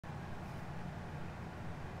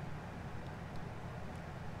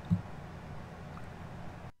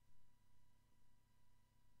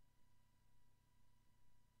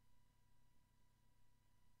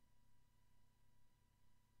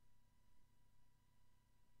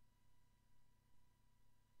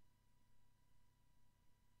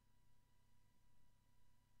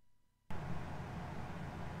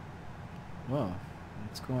Whoa,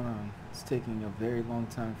 what's going on? It's taking a very long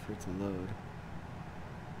time for it to load.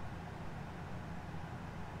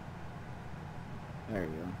 There we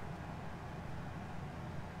go.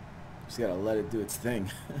 Just gotta let it do its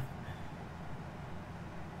thing.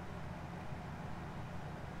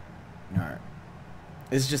 Alright.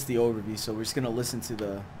 It's just the overview, so we're just gonna listen to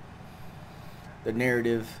the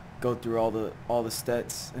narrative, go through all the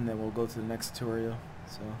stats, and then we'll go to the next tutorial.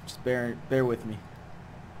 So just bear with me.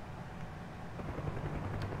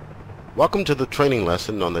 Welcome to the training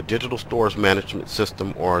lesson on the Digital Stores Management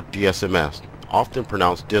System, or DSMS, often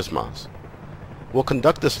pronounced DSMAS. We'll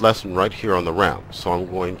conduct this lesson right here on the ramp, so I'm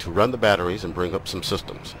going to run the batteries and bring up some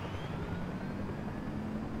systems.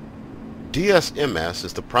 DSMS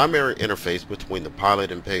is the primary interface between the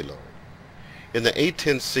pilot and payload. In the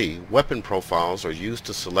A-10C, weapon profiles are used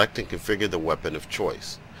to select and configure the weapon of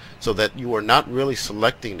choice, so that you are not really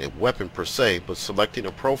selecting a weapon per se, but selecting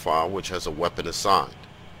a profile which has a weapon assigned.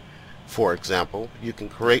 For example, you can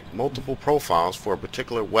create multiple profiles for a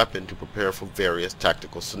particular weapon to prepare for various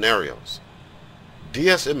tactical scenarios.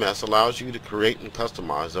 DSMS allows you to create and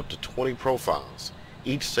customize up to 20 profiles,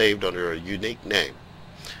 each saved under a unique name.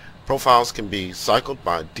 Profiles can be cycled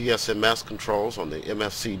by DSMS controls on the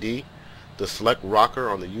MFCD, the select rocker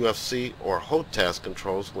on the UFC, or HOTAS task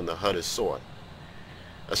controls when the HUD is SOI.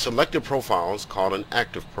 A selected profile is called an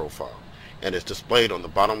active profile and is displayed on the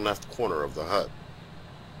bottom left corner of the HUD.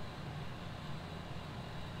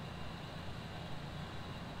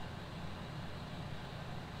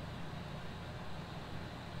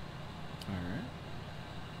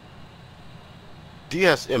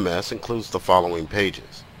 DSMS includes the following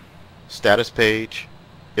pages: status page,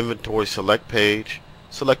 inventory select page,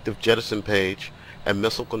 selective jettison page, and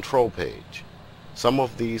missile control page. Some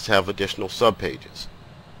of these have additional subpages.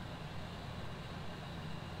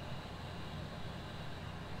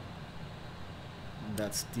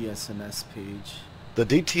 That's DSMS page. The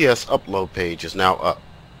DTS upload page is now up.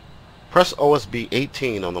 Press OSB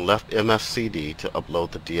 18 on the left MFCD to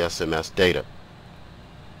upload the DSMS data.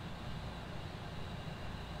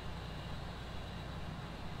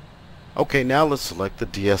 Okay, now let's select the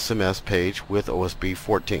DSMS page with OSB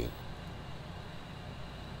 14.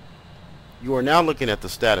 You are now looking at the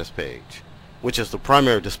status page, which is the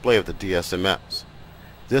primary display of the DSMS.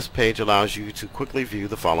 This page allows you to quickly view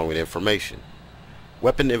the following information: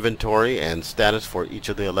 weapon inventory and status for each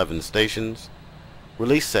of the 11 stations,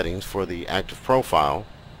 release settings for the active profile,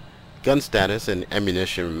 gun status and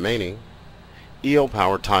ammunition remaining, EO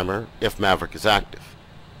power timer if Maverick is active.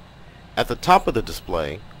 At the top of the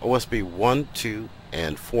display, OSB 1, 2,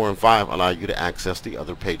 and 4 and 5 allow you to access the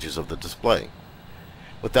other pages of the display.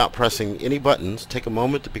 Without pressing any buttons, take a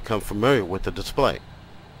moment to become familiar with the display.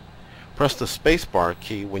 Press the spacebar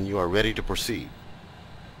key when you are ready to proceed.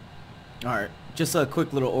 Alright, just a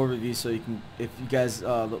quick little overview so you can, if you guys,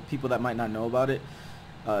 people that might not know about it,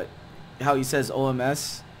 how he says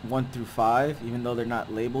OMS 1 through 5, even though they're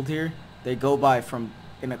not labeled here, they go by from,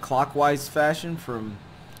 in a clockwise fashion, from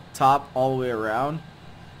top all the way around: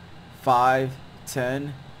 5,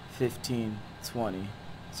 10, 15, 20.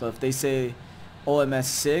 So if they say OMS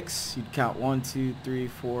 6, you'd count 1, 2, 3,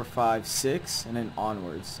 4, 5, 6, and then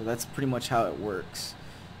onwards. So that's pretty much how it works.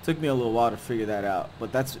 Took me a little while to figure that out,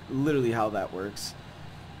 but that's literally how that works.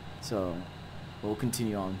 So we'll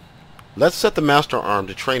continue on. Let's set the master arm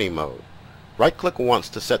to training mode. Right click once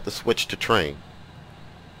to set the switch to train.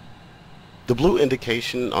 The blue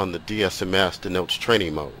indication on the DSMS denotes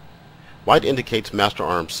training mode. White indicates master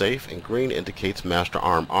arm safe, and green indicates master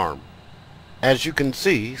arm arm. As you can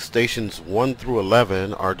see, stations 1 through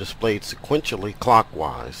 11 are displayed sequentially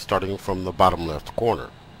clockwise, starting from the bottom left corner.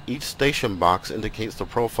 Each station box indicates the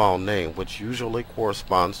profile name, which usually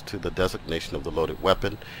corresponds to the designation of the loaded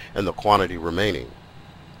weapon and the quantity remaining.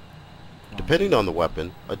 Depending on the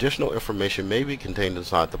weapon, additional information may be contained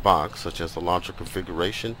inside the box, such as the launcher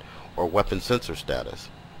configuration or weapon sensor status.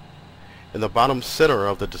 In the bottom center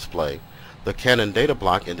of the display, the cannon data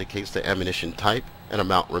block indicates the ammunition type and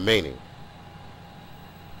amount remaining.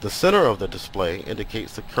 The center of the display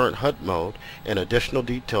indicates the current HUD mode and additional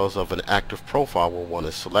details of an active profile when one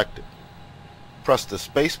is selected. Press the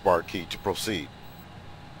spacebar key to proceed.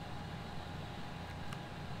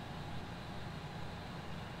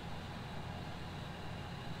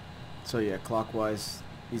 So yeah, clockwise,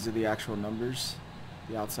 these are the actual numbers,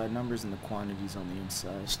 the outside numbers, and the quantities on the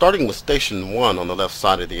inside. Starting with Station 1 on the left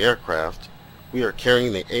side of the aircraft, we are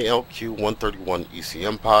carrying the ALQ-131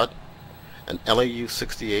 ECM pod, an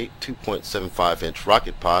LAU-68 2.75-inch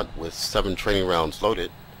rocket pod with 7 training rounds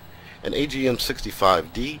loaded, an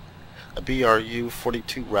AGM-65D, a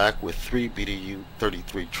BRU-42 rack with 3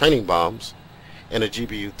 BDU-33 training bombs, and a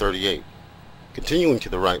GBU38. Continuing to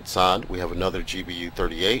the right side, we have another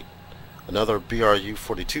GBU38, another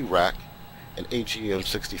BRU42 rack, an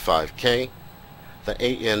AGM65K, the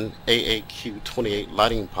AAQ28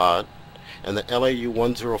 lighting pod, and the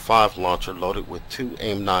LAU105 launcher loaded with two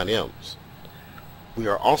AIM-9Ms. We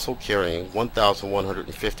are also carrying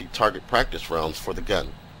 1,150 target practice rounds for the gun.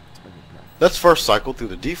 Let's first cycle through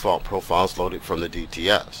the default profiles loaded from the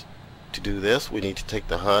DTS. To do this, we need to take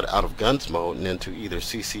the HUD out of Guns mode and into either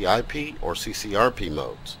CCIP or CCRP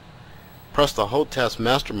modes. Press the HOTAS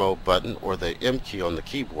Master Mode button or the M key on the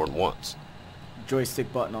keyboard once.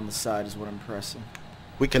 Joystick button on the side is what I'm pressing.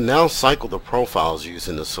 We can now cycle the profiles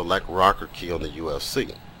using the Select Rocker key on the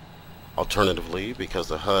UFC. Alternatively, because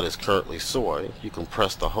the HUD is currently SOI, you can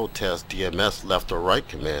press the HOTAS DMS left or right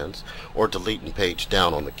commands or delete and page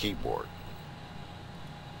down on the keyboard.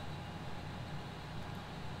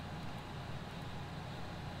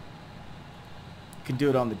 You can do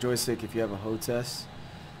it on the joystick if you have a HOTAS.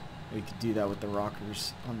 Or you could do that with the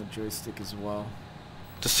rockers on the joystick as well.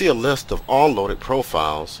 To see a list of all loaded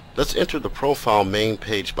profiles, let's enter the profile main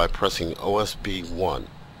page by pressing OSB1.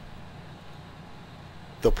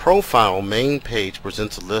 The profile main page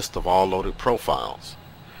presents a list of all loaded profiles.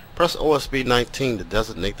 Press OSB19 to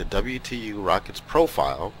designate the WTU rocket's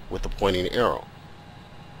profile with the pointing arrow.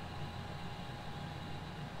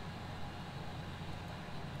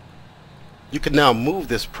 You can now move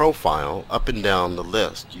this profile up and down the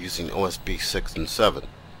list using OSB 6 and 7.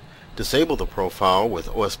 Disable the profile with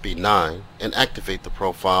OSB 9 and activate the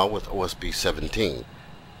profile with OSB 17.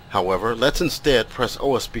 However, let's instead press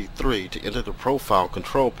OSB 3 to enter the profile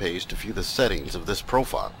control page to view the settings of this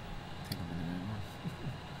profile.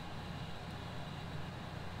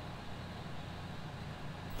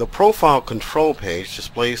 The profile control page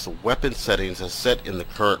displays the weapon settings as set in the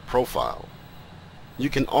current profile. You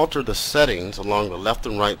can alter the settings along the left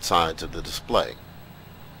and right sides of the display.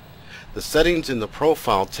 The settings in the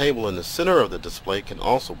profile table in the center of the display can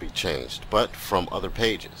also be changed, but from other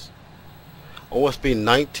pages. OSB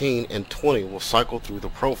 19 and 20 will cycle through the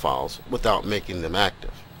profiles without making them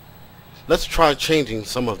active. Let's try changing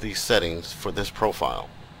some of these settings for this profile.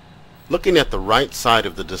 Looking at the right side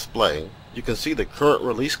of the display, you can see the current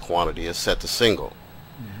release quantity is set to single.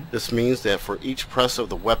 This means that for each press of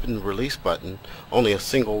the weapon release button, only a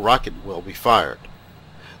single rocket will be fired.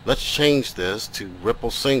 Let's change this to ripple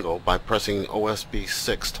single by pressing OSB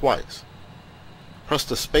 6 twice. Press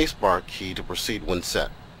the spacebar key to proceed when set.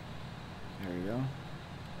 There we go.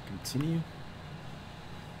 Continue.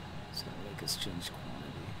 It's going to make us change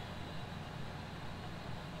quantity.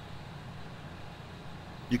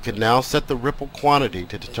 You can now set the ripple quantity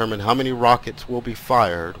to determine how many rockets will be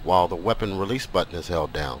fired while the weapon release button is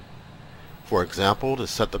held down. For example, to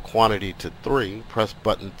set the quantity to 3, press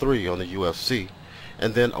button 3 on the UFC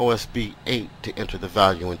and then OSB 8 to enter the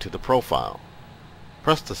value into the profile.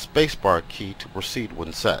 Press the spacebar key to proceed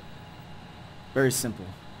when set. Very simple.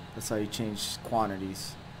 That's how you change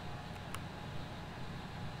quantities.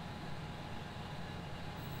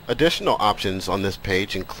 Additional options on this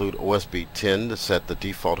page include OSB 10 to set the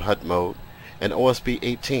default HUD mode and OSB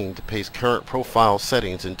 18 to paste current profile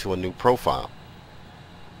settings into a new profile.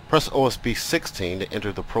 Press OSB 16 to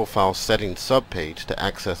enter the profile settings subpage to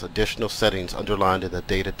access additional settings underlined in the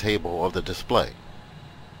data table of the display.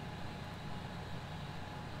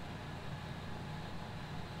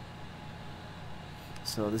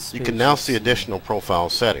 So this you can now see additional profile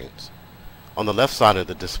settings. On the left side of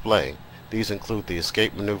the display, these include the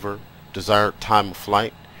escape maneuver, desired time of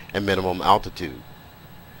flight, and minimum altitude.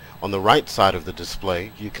 On the right side of the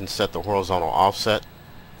display, you can set the horizontal offset,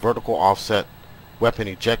 vertical offset, weapon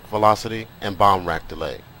eject velocity, and bomb rack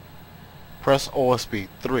delay. Press OSB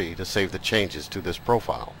 3 to save the changes to this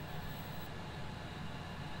profile.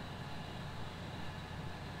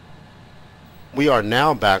 We are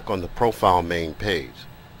now back on the profile main page.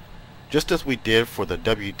 Just as we did for the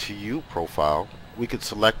WTU profile, we could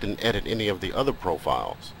select and edit any of the other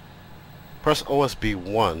profiles. Press OSB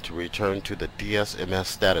 1 to return to the DSMS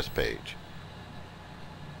status page.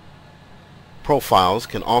 Profiles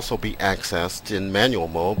can also be accessed in manual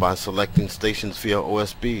mode by selecting stations via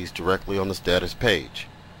OSBs directly on the status page.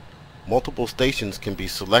 Multiple stations can be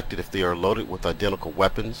selected if they are loaded with identical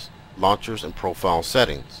weapons, launchers, and profile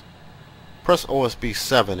settings. Press OSB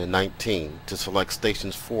 7 and 19 to select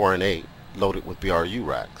stations 4 and 8 loaded with BRU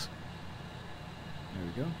racks.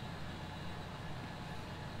 There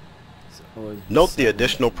we go. Note the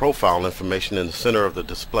additional profile information in the center of the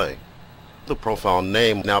display. The profile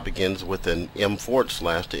name now begins with an M/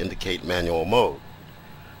 to indicate manual mode.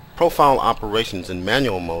 Profile operations in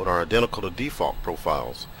manual mode are identical to default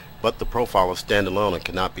profiles. but the profile is standalone and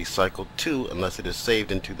cannot be cycled to unless it is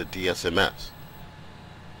saved into the DSMS.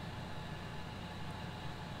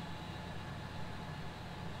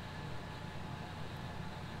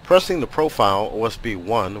 Pressing the profile OSB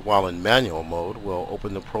 1 while in manual mode will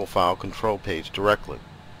open the profile control page directly.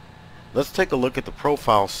 Let's take a look at the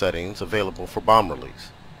profile settings available for BOM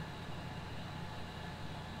release.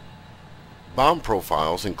 BOM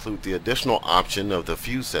profiles include the additional option of the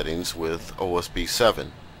fuse settings with OSB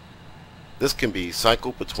 7. This can be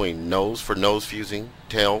cycled between nose for nose fusing,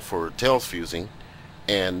 tail for tails fusing,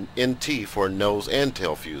 and NT for nose and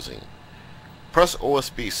tail fusing. Press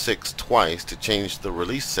OSB 6 twice to change the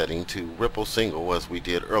release setting to ripple single as we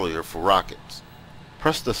did earlier for rockets.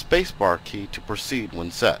 Press the spacebar key to proceed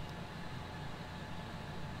when set.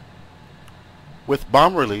 With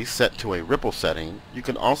BOM release set to a ripple setting, you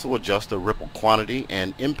can also adjust the ripple quantity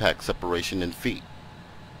and impact separation in feet.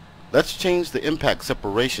 Let's change the impact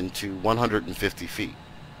separation to 150 feet.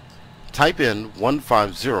 Type in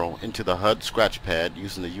 150 into the HUD scratch pad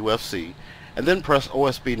using the UFC, and then press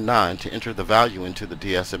OSB 9 to enter the value into the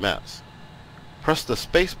DSMS. Press the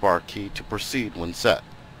spacebar key to proceed when set.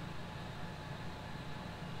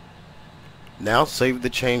 Now save the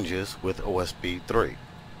changes with OSB 3.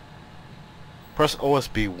 Press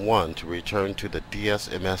OSB 1 to return to the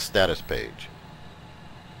DSMS status page.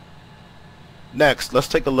 Next, let's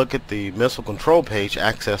take a look at the missile control page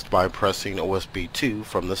accessed by pressing OSB 2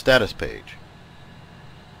 from the status page.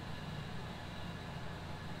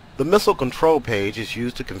 The missile control page is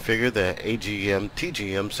used to configure the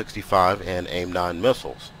AGM-TGM-65 and AIM-9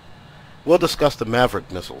 missiles. We'll discuss the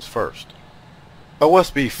Maverick missiles first.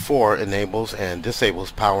 OSB 4 enables and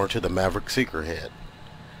disables power to the Maverick seeker head.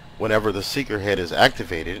 Whenever the seeker head is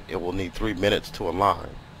activated, it will need 3 minutes to align,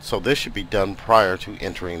 so this should be done prior to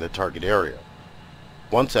entering the target area.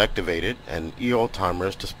 Once activated, an EO timer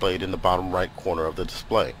is displayed in the bottom right corner of the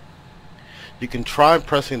display. You can try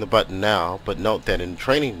pressing the button now, but note that in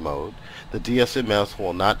training mode, the DSMS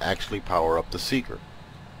will not actually power up the seeker.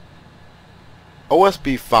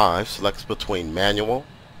 OSB 5 selects between manual,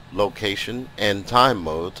 location, and time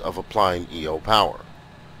modes of applying EO power.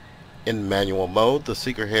 In manual mode, the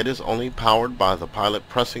seeker head is only powered by the pilot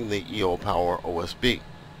pressing the EO power OSB.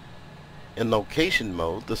 In location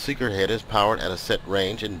mode, the seeker head is powered at a set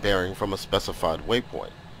range and bearing from a specified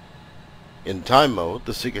waypoint. In time mode,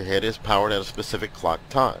 the seeker head is powered at a specific clock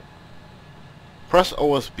time. Press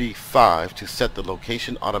OSB 5 to set the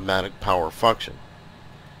location automatic power function.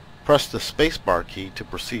 Press the spacebar key to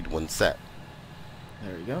proceed when set.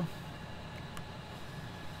 There we go.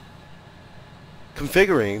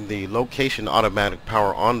 Configuring the location automatic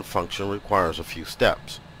power on function requires a few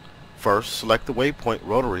steps. First, select the waypoint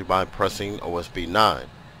rotary by pressing OSB 9.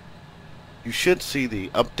 You should see the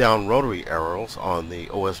up-down rotary arrows on the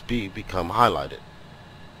OSB become highlighted.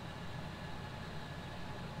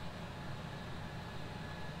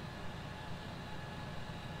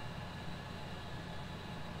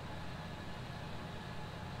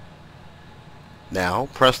 Now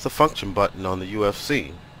press the function button on the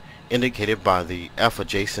UFC, indicated by the F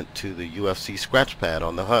adjacent to the UFC scratch pad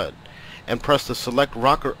on the HUD, and press the select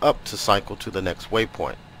rocker up to cycle to the next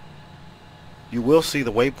waypoint. You will see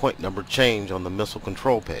the waypoint number change on the missile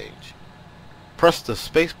control page. Press the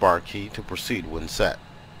spacebar key to proceed when set.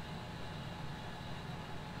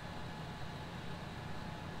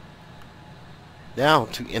 Now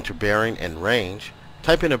to enter bearing and range,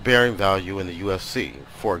 type in a bearing value in the UFC,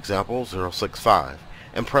 for example 065,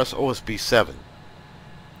 and press OSB 7.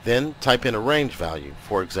 Then type in a range value,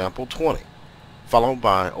 for example 20, followed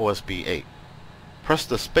by OSB 8. Press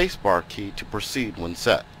the spacebar key to proceed when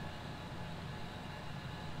set.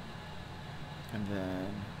 And then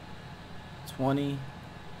 20.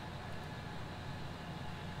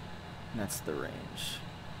 And that's the range.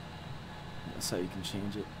 That's how you can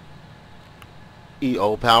change it.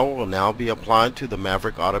 EO power will now be applied to the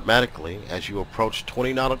Maverick automatically as you approach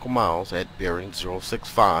 20 nautical miles at bearing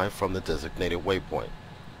 065 from the designated waypoint.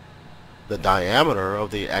 The diameter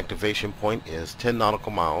of the activation point is 10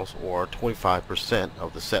 nautical miles or 25%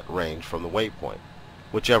 of the set range from the waypoint,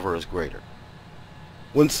 whichever is greater.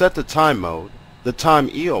 When set to time mode, the time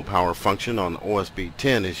EO power function on OSB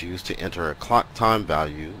 10 is used to enter a clock time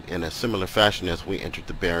value in a similar fashion as we entered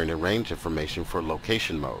the bearing and range information for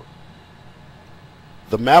location mode.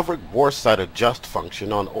 The Maverick bore sight adjust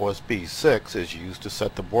function on OSB 6 is used to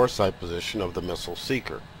set the bore sight position of the missile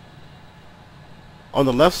seeker. On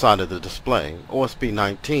the left side of the display, OSB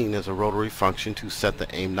 19 is a rotary function to set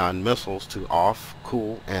the AIM-9 missiles to off,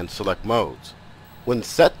 cool, and select modes. When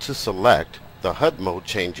set to select, the HUD mode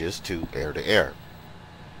changes to air-to-air.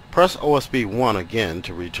 Press OSB 1 again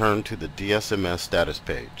to return to the DSMS status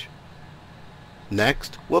page.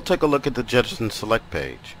 Next, we'll take a look at the Jettison Select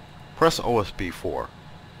page. Press OSB 4.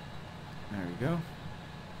 There we go.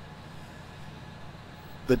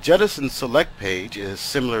 The Jettison Select page is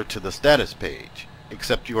similar to the status page,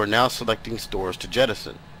 except you are now selecting stores to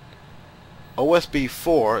jettison. OSB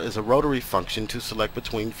 4 is a rotary function to select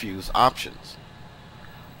between fuse options.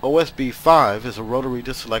 OSB 5 is a rotary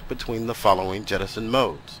to select between the following jettison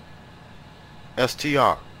modes.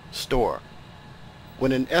 STR, store.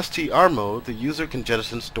 When in STR mode, the user can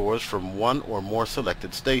jettison stores from one or more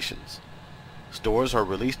selected stations. Stores are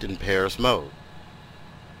released in pairs mode.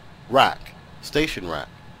 Rack, station rack.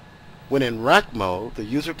 When in rack mode, the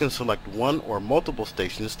user can select one or multiple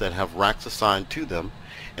stations that have racks assigned to them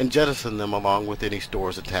and jettison them along with any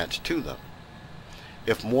stores attached to them.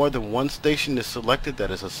 If more than one station is selected that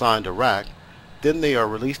is assigned a rack, then they are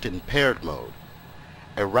released in paired mode.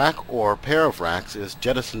 A rack or pair of racks is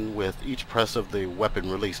jettisoned with each press of the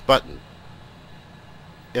weapon release button.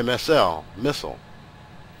 MSL, missile.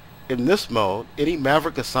 In this mode, any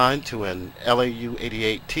Maverick assigned to an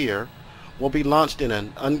LAU-88 tier will be launched in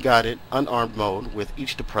an unguided, unarmed mode with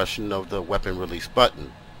each depression of the weapon release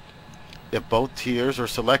button. If both tiers are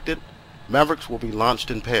selected, Mavericks will be launched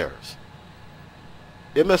in pairs.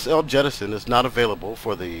 MSL jettison is not available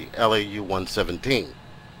for the LAU-117.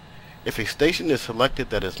 If a station is selected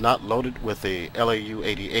that is not loaded with a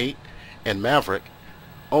LAU-88 and Maverick,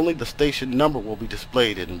 only the station number will be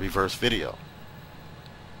displayed in reverse video.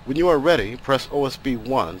 When you are ready, press OSB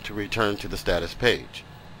 1 to return to the status page.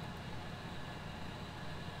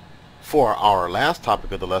 For our last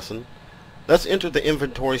topic of the lesson, let's enter the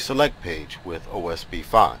inventory select page with OSB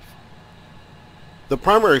 5. The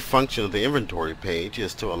primary function of the inventory page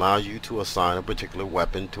is to allow you to assign a particular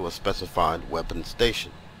weapon to a specified weapon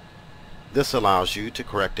station. This allows you to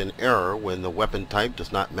correct an error when the weapon type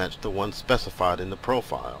does not match the one specified in the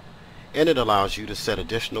profile, and it allows you to set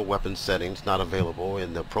additional weapon settings not available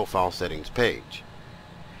in the profile settings page.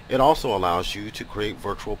 It also allows you to create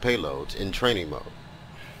virtual payloads in training mode.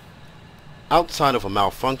 Outside of a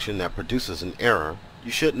malfunction that produces an error,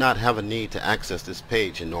 you should not have a need to access this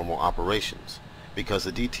page in normal operations, because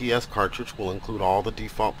the DTS cartridge will include all the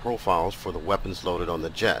default profiles for the weapons loaded on the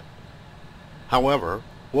jet. However,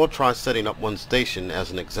 we'll try setting up one station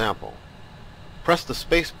as an example. Press the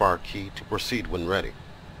spacebar key to proceed when ready.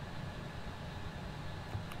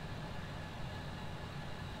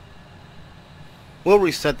 We'll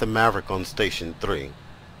reset the Maverick on station 3.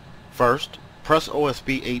 First, press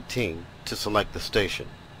OSB 18 to select the station.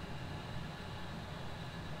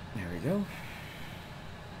 There we go.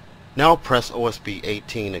 Now press OSB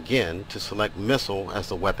 18 again to select missile as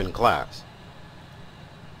the weapon class.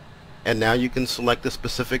 And now you can select the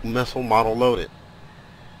specific missile model loaded.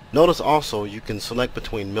 Notice also you can select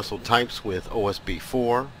between missile types with OSB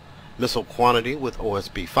 4, missile quantity with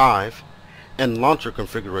OSB 5, and launcher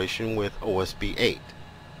configuration with OSB 8.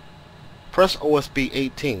 Press OSB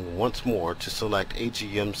 18 once more to select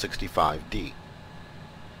AGM-65D.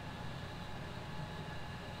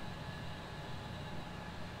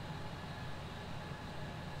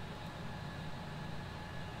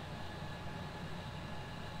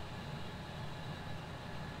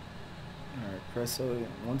 Alright, press O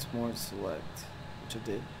once more to select, which I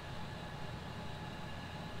did.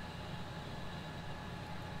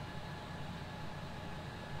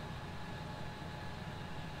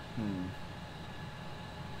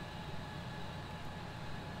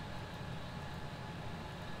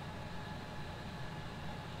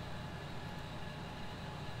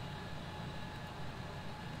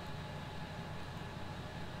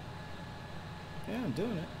 Yeah, I'm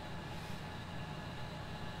doing it.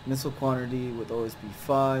 Missile quantity with OSB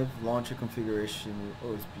 5, launcher configuration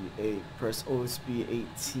with OSB 8. Press OSB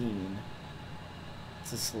 18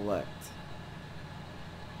 to select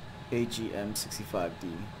AGM-65D,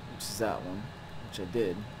 which is that one, which I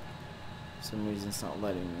did. For some reason it's not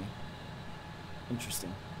letting me.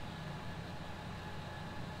 Interesting.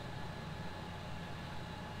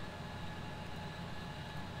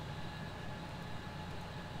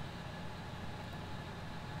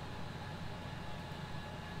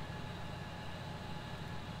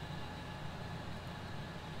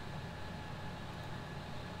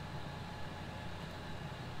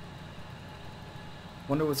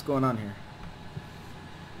 Wonder what's going on here.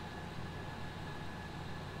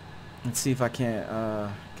 Let's see if I can't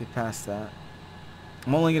get past that.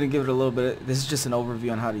 I'm only going to give it a little bit. This is just an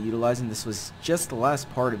overview on how to utilize it. This was just the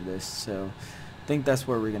last part of this, so I think that's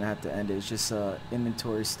where we're going to have to end it. It's just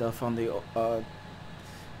inventory stuff on the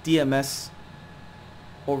DMS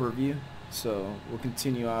overview. So we'll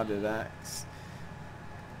continue out of that.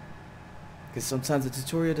 Because sometimes the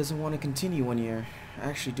tutorial doesn't want to continue when you're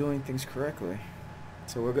actually doing things correctly.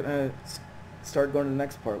 So we're gonna start going to the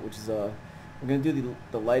next part, which is we're gonna do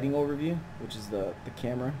the lighting overview, which is the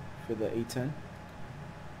camera for the A10,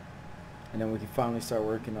 and then we can finally start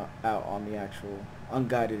working out on the actual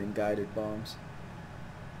unguided and guided bombs.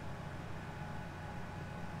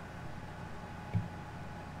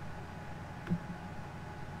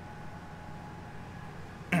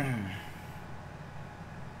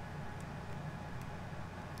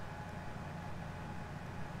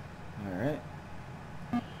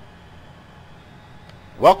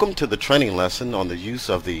 Welcome to the training lesson on the use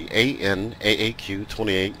of the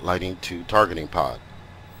AN/AAQ-28 Lighting 2 targeting pod.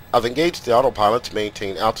 I've engaged the autopilot to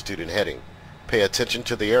maintain altitude and heading. Pay attention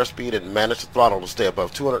to the airspeed and manage the throttle to stay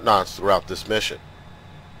above 200 knots throughout this mission.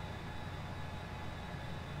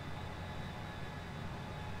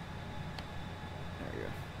 There we go.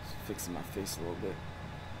 Just fixing my face a little bit.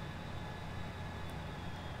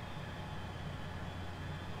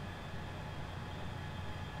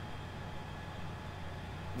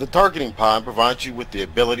 The targeting pod provides you with the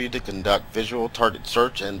ability to conduct visual target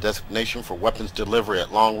search and designation for weapons delivery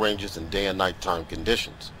at long ranges in day and nighttime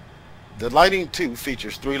conditions. The Lighting 2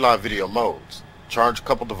 features 3 live video modes: charge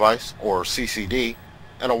coupled device, or CCD,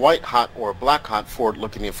 and a white hot or black hot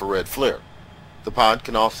forward-looking infrared flare. The pod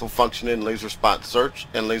can also function in laser spot search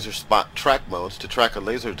and laser spot track modes to track a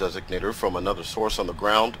laser designator from another source on the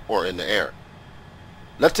ground or in the air.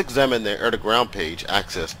 Let's examine the air-to-ground page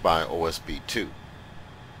accessed by OSB 2.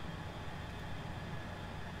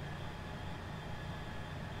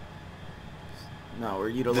 Now we're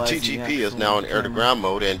The utilizing TGP is now in air-to-ground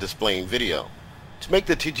mode and displaying video. To make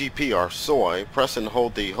the TGP or SOI, press and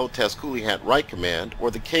hold the HOTAS Coolie Hat right command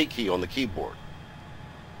or the K key on the keyboard.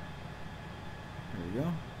 There we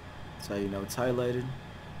go. That's how you know it's highlighted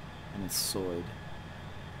and it's SOI'd.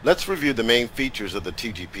 Let's review the main features of the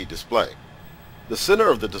TGP display. The center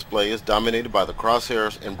of the display is dominated by the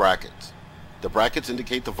crosshairs and brackets. The brackets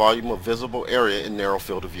indicate the volume of visible area in narrow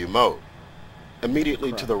field of view mode.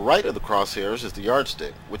 Immediately to the right of the crosshairs is the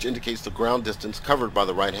yardstick, which indicates the ground distance covered by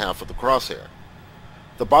the right half of the crosshair.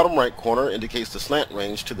 The bottom right corner indicates the slant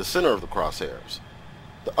range to the center of the crosshairs.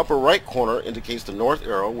 The upper right corner indicates the north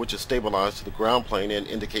arrow, which is stabilized to the ground plane and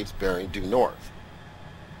indicates bearing due north.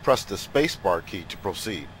 Press the spacebar key to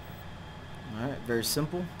proceed. Alright, very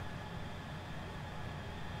simple.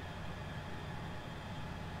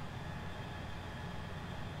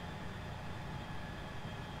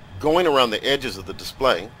 Going around the edges of the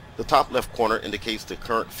display, the top left corner indicates the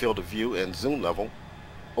current field of view and zoom level.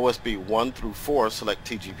 OSB 1 through 4 select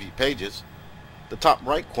TGP pages. The top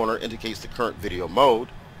right corner indicates the current video mode.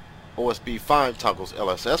 OSB 5 toggles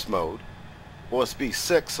LSS mode. OSB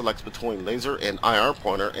 6 selects between laser and IR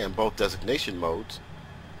pointer and both designation modes.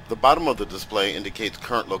 The bottom of the display indicates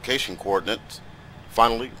current location coordinates.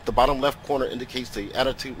 Finally, the bottom left corner indicates the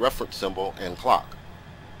attitude reference symbol and clock.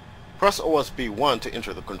 Press OSB 1 to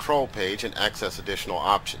enter the control page and access additional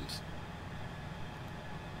options.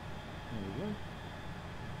 There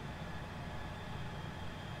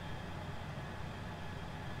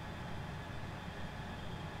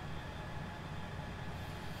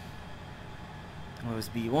we go.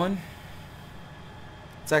 OSB 1.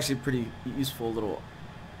 It's actually a pretty useful little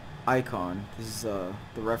icon. This is the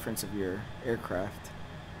reference of your aircraft.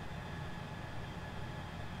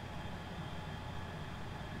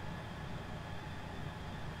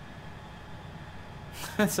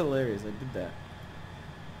 That's hilarious. I did that.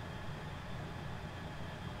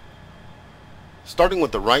 Starting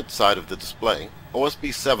with the right side of the display,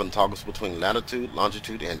 OSB 7 toggles between latitude,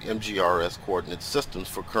 longitude, and MGRS coordinate systems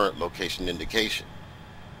for current location indication.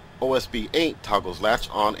 OSB 8 toggles latch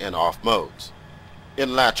on and off modes.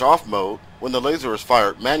 In latch off mode, when the laser is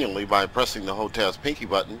fired manually by pressing the HOTAS pinky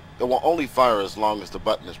button, it will only fire as long as the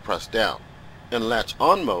button is pressed down. In latch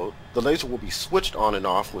on mode, the laser will be switched on and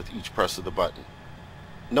off with each press of the button.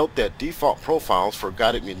 Note that default profiles for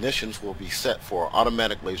guided munitions will be set for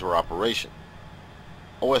automatic laser operation.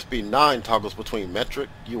 OSB 9 toggles between metric,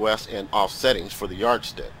 US, and off settings for the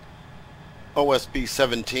yardstick. OSB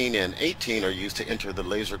 17 and 18 are used to enter the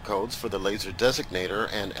laser codes for the laser designator,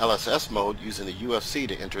 and LSS mode using the UFC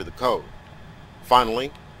to enter the code.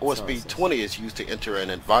 Finally, OSB 20 is used to enter an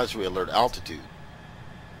advisory alert altitude.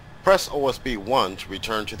 Press OSB 1 to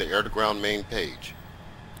return to the air-to-ground main page.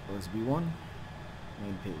 OSB 1.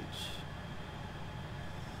 Main page.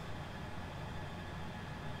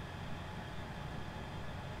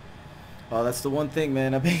 Oh, that's the one thing,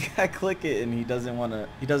 man. I click it and he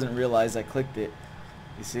doesn't realize I clicked it.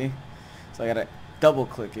 You see? So I gotta double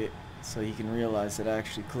click it so he can realize that I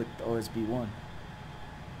actually clicked OSB1.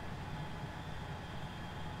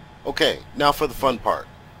 Okay, now for the fun part.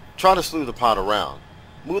 Try to slew the pod around.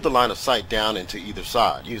 Move the line of sight down into either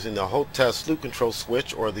side using the HOTAS slew control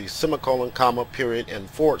switch or the semicolon, comma, period, and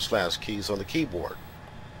 / keys on the keyboard.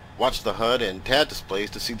 Watch the HUD and TAD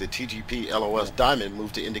displays to see the TGP LOS diamond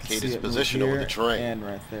move to indicate its position over the terrain. And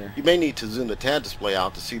right there. You may need to zoom the TAD display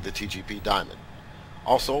out to see the TGP diamond.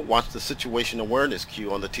 Also, watch the situation awareness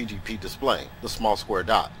cue on the TGP display, the small square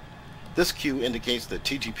dot. This cue indicates the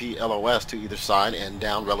TGP LOS to either side and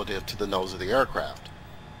down relative to the nose of the aircraft.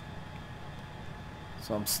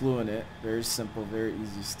 So I'm slewing it. Very simple, very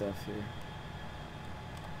easy stuff here.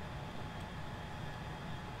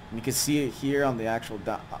 And you can see it here on the actual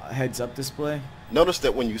heads-up display. Notice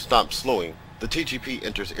that when you stop slewing, the TGP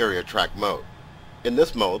enters area track mode. In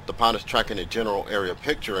this mode, the pod is tracking a general area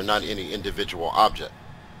picture and not any individual object.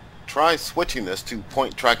 Try switching this to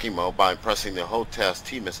point tracking mode by pressing the HOTAS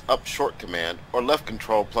TMIS up short command or left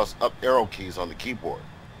control plus up arrow keys on the keyboard.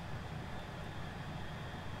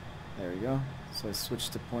 There we go. So I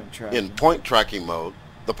switched to point tracking. In point tracking mode,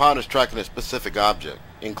 the pod is tracking a specific object,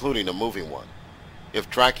 including a moving one. If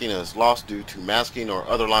tracking is lost due to masking or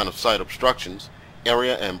other line of sight obstructions,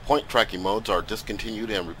 area and point tracking modes are discontinued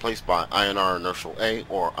and replaced by INR inertial A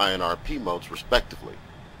or INR P modes respectively.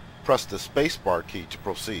 Press the spacebar key to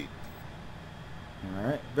proceed.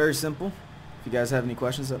 Alright, very simple. If you guys have any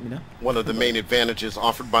questions, let me know. One of the main advantages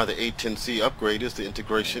offered by the A-10C upgrade is the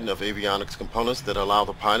integration of avionics components that allow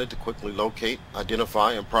the pilot to quickly locate,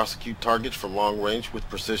 identify, and prosecute targets from long range with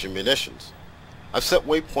precision munitions. I've set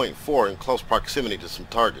waypoint 4 in close proximity to some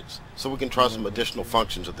targets, so we can try some additional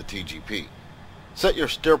functions of the TGP. Set your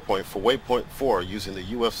steer point for waypoint 4 using the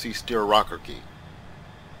UFC steer rocker key.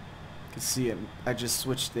 You can see it. I just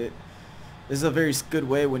switched it. This is a very good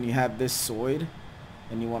way when you have this SOID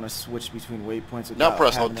and you want to switch between waypoints. Now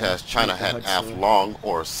press HOTAS China Hat Aft Long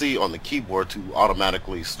or C on the keyboard to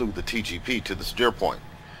automatically slew the TGP to the steer point.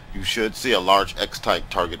 You should see a large X-type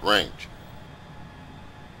target range.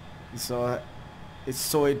 So it's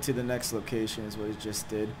SOID to the next location is what it just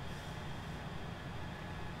did.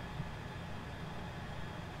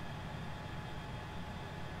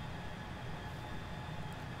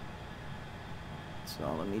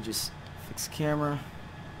 So let me just fix camera.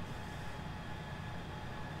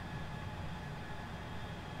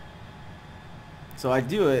 So I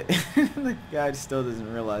do it. The guy still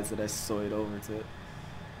doesn't realize that I SOID over to it.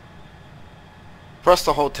 Press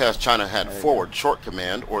the HOTAS China Hat Forward short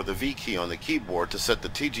command or the V key on the keyboard to set the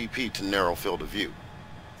TGP to narrow field of view.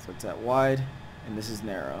 So it's at wide and this is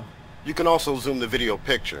narrow. You can also zoom the video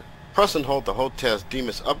picture. Press and hold the HOTAS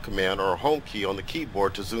DMIS up command or home key on the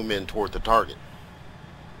keyboard to zoom in toward the target.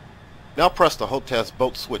 Now press the HOTAS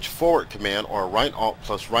boat switch forward command or right alt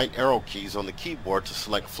plus right arrow keys on the keyboard to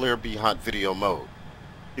select FLIR BHOT video mode.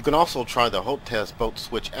 You can also try the HOTAS boat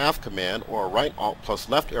switch aft command or right alt plus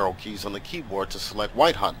left arrow keys on the keyboard to select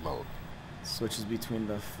white hot mode. Switches between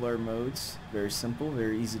the FLIR modes. Very simple,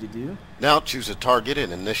 very easy to do. Now choose a target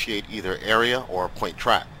and initiate either area or point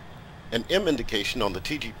track. An M indication on the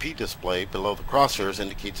TGP display below the crosshairs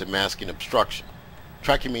indicates a masking obstruction.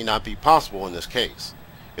 Tracking may not be possible in this case.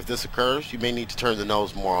 If this occurs, you may need to turn the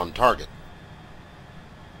nose more on target.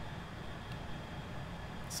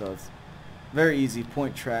 So it's very easy,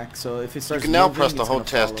 point track. So if it starts you can now moving, press the it's gonna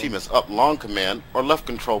HOTAS follow. TMIS up long command or left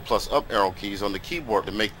control plus up arrow keys on the keyboard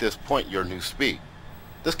to make this point your new speed.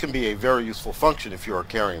 This can be a very useful function if you are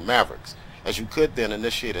carrying Mavericks, as you could then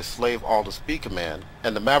initiate a slave all to speed command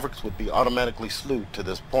and the Mavericks would be automatically slewed to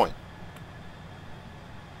this point.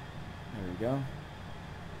 There we go.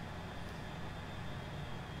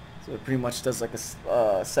 So it pretty much does like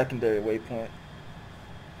a secondary waypoint.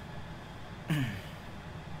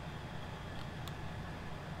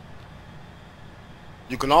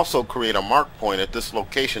 You can also create a mark point at this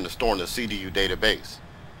location to store in the CDU database.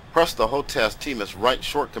 Press the HOTAS TMIS right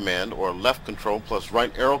short command or left control plus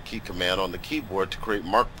right arrow key command on the keyboard to create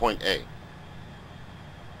mark point A.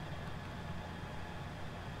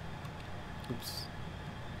 Oops,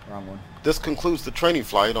 wrong one. This concludes the training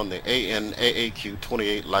flight on the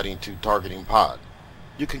AN/AAQ-28 Lighting 2 targeting pod.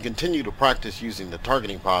 You can continue to practice using the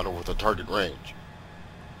targeting pod over the target range.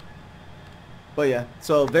 But yeah,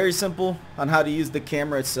 so very simple on how to use the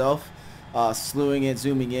camera itself, slewing it,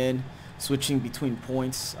 zooming in, switching between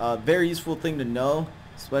points. Very useful thing to know,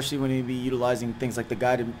 especially when you be utilizing things like the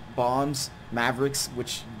guided bombs, Mavericks,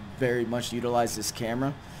 which very much utilize this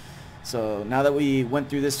camera. So now that we went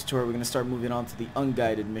through this tutorial, we're going to start moving on to the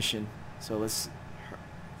unguided mission. So let's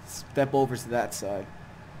step over to that side.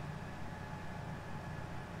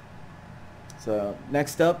 So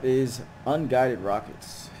next up is unguided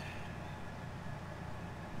rockets.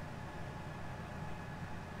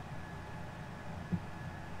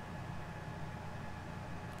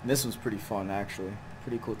 This was pretty fun, actually.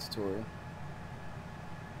 Pretty cool tutorial.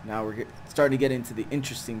 Now we're starting to get into the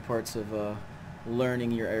interesting parts of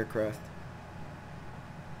learning your aircraft.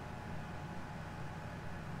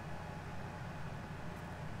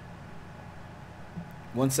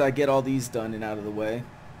 Once I get all these done and out of the way,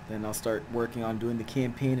 then I'll start working on doing the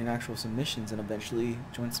campaign and actual submissions and eventually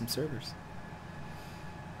join some servers.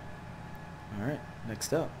 Alright,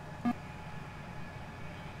 next up.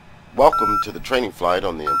 Welcome to the training flight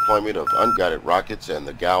on the employment of unguided rockets and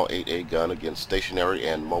the GAL-8A gun against stationary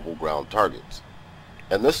and mobile ground targets.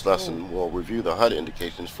 In this lesson, we'll review the HUD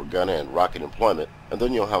indications for gun and rocket employment, and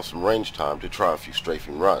then you'll have some range time to try a few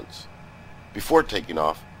strafing runs. Before taking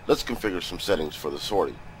off, let's configure some settings for the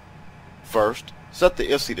sortie. First, set the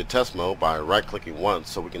IFC to test mode by right-clicking once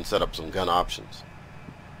so we can set up some gun options.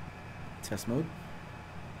 Test mode.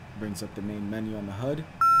 Brings up the main menu on the HUD.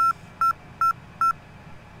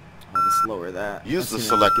 I'll just lower that. Use the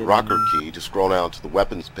select rocker key to scroll down to the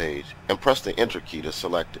weapons page and press the enter key to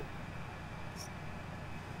select it.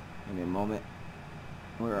 Give me a moment.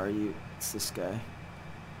 Where are you? It's this guy.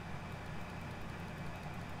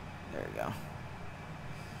 There we go.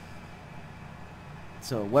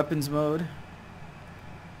 So weapons mode.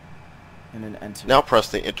 And then enter. Now press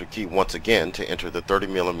the enter key once again to enter the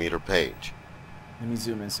 30mm page. Let me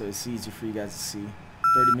zoom in so it's easier for you guys to see.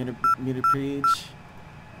 30mm page.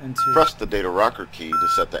 Enter. Press the data rocker key to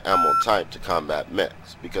set the ammo type to combat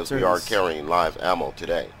mix, because we are carrying live ammo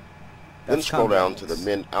today. Then scroll down to the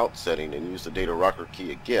min out setting and use the data rocker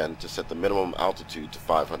key again to set the minimum altitude to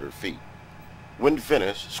 500 feet. When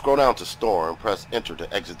finished, scroll down to store and press enter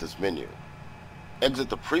to exit this menu. Exit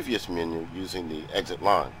the previous menu using the exit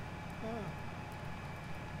line.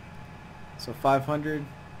 So 500.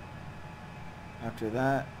 After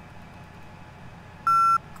that,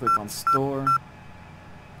 click on store.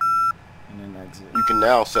 And then exit. You can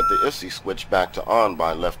now set the IFC switch back to on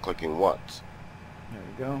by left-clicking once. There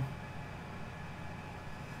we go.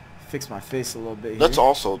 Fix my face a little bit here. Let's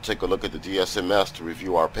also take a look at the DSMS to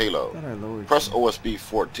review our payload. Press OSB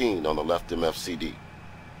 14 on the left MFCD.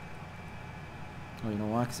 Oh, you know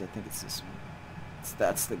why? Because I think it's this one.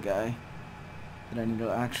 That's the guy that I need to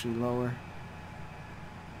actually lower.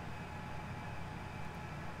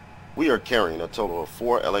 We are carrying a total of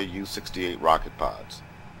 4 LAU-68 rocket pods.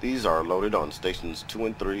 These are loaded on stations 2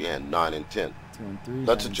 and 3 and 9 and 10. 2 and 3.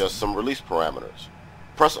 Let's adjust some release parameters.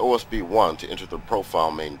 Press OSB 1 to enter the profile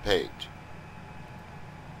main page.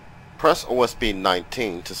 Press OSB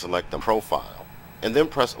 19 to select the profile, and then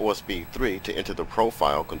press OSB 3 to enter the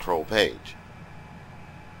profile control page.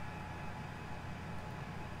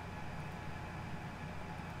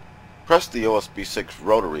 Press the OSB 6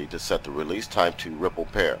 rotary to set the release type to ripple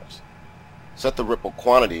pairs. Set the ripple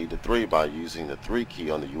quantity to 3 by using the 3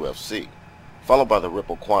 key on the UFC, followed by the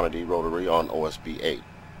ripple quantity rotary on OSB 8.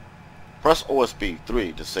 Press OSB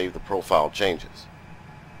 3 to save the profile changes.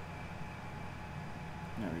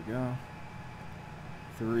 There we go.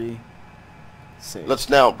 3. Save. Let's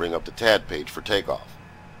now bring up the TAD page for takeoff.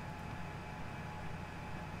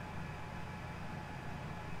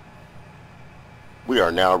 We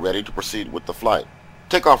are now ready to proceed with the flight.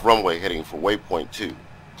 Take off runway heading for waypoint 2.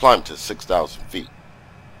 Climb to 6,000 feet.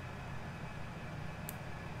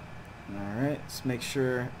 Alright, let's make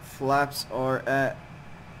sure flaps are at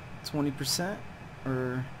 20%,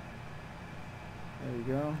 or there we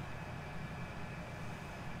go.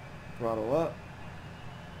 Throttle up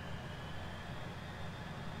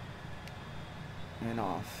and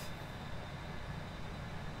off.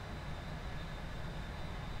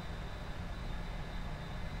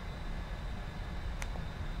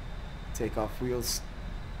 Take off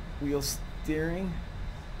wheel steering.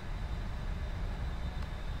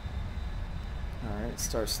 Alright,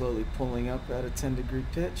 start slowly pulling up at a 10-degree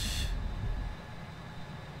pitch.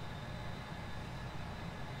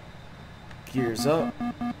 Gears up,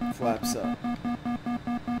 flaps up.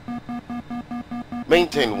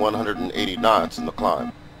 Maintain 180 knots in the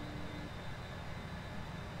climb.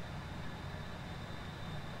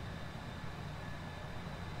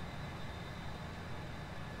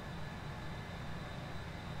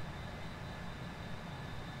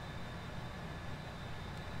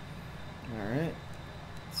 Alright,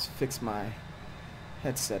 let's fix my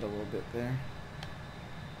headset a little bit there.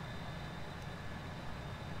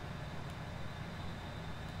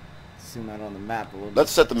 Zoom out on the map a little bit.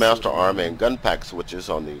 Let's set the master arm and gun pack switches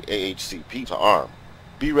on the AHCP to arm.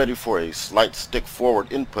 Be ready for a slight stick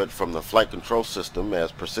forward input from the flight control system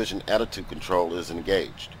as precision attitude control is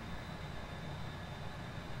engaged.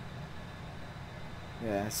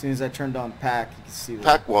 Yeah, as soon as I turned on pack, you can see that.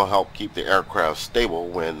 Pack will help keep the aircraft stable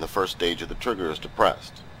when the first stage of the trigger is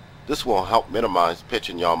depressed. This will help minimize pitch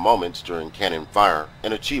and yaw moments during cannon fire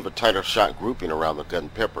and achieve a tighter shot grouping around the gun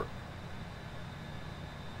pipper.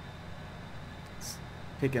 It's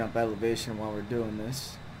picking up elevation while we're doing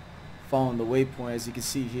this. Following the waypoint, as you can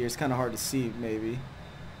see here, it's kind of hard to see maybe,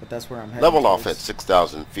 but that's where I'm heading. Level off towards. at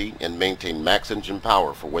 6,000 feet and maintain max engine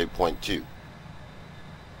power for waypoint 2.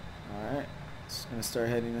 Alright, just going to start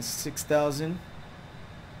heading to 6,000.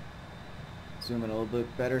 Zoom in a little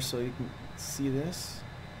bit better so you can see this.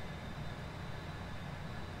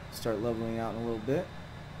 Start leveling out in a little bit.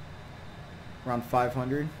 Around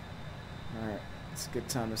 500. Alright, it's a good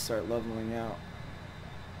time to start leveling out.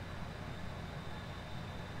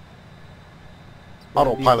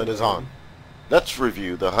 Autopilot is on. Let's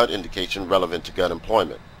review the HUD indication relevant to gun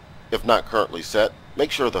employment. If not currently set,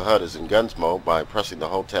 make sure the HUD is in guns mode by pressing the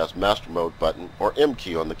HOTAS master mode button or M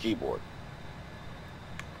key on the keyboard.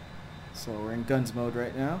 So we're in guns mode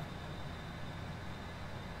right now.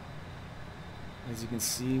 As you can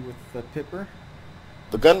see with the pipper.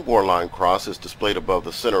 The gun bore line cross is displayed above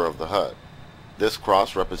the center of the HUD. This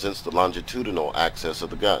cross represents the longitudinal axis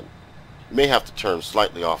of the gun. You may have to turn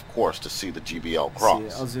slightly off course to see the GBL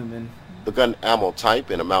cross. I'll zoom in. The gun ammo type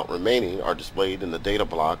and amount remaining are displayed in the data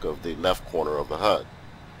block of the left corner of the HUD.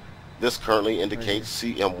 This currently indicates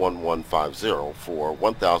CM1150 for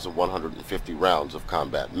 1,150 rounds of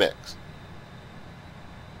combat mix.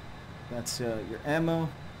 That's your ammo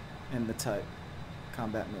and the type.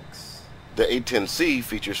 Combat mix. The A-10C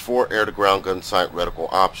features 4 air-to-ground gun sight reticle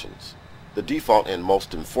options. The default and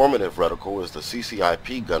most informative reticle is the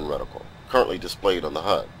CCIP gun reticle, currently displayed on the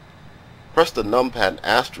HUD. Press the numpad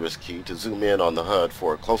asterisk key to zoom in on the HUD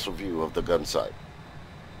for a closer view of the gun sight.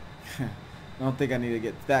 I don't think I need to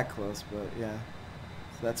get that close, but yeah.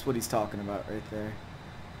 So that's what he's talking about right there.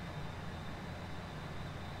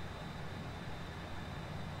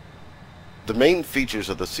 The main features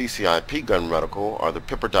of the CCIP gun reticle are the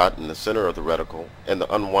pipper dot in the center of the reticle and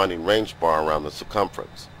the unwinding range bar around the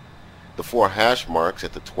circumference. The 4 hash marks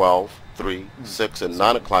at the 12, 3, 6, and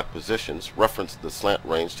 9 o'clock positions reference the slant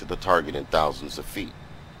range to the target in thousands of feet.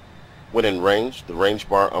 When in range, the range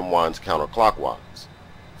bar unwinds counterclockwise.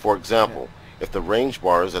 For example, if the range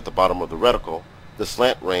bar is at the bottom of the reticle, the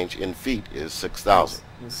slant range in feet is 6,000.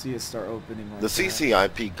 You'll see it start opening like The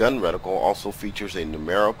CCIP gun reticle also features a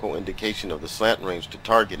numerical indication of the slant range to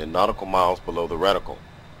target in nautical miles below the reticle.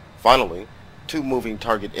 Finally, 2 moving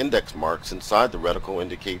target index marks inside the reticle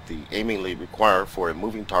indicate the aiming lead required for a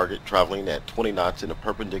moving target traveling at 20 knots in a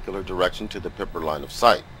perpendicular direction to the pipper line of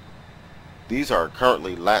sight. These are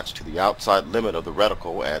currently latched to the outside limit of the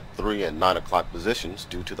reticle at 3 and 9 o'clock positions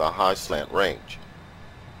due to the high slant range.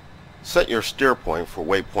 Set your steer point for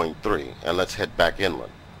waypoint 3 and let's head back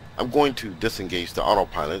inland. I'm going to disengage the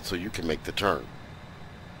autopilot so you can make the turn.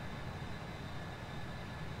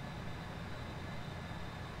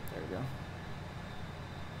 There we go.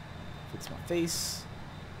 Fix my face.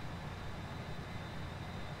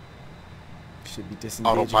 Should be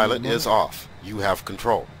disengaging. Autopilot is off. You have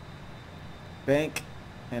control. Bank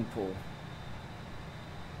and pull.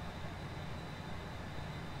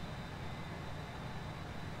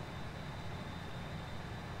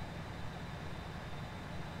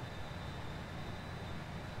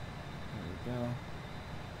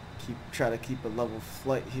 Try to keep a level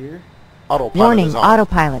flight here. Autopilot Warning, is on.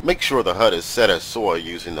 autopilot. Make sure the HUD is set as SOA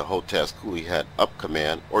using the HOTAS Coolie Hat up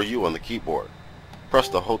command or U on the keyboard. Press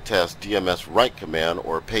the HOTAS DMS right command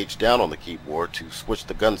or page down on the keyboard to switch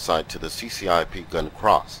the gun sight to the CCIP gun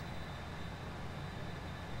cross.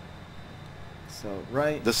 So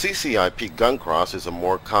right. The CCIP gun cross is a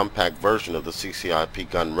more compact version of the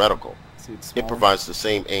CCIP gun reticle. It provides the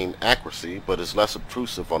same aim accuracy but is less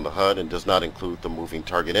obtrusive on the HUD and does not include the moving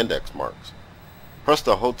target index marks. Press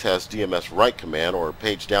the HOTAS DMS right command or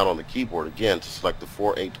page down on the keyboard again to select the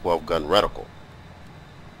 4812 gun reticle.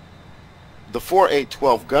 The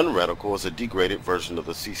 4812 gun reticle is a degraded version of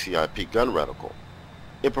the CCIP gun reticle.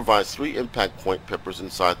 It provides 3 impact point pippers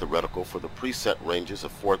inside the reticle for the preset ranges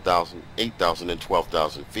of 4,000, 8,000, and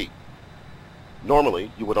 12,000 feet.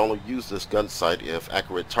 Normally, you would only use this gun sight if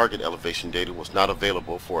accurate target elevation data was not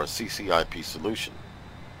available for a CCIP solution.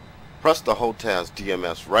 Press the HOTAS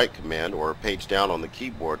DMS right command or page down on the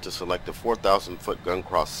keyboard to select the 4,000 foot gun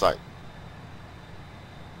cross sight.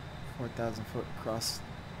 4,000 foot cross.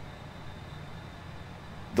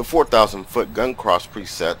 The 4,000 foot gun cross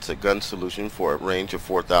presets a gun solution for a range of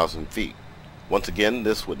 4,000 feet. Once again,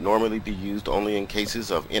 this would normally be used only in cases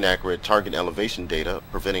of inaccurate target elevation data,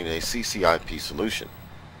 preventing a CCIP solution.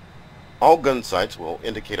 All gun sights will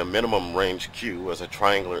indicate a minimum range Q as a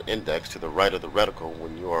triangular index to the right of the reticle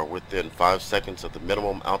when you are within 5 seconds of the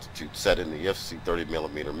minimum altitude set in the FC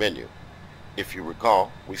 30mm menu. If you recall,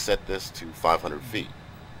 we set this to 500 feet.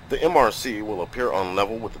 The MRC will appear on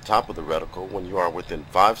level with the top of the reticle when you are within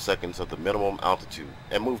 5 seconds of the minimum altitude,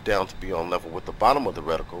 and move down to be on level with the bottom of the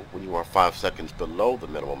reticle when you are 5 seconds below the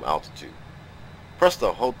minimum altitude. Press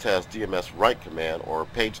the HOTAS DMS right command or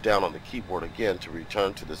page down on the keyboard again to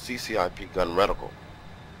return to the CCIP gun reticle.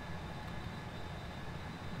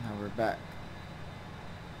 Now we're back.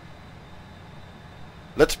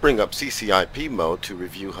 Let's bring up CCIP mode to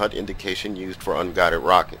review HUD indication used for unguided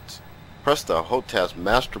rockets. Press the HOTAS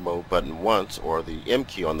Master Mode button once or the M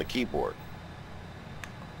key on the keyboard.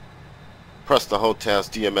 Press the HOTAS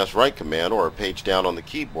DMS right command or page down on the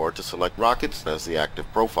keyboard to select rockets as the active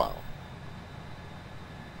profile.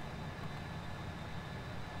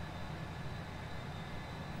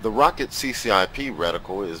 The rocket CCIP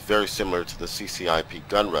reticle is very similar to the CCIP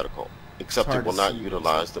gun reticle, except it will not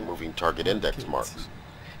utilize the moving target index marks.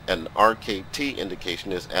 An RKT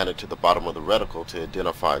indication is added to the bottom of the reticle to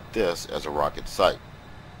identify this as a rocket sight.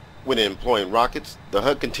 When employing rockets, the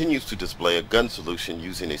HUD continues to display a gun solution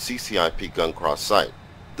using a CCIP gun cross sight.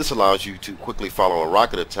 This allows you to quickly follow a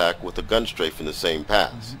rocket attack with a gun strafe in the same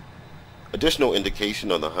paths. Additional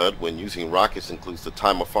indication on the HUD when using rockets includes the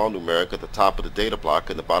time of fall numeric at the top of the data block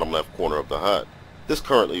in the bottom left corner of the HUD. This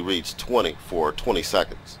currently reads 20 for 20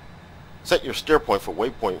 seconds. Set your steer point for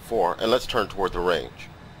waypoint 4 and let's turn toward the range.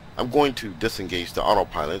 I'm going to disengage the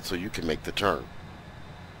autopilot so you can make the turn.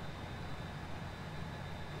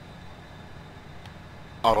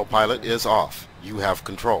 Autopilot is off. You have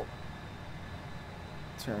control.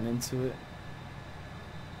 Turn into it.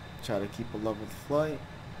 Try to keep a level flight.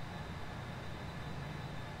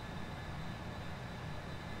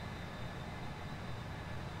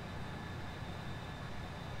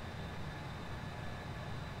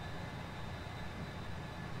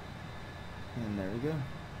 And there we go.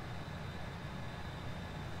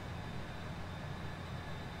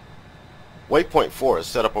 Waypoint 4 is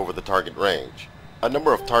set up over the target range. A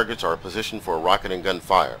number of targets are positioned for rocket and gun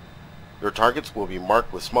fire. Your targets will be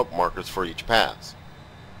marked with smoke markers for each pass.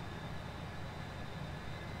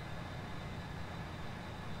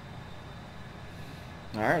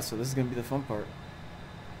 Alright, so this is going to be the fun part.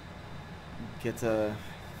 Get to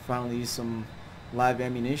finally use some live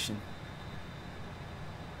ammunition.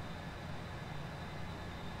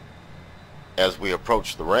 As we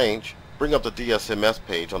approach the range, bring up the DSMS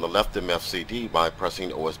page on the left MFCD by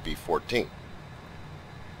pressing OSB 14.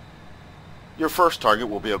 Your first target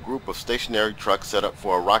will be a group of stationary trucks set up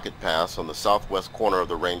for a rocket pass on the southwest corner of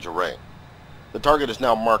the range array. The target is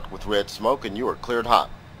now marked with red smoke and you are cleared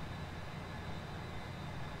hot.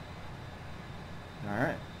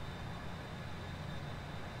 Alright.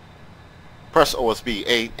 Press OSB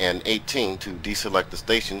 8 and 18 to deselect the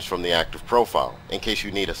stations from the active profile in case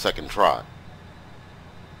you need a second try.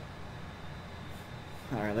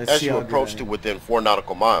 Alright, let's As see you how approach to within 4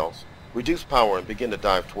 nautical miles, reduce power and begin to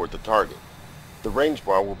dive toward the target. The range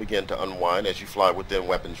bar will begin to unwind as you fly within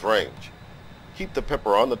weapons range. Keep the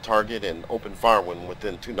pepper on the target and open fire when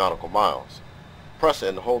within 2 nautical miles. Press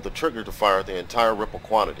and hold the trigger to fire the entire ripple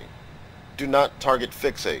quantity. Do not target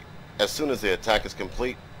fixate. As soon as the attack is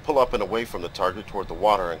complete, pull up and away from the target toward the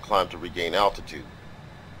water and climb to regain altitude.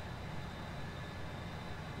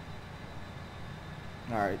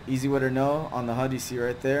 Alright, easy way to know on the HUD you see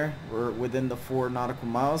right there. We're within the 4 nautical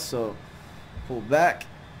miles, so pull back.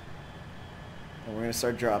 And we're going to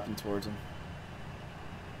start dropping towards them.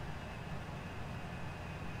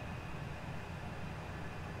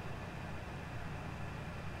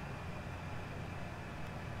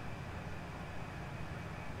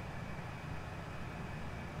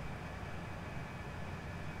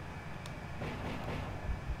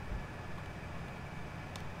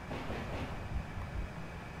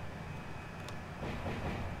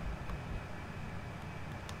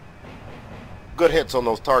 Good hits on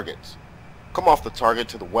those targets. Come off the target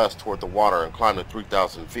to the west toward the water and climb to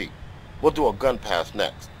 3,000 feet. We'll do a gun pass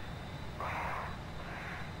next.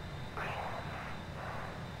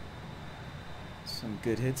 Some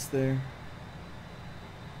good hits there.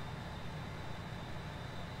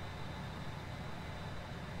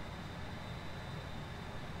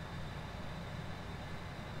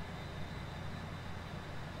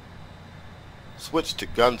 Switch to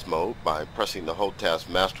Guns mode by pressing the HOTAS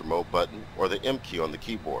Master Mode button or the M key on the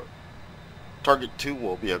keyboard. Target 2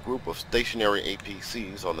 will be a group of stationary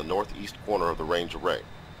APCs on the northeast corner of the range array.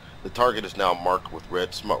 The target is now marked with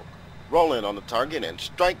red smoke. Roll in on the target and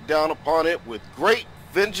strike down upon it with great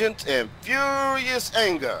vengeance and furious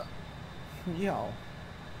anger. Yo,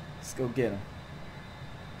 let's go get him.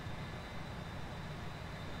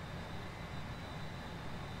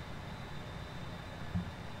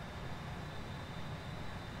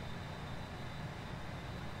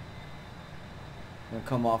 I'm gonna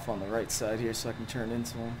come off on the right side here so I can turn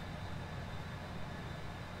into him.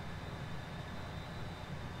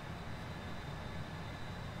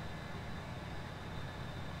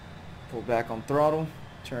 Pull back on throttle,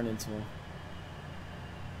 turn into him.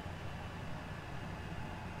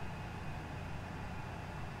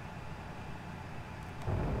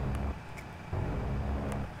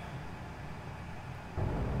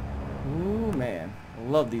 Ooh, man. I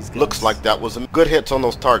love these guns. Looks like that was some good hits on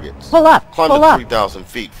those targets. Pull up! Climb Pull to up! 3,000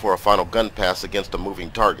 feet for a final gun pass against a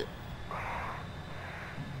moving target.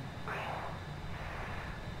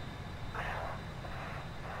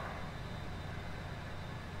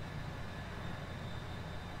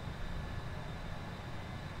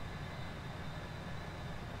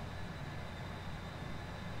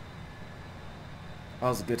 That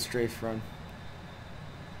was a good strafe run.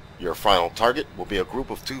 Your final target will be a group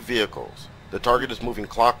of 2 vehicles. The target is moving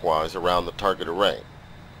clockwise around the target array.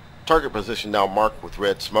 Target position now marked with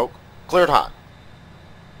red smoke. Cleared hot.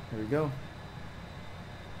 Here we go.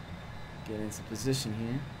 Get into position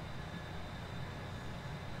here.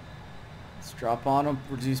 Let's drop on them,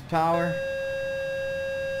 reduce power.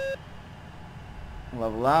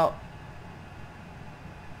 Level out.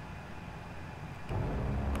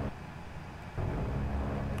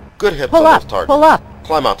 Good hits Pull on up! those targets. Pull up!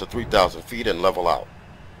 Climb out to 3,000 feet and level out.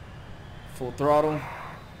 Full throttle.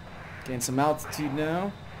 Gain some altitude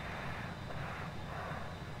now.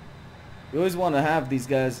 You always want to have these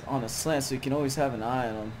guys on a slant so you can always have an eye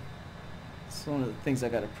on them. It's one of the things I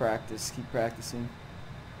got to practice. Keep practicing.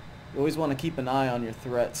 You always want to keep an eye on your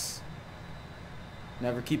threats.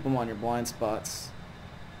 Never keep them on your blind spots.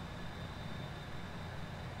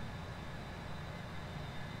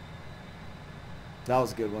 That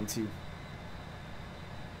was a good one too.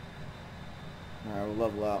 Alright, we'll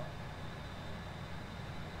level out.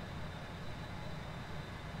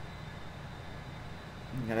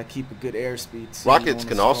 You gotta keep a good airspeed. So Rockets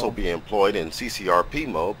can also be employed in CCRP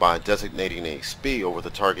mode by designating a SPI over the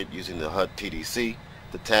target using the HUD TDC,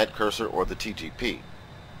 the TAD cursor, or the TGP.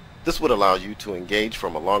 This would allow you to engage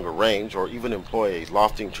from a longer range or even employ a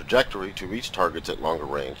lofting trajectory to reach targets at longer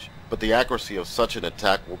range, but the accuracy of such an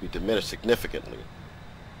attack will be diminished significantly.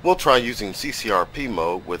 We'll try using CCRP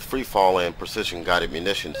mode with freefall and precision guided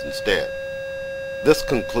munitions instead. This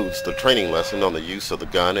concludes the training lesson on the use of the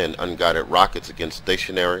gun and unguided rockets against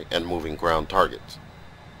stationary and moving ground targets.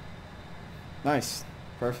 Nice.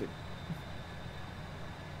 Perfect.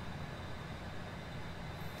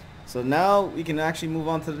 So now we can actually move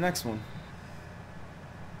on to the next one.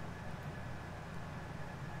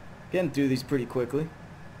 Getting through these pretty quickly.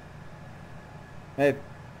 Hey,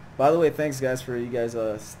 by the way, thanks guys for you guys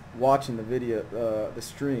watching the video, the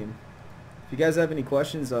stream. If you guys have any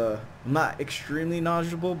questions, I'm not extremely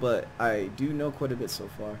knowledgeable, but I do know quite a bit so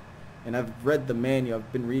far. And I've read the manual,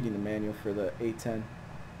 I've been reading the manual for the A10.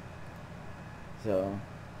 So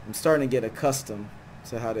I'm starting to get accustomed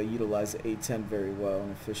to how to utilize the A10 very well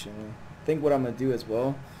and efficiently. I think what I'm going to do as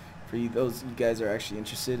well, for you, those you guys are actually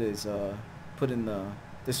interested, is put in the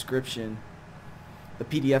description the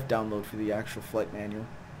PDF download for the actual flight manual.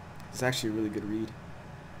 It's actually a really good read.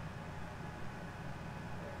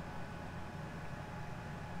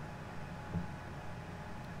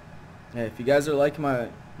 Hey, if you guys are liking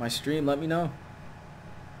my stream, let me know.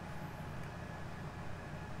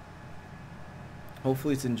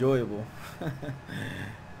 Hopefully it's enjoyable.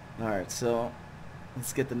 Alright, so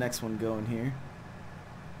let's get the next one going here.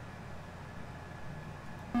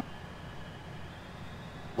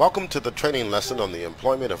 Welcome to the training lesson on the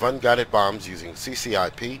employment of unguided bombs using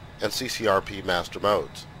CCIP and CCRP master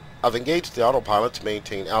modes. I've engaged the autopilot to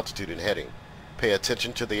maintain altitude and heading. Pay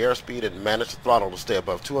attention to the airspeed and manage the throttle to stay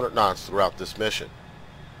above 200 knots throughout this mission.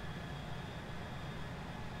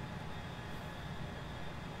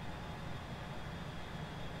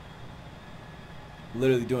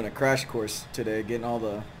 Literally doing a crash course today, getting all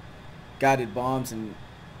the guided bombs and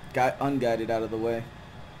unguided out of the way.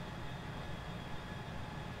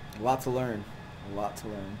 A lot to learn. A lot to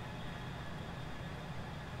learn.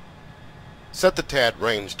 Set the TAD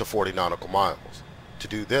range to 40 nautical miles. To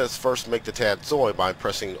do this, first make the TAD ZOI by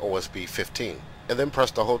pressing OSB 15, and then press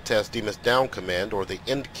the HOTAS DMIS down command or the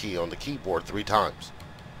end key on the keyboard 3 times.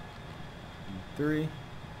 3.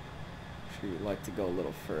 Sure, you'd like to go a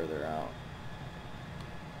little further out.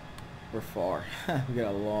 We're far. We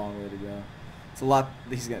got a long way to go. It's a lot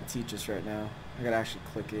he's gonna teach us right now. I gotta actually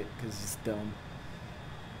click it because he's dumb.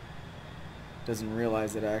 Doesn't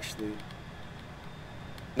realize it actually.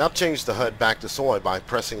 Now change the HUD back to soy by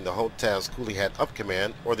pressing the Hold Task Coolie Hat Up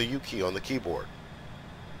command or the U key on the keyboard.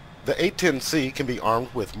 The A-10C can be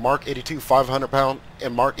armed with Mark 82 500-pound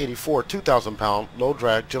and Mark 84 2,000-pound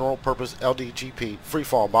low-drag general-purpose LDGP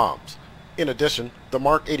freefall bombs. In addition, the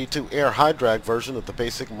Mark 82 Air high-drag version of the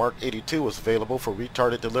basic Mark 82 is available for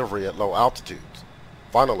retarded delivery at low altitudes.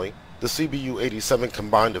 Finally, the CBU-87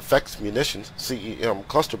 Combined Effects Munitions CEM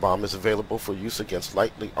cluster bomb is available for use against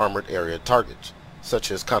lightly armored area targets,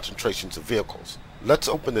 such as concentrations of vehicles. Let's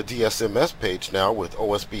open the DSMS page now with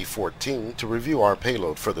OSB 14 to review our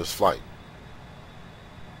payload for this flight.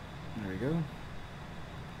 There we go.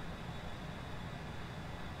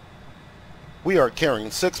 We are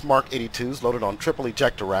carrying 6 Mark 82s loaded on triple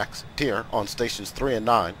ejector racks, tier, on stations 3 and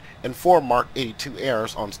 9, and 4 Mark 82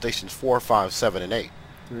 Airs on stations 4, 5, 7, and 8.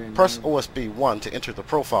 Press OSB 1 to enter the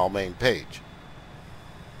profile main page.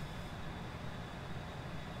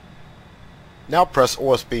 Now press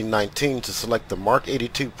OSB 19 to select the Mark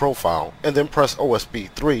 82 profile, and then press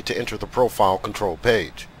OSB 3 to enter the profile control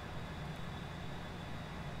page.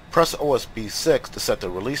 Press OSB 6 to set the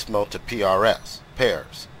release mode to PRS,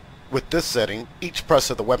 pairs. With this setting, each press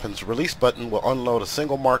of the weapon's release button will unload a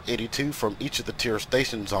single Mark 82 from each of the tier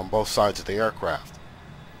stations on both sides of the aircraft.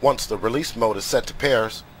 Once the release mode is set to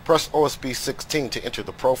pairs, press OSB 16 to enter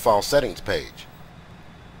the profile settings page.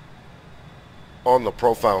 On the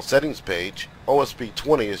profile settings page, OSB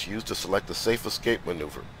 20 is used to select the Safe Escape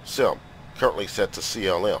Maneuver, SIM, currently set to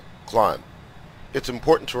CLM, Climb. It's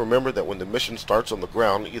important to remember that when the mission starts on the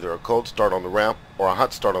ground, either a cold start on the ramp or a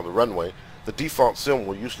hot start on the runway, the default SIM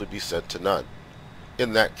will usually be set to none.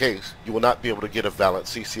 In that case, you will not be able to get a valid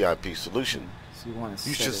CCIP solution. So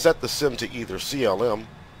you should set the SIM to either CLM,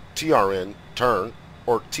 TRN, Turn,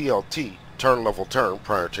 or TLT, Turn Level Turn,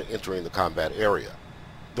 prior to entering the combat area.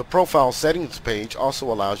 The profile settings page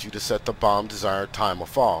also allows you to set the bomb desired time of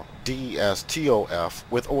fall, DES TOF,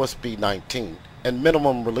 with OSB 19, and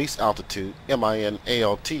minimum release altitude,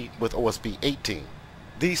 MIN-ALT, with OSB 18.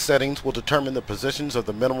 These settings will determine the positions of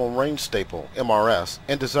the minimum range staple, MRS,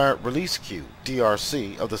 and desired release queue,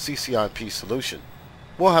 DRC, of the CCIP solution.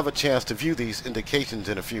 We'll have a chance to view these indications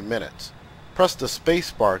in a few minutes. Press the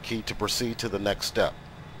spacebar key to proceed to the next step.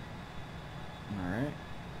 Alright.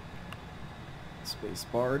 Space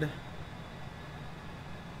barred.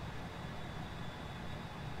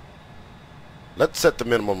 Let's set the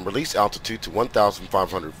minimum release altitude to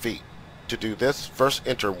 1,500 feet. To do this, first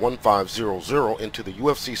enter 1500 into the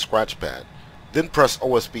UFC scratch pad. Then press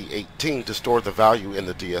OSB 18 to store the value in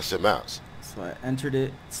the DSMS. So I entered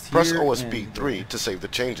it. Press OSB 3 to save the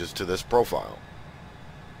changes to this profile.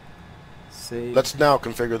 Save. Let's now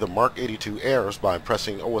configure the Mark 82 Airs by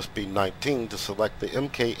pressing OSB 19 to select the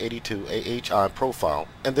MK82 AHI profile,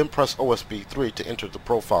 and then press OSB 3 to enter the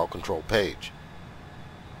profile control page.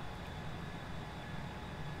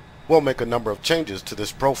 We'll make a number of changes to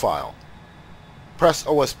this profile. Press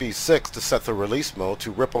OSB 6 to set the release mode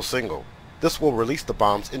to Ripple Single. This will release the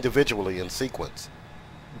bombs individually in sequence.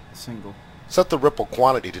 Single. Set the ripple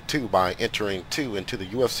quantity to 2 by entering 2 into the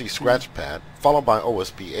UFC scratch pad, followed by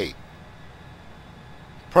OSB 8.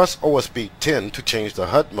 Press OSB 10 to change the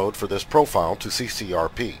HUD mode for this profile to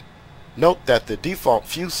CCRP. Note that the default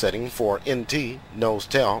fuse setting for NT, nose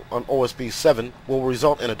tail, on OSB 7 will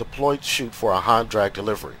result in a deployed chute for a high drag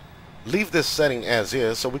delivery. Leave this setting as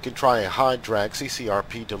is so we can try a high drag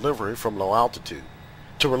CCRP delivery from low altitude.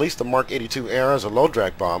 To release the Mark 82 Air as a low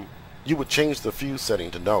drag bomb, you would change the fuse setting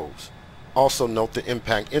to nose. Also note the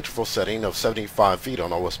impact interval setting of 75 feet on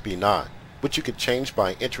OSB 9, which you could change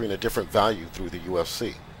by entering a different value through the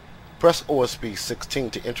UFC. Press OSB 16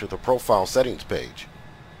 to enter the profile settings page.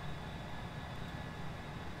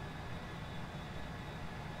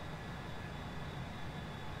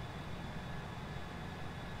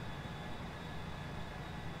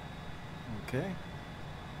 Okay.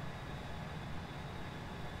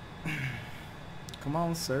 Come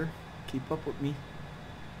on, sir. Keep up with me.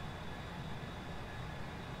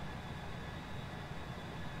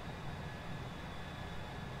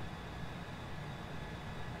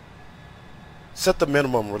 Set the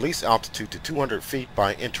minimum release altitude to 200 feet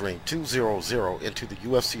by entering 200 into the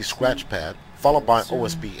UFC scratch pad, followed by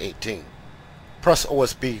OSB 18. Press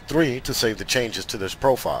OSB 3 to save the changes to this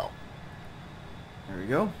profile. There we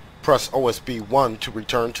go. Press OSB 1 to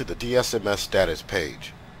return to the DSMS status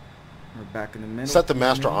page. We're back in the middle. Set the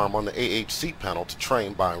master arm on the AHC panel to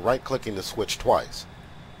train by right-clicking the switch twice.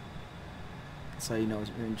 That's how you know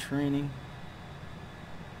you're in training.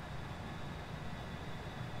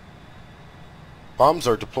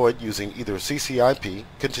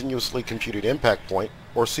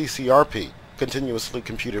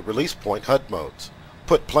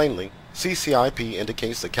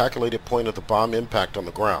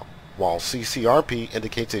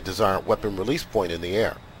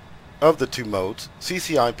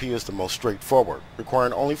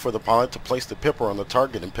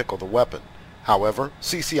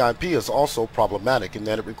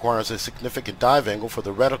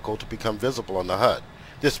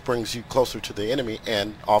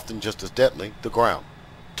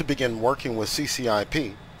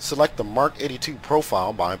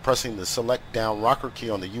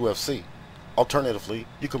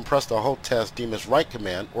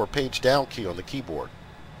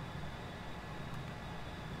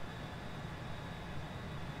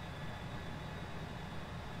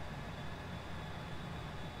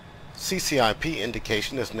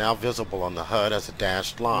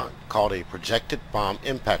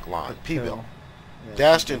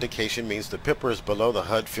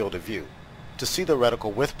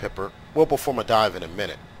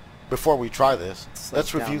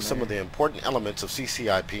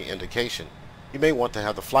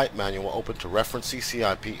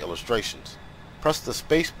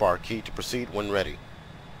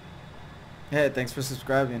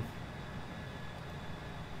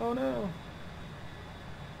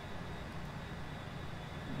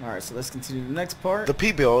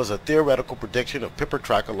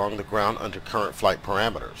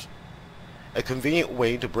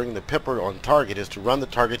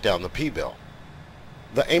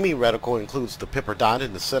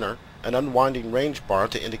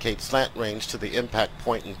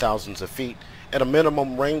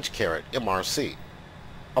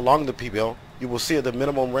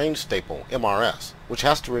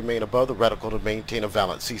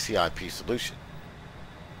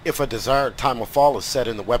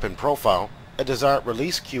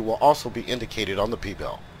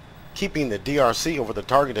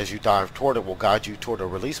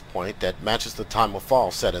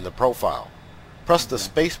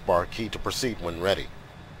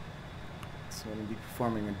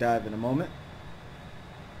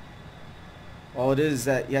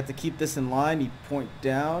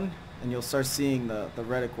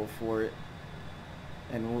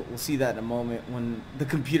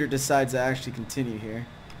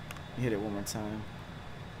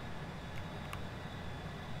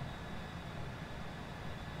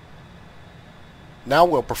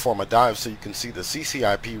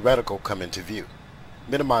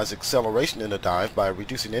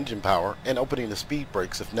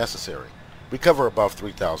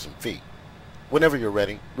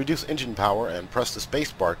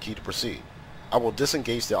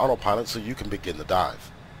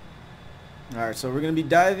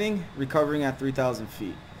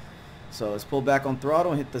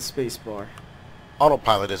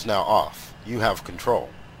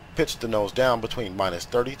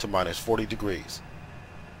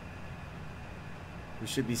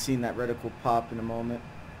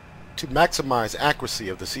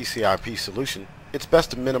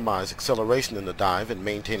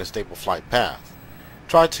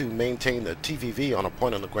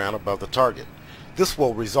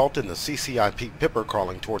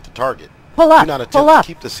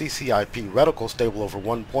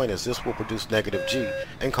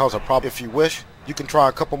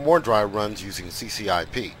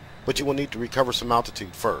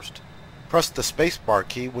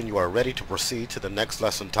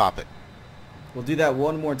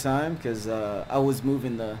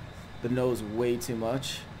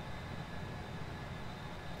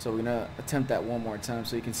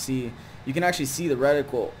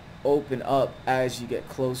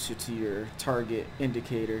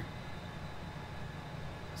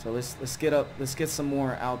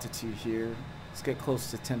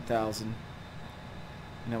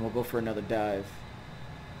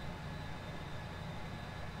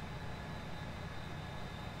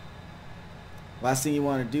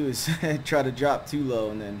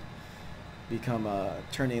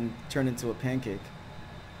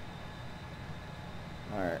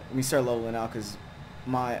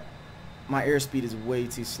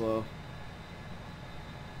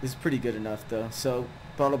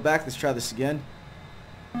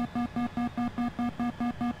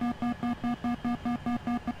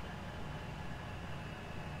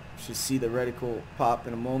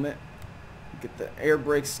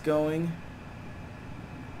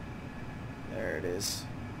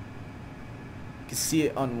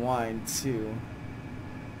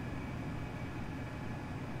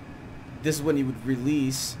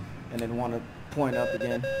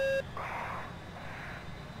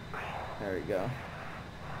 There we go.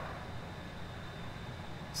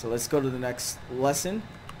 So let's go to the next lesson.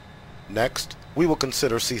 Next, we will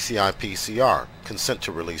consider CCIP-CR, Consent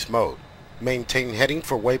to Release Mode. Maintain heading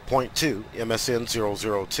for waypoint 2, MSN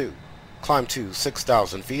 002. Climb to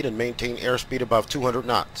 6,000 feet and maintain airspeed above 200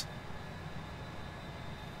 knots.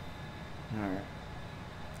 Alright.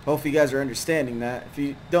 Hopefully you guys are understanding that. If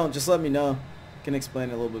you don't, just let me know. I can explain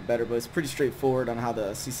it a little bit better, but it's pretty straightforward on how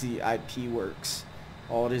the CCIP works.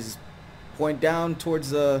 All it is point down towards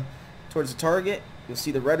the target. You'll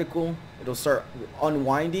see the reticle. It'll start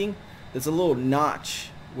unwinding. There's a little notch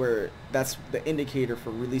where that's the indicator for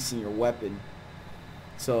releasing your weapon.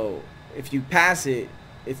 So if you pass it,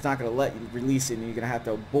 it's not going to let you release it, and you're going to have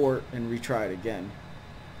to abort and retry it again.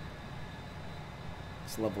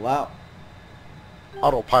 Let's level out.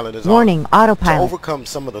 Autopilot is Warning, on. autopilot. To overcome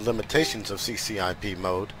some of the limitations of CCIP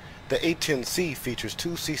mode, the A-10C features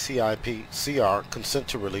two CCIP-CR consent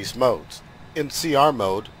to release modes. In CR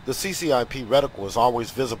mode, the CCIP reticle is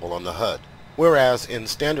always visible on the HUD, whereas in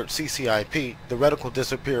standard CCIP, the reticle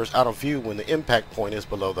disappears out of view when the impact point is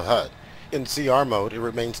below the HUD. In CR mode, it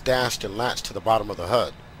remains dashed and latched to the bottom of the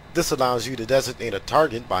HUD. This allows you to designate a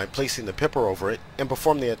target by placing the pipper over it and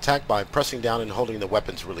perform the attack by pressing down and holding the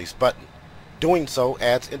weapons release button. Doing so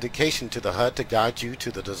adds indication to the HUD to guide you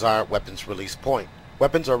to the desired weapons release point.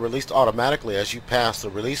 Weapons are released automatically as you pass the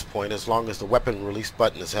release point as long as the weapon release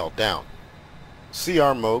button is held down.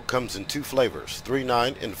 CR mode comes in two flavors,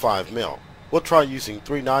 3.9 and 5mm. We'll try using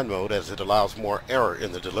 3.9 mode as it allows more error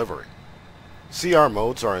in the delivery. CR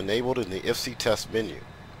modes are enabled in the IFC test menu.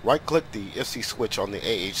 Right-click the IFC switch on the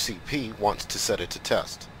AHCP once to set it to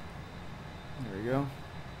test. There we go.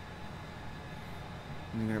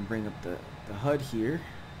 I'm going to bring up the HUD here.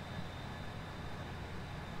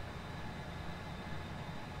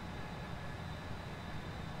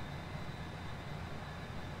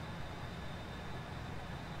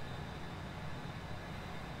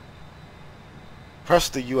 Press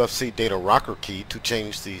the UFC data rocker key to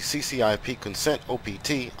change the CCIP consent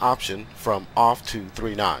OPT option from off to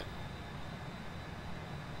 3.9.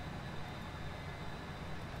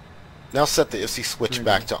 Now set the IFC switch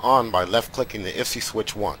back to on by left-clicking the IFC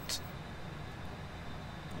switch once.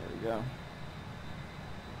 There we go.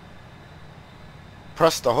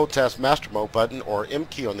 Press the HOTAS Master Mode button or M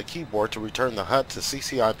key on the keyboard to return the HUD to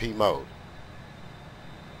CCIP mode.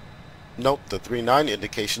 Note the 3.9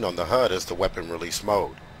 indication on the HUD as the weapon release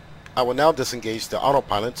mode. I will now disengage the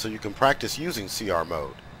autopilot so you can practice using CR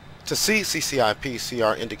mode. To see CCIP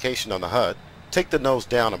CR indication on the HUD, take the nose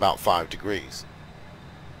down about 5 degrees.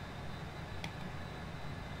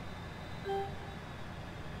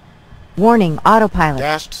 Warning, autopilot.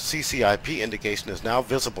 Dashed CCIP indication is now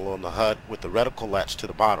visible on the HUD with the reticle latched to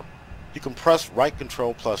the bottom. You can press right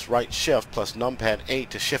control plus right shift plus numpad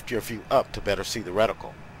 8 to shift your view up to better see the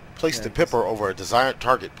reticle. Place the pipper over a desired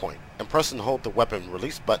target point and press and hold the weapon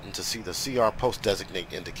release button to see the CR post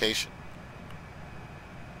designate indication.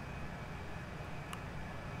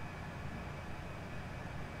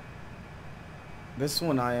 This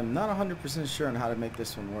one I am not 100% sure on how to make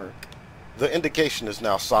this one work. The indication is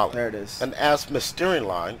now solid. There it is. An azimuth steering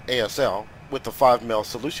line, ASL, with the 5mm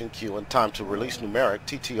solution queue and time to release numeric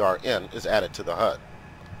TTRN is added to the HUD.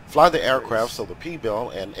 Fly the aircraft so the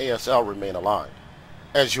P-bill and ASL remain aligned.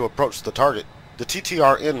 As you approach the target, the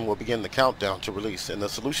TTRN will begin the countdown to release and the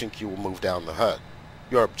solution queue will move down the HUD.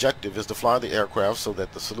 Your objective is to fly the aircraft so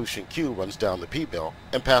that the solution queue runs down the P-bill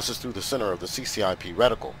and passes through the center of the CCIP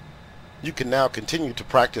reticle. You can now continue to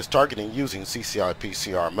practice targeting using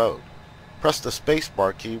CCIP-CR mode. Press the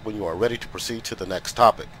spacebar key when you are ready to proceed to the next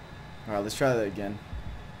topic. Alright, let's try that again.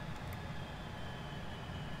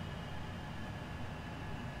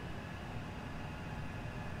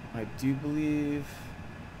 I do believe...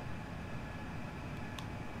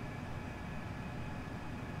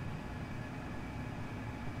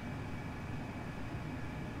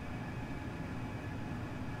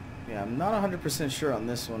 Yeah, I'm not 100% sure on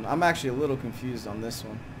this one. I'm actually a little confused on this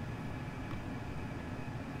one.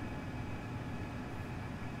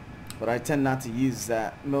 But I tend not to use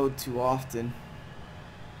that mode too often.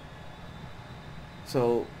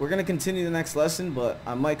 So we're going to continue the next lesson, but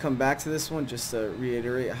I might come back to this one just to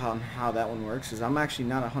reiterate how that one works, because I'm actually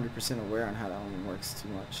not 100% aware on how that one works too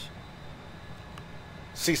much.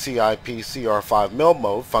 CCIP CR5mm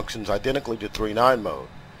mode functions identically to 3.9 mode,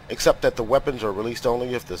 except that the weapons are released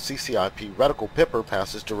only if the CCIP reticle pipper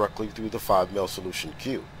passes directly through the 5mm solution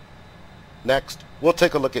queue. Next, we'll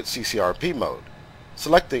take a look at CCRP mode.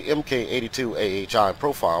 Select the MK82 AHI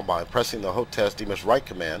profile by pressing the HOTAS Demus right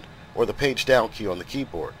command or the page down key on the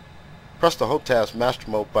keyboard. Press the HOTAS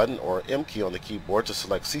Master Mode button or M key on the keyboard to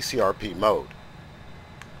select CCRP mode.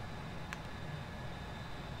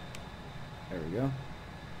 There we go.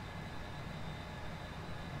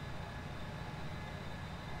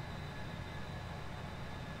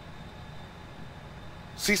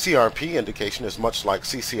 CCRP indication is much like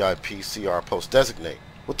CCIP CR post designate,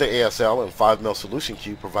 with the ASL and 5mm solution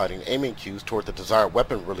cue providing aiming cues toward the desired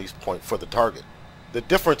weapon release point for the target. The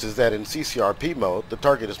difference is that in CCRP mode, the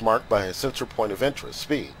target is marked by a sensor point of interest,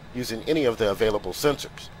 SPI, using any of the available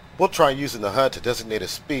sensors. We'll try using the HUD to designate a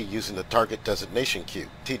SPI using the Target Designation Cue,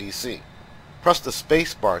 TDC. Press the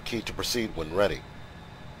spacebar key to proceed when ready.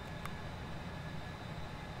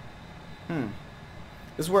 This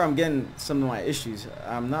is where I'm getting some of my issues.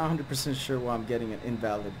 I'm not 100% sure why I'm getting an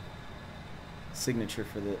invalid signature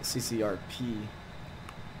for the CCRP.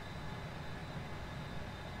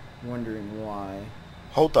 Wondering why.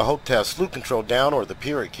 Hold the HOTAS slew control down or the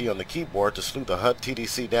period key on the keyboard to slew the HUD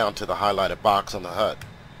TDC down to the highlighted box on the HUD.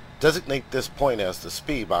 Designate this point as the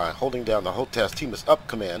SPI by holding down the HOTAS TMAS up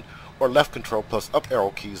command or left control plus up arrow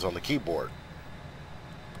keys on the keyboard.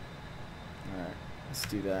 Alright, let's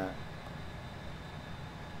do that.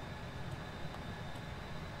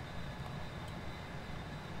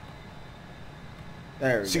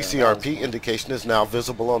 There we go. CCRP indication is now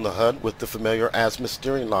visible on the HUD with the familiar azimuth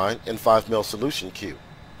steering line and 5mm solution cue.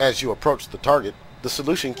 As you approach the target, the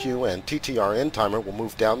solution cue and TTRN timer will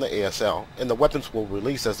move down the ASL and the weapons will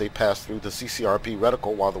release as they pass through the CCRP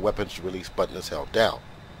reticle while the weapons release button is held down.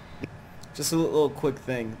 Just a little quick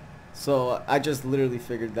thing. So I just literally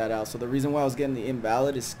figured that out. So the reason why I was getting the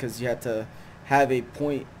invalid is because you had to have a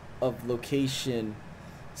point of location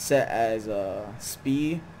set as a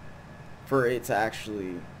SPI for it to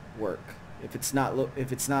actually work. If it's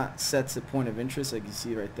not set to point of interest, like you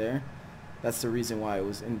see right there, that's the reason why it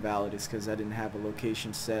was invalid, is because I didn't have a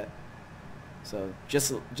location set. So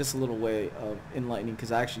just a little way of enlightening,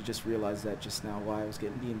 because I actually just realized that just now why I was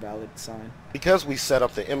getting the invalid sign. Because we set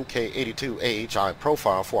up the MK82 AHI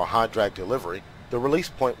profile for a high drag delivery, the release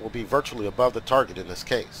point will be virtually above the target in this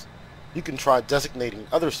case. You can try designating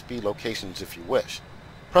other SPI locations if you wish.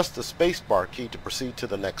 Press the spacebar key to proceed to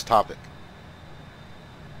the next topic.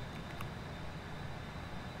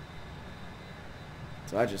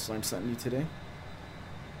 So I just learned something new today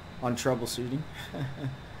on troubleshooting.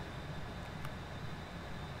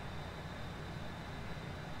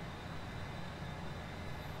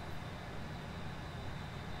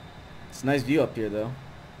 It's a nice view up here though.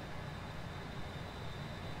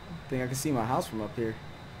 I think I can see my house from up here.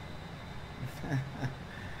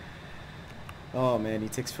 Oh man, he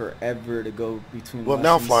takes forever to go between We'll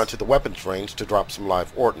now fly into the weapons range to drop some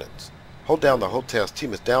live ordnance. Hold down the HOTAS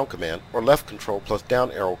TMAS down command or left control plus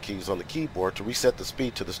down arrow keys on the keyboard to reset the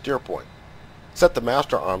speed to the steer point. Set the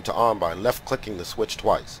master arm to on by left clicking the switch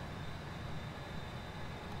twice.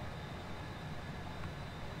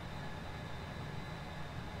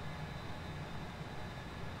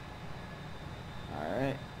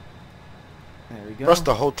 Alright. There we go. Press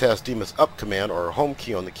the HOTAS TMAS up command or home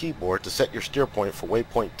key on the keyboard to set your steer point for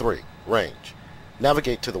waypoint 3, range.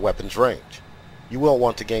 Navigate to the weapons range. You will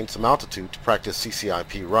want to gain some altitude to practice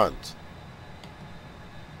CCIP runs.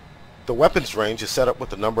 The weapons range is set up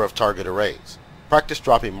with a number of target arrays. Practice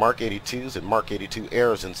dropping Mark 82s and Mark 82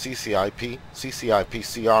 airs in CCIP,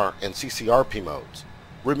 CCIP-CR, and CCRP modes.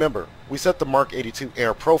 Remember, we set the Mark 82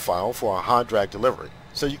 air profile for a high drag delivery,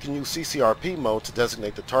 so you can use CCRP mode to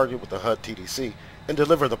designate the target with the HUD TDC and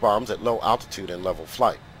deliver the bombs at low altitude and level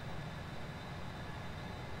flight.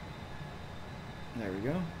 There we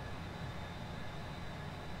go.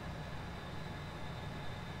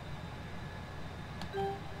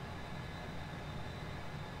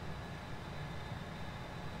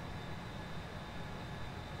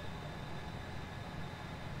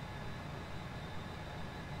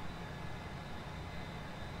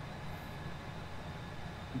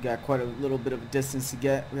 We got quite a little bit of a distance to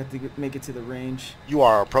get. We have to make it to the range. You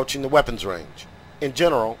are approaching the weapons range. In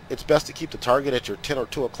general, it's best to keep the target at your 10 or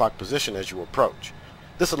 2 o'clock position as you approach.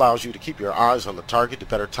 This allows you to keep your eyes on the target to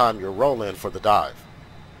better time your roll-in for the dive.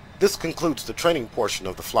 This concludes the training portion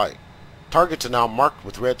of the flight. Targets are now marked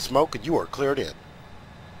with red smoke and you are cleared in.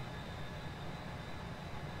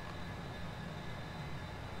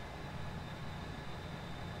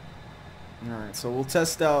 Alright, so we'll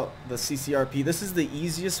test out the CCRP. This is the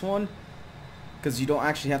easiest one because you don't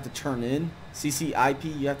actually have to turn in.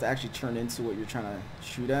 CCIP, you have to actually turn into what you're trying to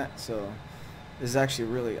shoot at. So this is actually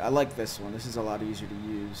really, I like this one. This is a lot easier to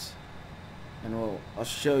use. And I'll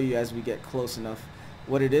show you as we get close enough.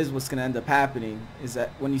 What it is, what's going to end up happening is that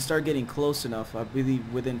when you start getting close enough, I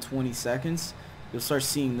believe within 20 seconds, you'll start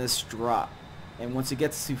seeing this drop. And once it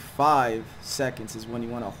gets to 5 seconds is when you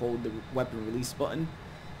want to hold the weapon release button,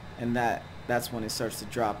 and that's when it starts to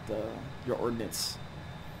drop your ordnance.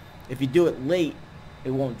 If you do it late,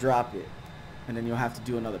 it won't drop it, and then you'll have to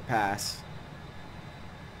do another pass.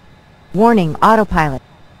 Warning, autopilot.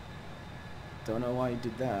 Don't know why you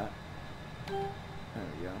did that. There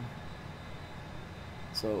we go.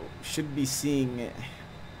 So should be seeing it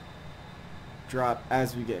drop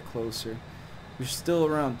as we get closer. We're still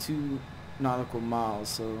around 2 nautical miles,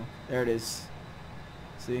 so there it is.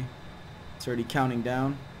 See, it's already counting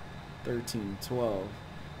down. 13, 12.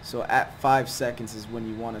 So at 5 seconds is when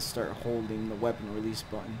you want to start holding the weapon release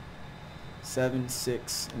button. 7,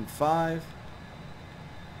 6, and 5.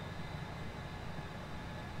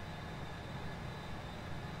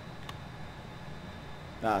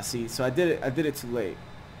 See, so I did it too late.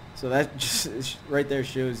 So that just right there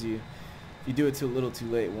shows you, if you do it too little too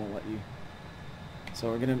late, it won't let you. So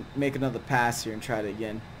we're gonna make another pass here and try it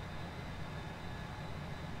again.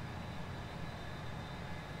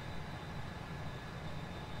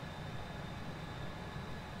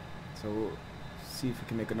 So we'll see if we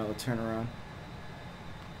can make another turnaround.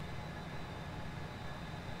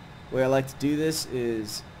 The way I like to do this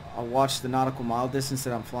is I'll watch the nautical mile distance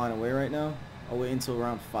that I'm flying away right now. I'll wait until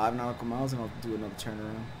around 5 nautical miles and I'll do another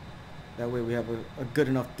turnaround. That way we have a good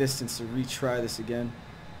enough distance to retry this again.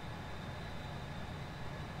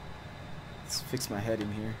 Let's fix my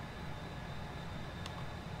heading here.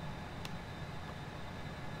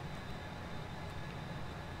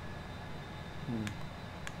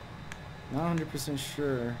 Not 100%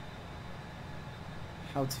 sure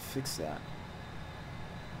how to fix that.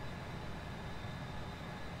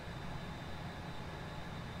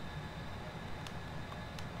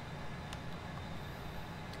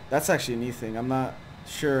 That's actually a new thing. I'm not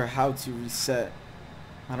sure how to reset.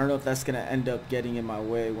 I don't know if that's going to end up getting in my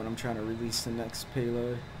way when I'm trying to release the next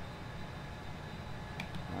payload.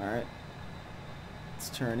 Alright. Let's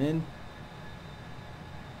turn in.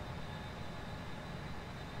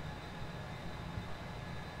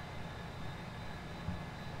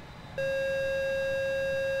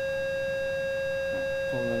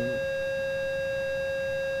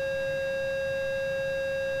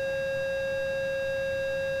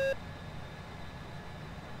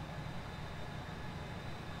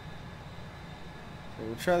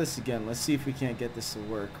 We'll try this again. Let's see if we can't get this to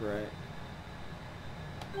work right.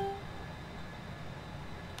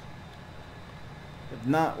 If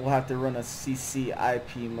not, we'll have to run a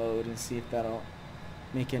CCIP mode and see if that'll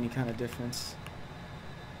make any kind of difference.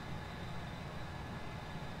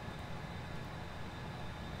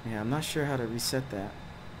 Yeah, I'm not sure how to reset that.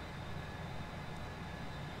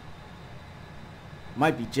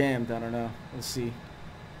 Might be jammed, I don't know. We'll see.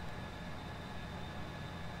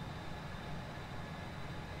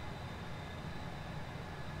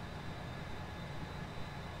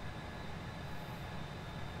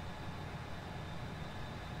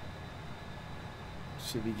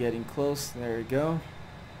 Should be getting close. There we go.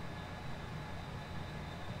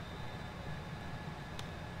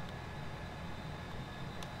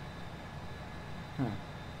 Let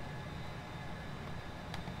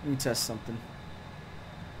me test something.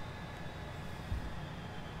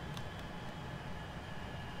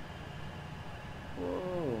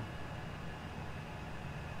 Whoa.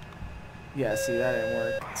 Yeah, see, that didn't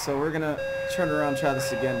work. So we're gonna turn around and try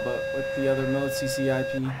this again, but with the other mode,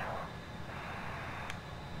 CCIP.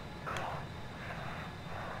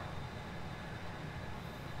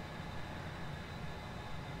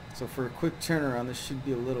 So for a quick turnaround, this should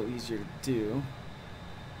be a little easier to do.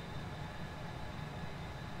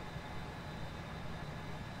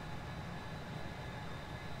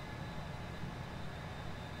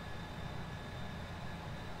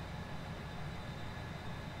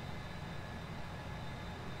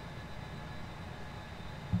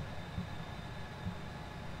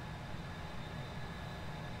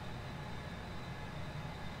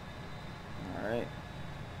 All right,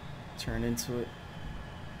 turn into it.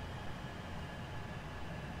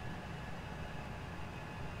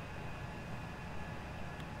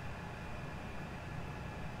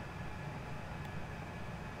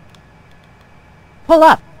 Pull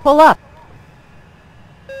up, pull up.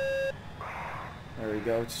 There we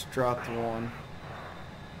go, just dropped one.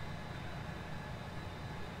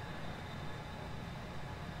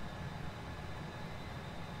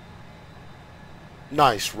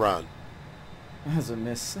 Nice run. That was a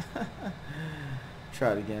miss.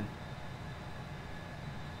 Try it again.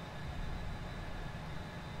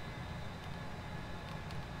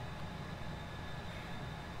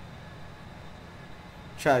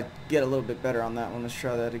 Try to get a little bit better on that one. Let's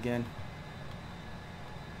try that again.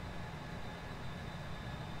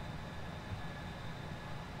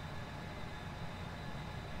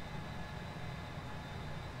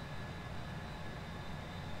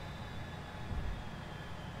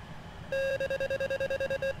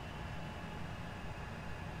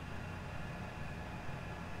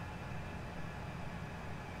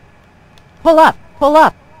 Pull up! Pull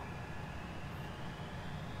up!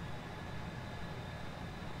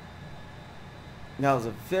 That was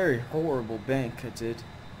a very horrible bank I did.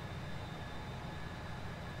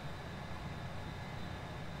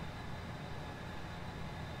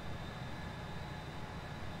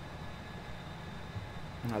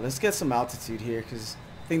 Now let's get some altitude here, because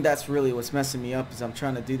I think that's really what's messing me up, is I'm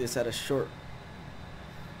trying to do this at a short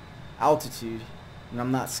altitude and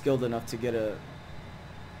I'm not skilled enough to get a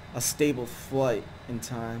stable flight in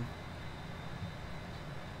time.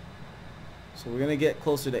 So we're gonna get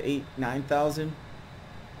closer to 9,000.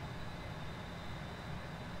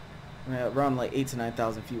 Around like 8 to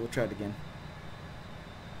 9,000 feet. We'll try it again.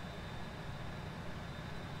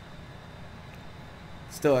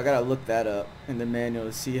 Still, I gotta look that up in the manual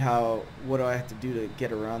to see what do I have to do to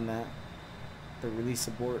get around that, the release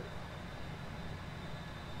abort.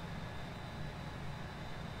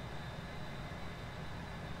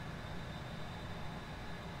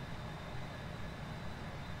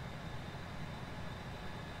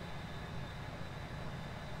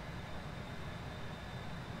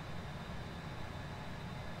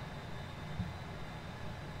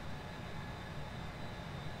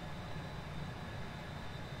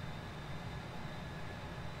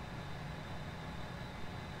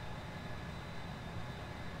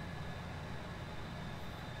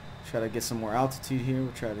 Try to get some more altitude here.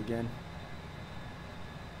 We'll try it again.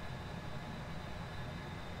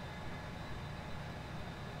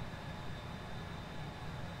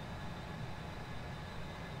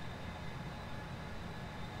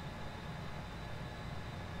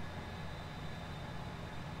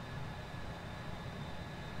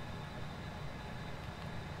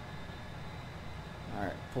 All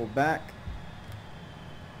right, pull back.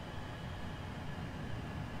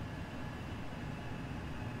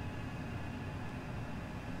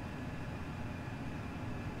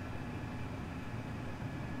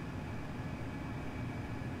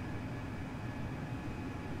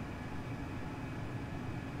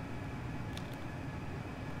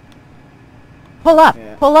 Pull up!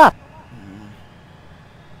 Yeah. Pull up!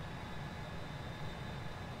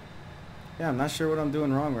 Yeah, I'm not sure what I'm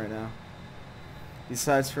doing wrong right now.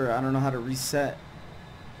 Besides I don't know how to reset.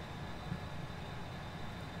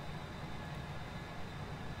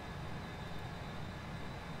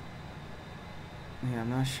 Yeah, I'm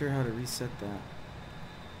not sure how to reset that.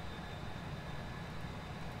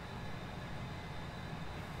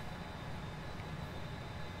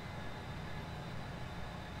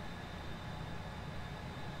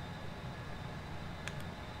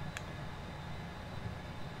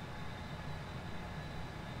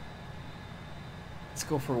 Let's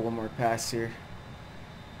go for one more pass here.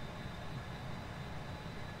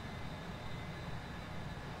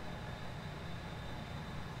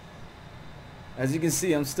 As you can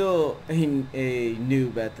see, I'm still a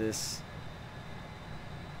noob at this.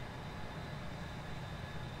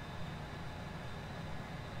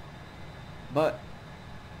 But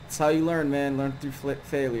it's how you learn, man. Learn through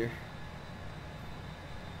failure.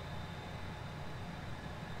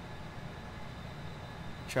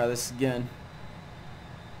 Try this again.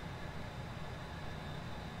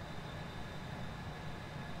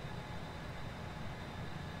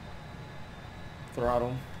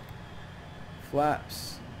 Throttle,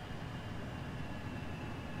 flaps.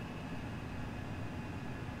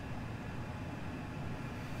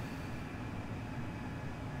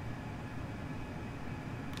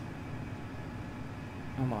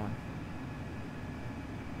 Come on.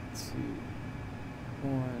 2,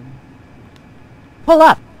 1. Pull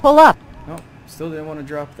up! Pull up! Nope, still didn't want to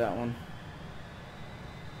drop that one.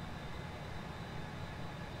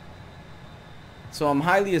 So I'm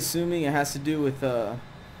highly assuming it has to do with the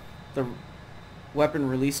weapon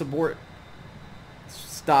release abort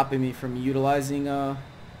stopping me from utilizing my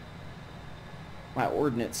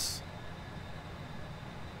ordnance.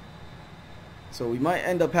 So we might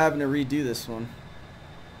end up having to redo this one.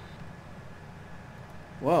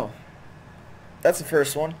 Well, that's the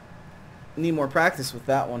first one. Need more practice with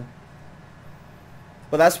that one.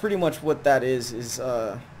 But that's pretty much what that is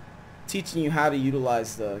teaching you how to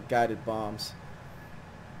utilize the guided bombs.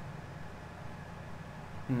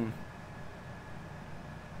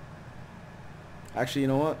 Actually, you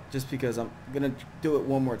know what? Just because I'm gonna do it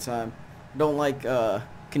one more time. I don't like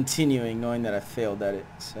continuing knowing that I failed at it.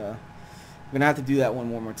 So I'm gonna have to do that one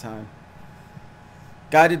more time.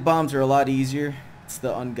 Guided bombs are a lot easier. It's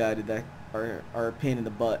the unguided that are a pain in the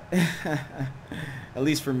butt. At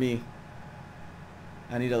least for me.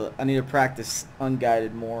 I need to practice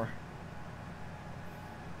unguided more.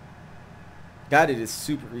 Guided is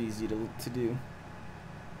super easy to do.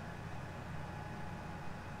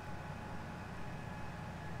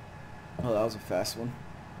 Oh, that was a fast one.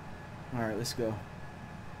 Alright, let's go.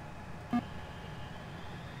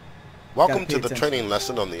 Welcome to the training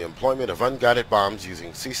lesson on the employment of unguided bombs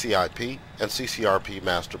using CCIP and CCRP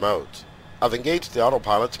master modes. I've engaged the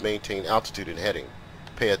autopilot to maintain altitude and heading.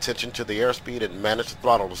 Pay attention to the airspeed and manage the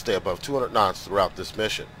throttle to stay above 200 knots throughout this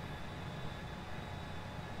mission.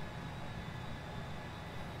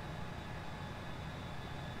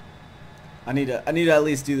 I need to at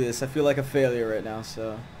least do this. I feel like a failure right now,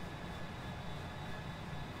 so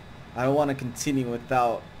I don't want to continue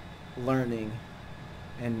without learning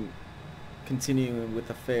and continuing with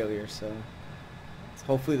a failure, so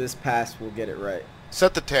hopefully this pass will get it right.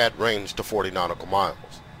 Set the TAD range to 40 nautical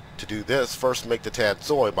miles. To do this, first make the TAD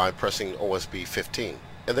Zoy by pressing OSB 15,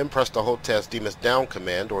 and then press the HOTAS DMIS down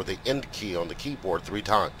command or the end key on the keyboard 3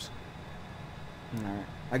 times. Alright,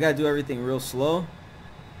 I gotta do everything real slow.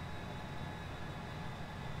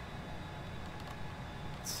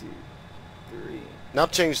 2, 3. Now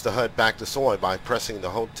change the HUD back to Zoy by pressing the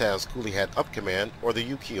HOTAS coolie head up command or the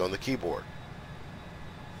U key on the keyboard.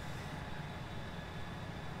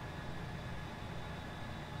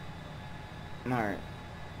 Alright.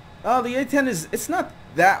 Oh, the A10 it's not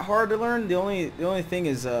that hard to learn. The only thing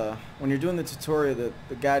is when you're doing the tutorial,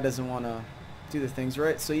 the guy doesn't want to do the things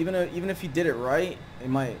right. So even if you did it right, it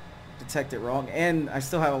might detect it wrong. And I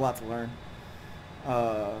still have a lot to learn.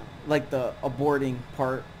 Like the aborting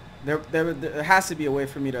part. There has to be a way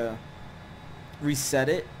for me to reset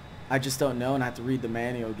it. I just don't know, and I have to read the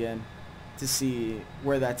manual again to see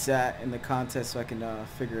where that's at in the contest so I can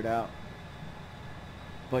figure it out.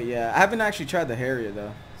 But yeah, I haven't actually tried the Harrier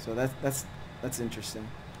though, so that's interesting.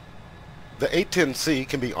 The A-10C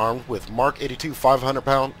can be armed with Mark 82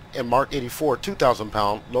 500-pound and Mark 84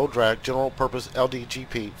 2,000-pound low-drag general-purpose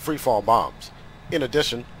LDGP freefall bombs. In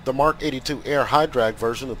addition, the Mark 82 air high-drag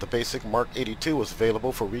version of the basic Mark 82 is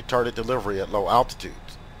available for retarded delivery at low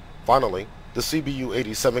altitudes. Finally, the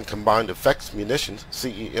CBU-87 Combined Effects Munitions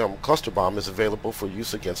CEM cluster bomb is available for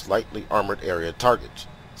use against lightly armored area targets,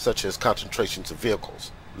 such as concentrations of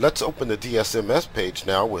vehicles. Let's open the DSMS page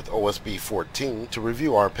now with OSB 14 to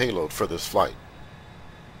review our payload for this flight.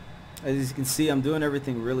 As you can see, I'm doing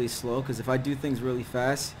everything really slow because if I do things really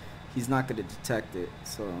fast, he's not going to detect it.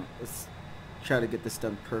 So let's try to get this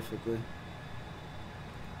done perfectly.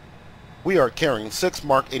 We are carrying 6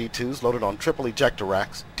 Mark 82s loaded on triple ejector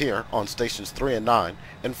racks, tier, on stations 3 and 9,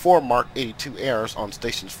 and 4 Mark 82 airs on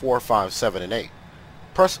stations 4, 5, 7, and 8.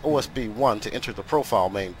 Press OSB 1 to enter the profile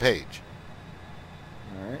main page.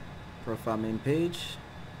 Alright, profile main page.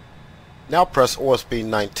 Now press OSB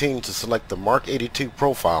 19 to select the Mark 82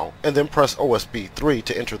 profile, and then press OSB 3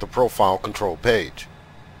 to enter the profile control page.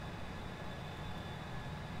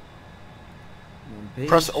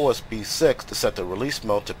 Press OSB 6 to set the release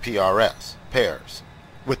mode to PRS, pairs.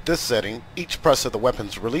 With this setting, each press of the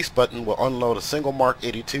weapon's release button will unload a single Mark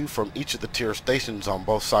 82 from each of the tier stations on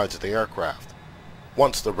both sides of the aircraft.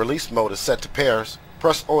 Once the release mode is set to pairs,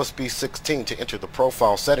 press OSB 16 to enter the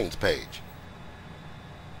profile settings page.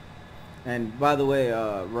 And by the way,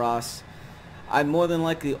 Ross, I more than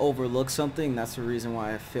likely overlooked something. That's the reason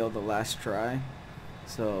why I failed the last try.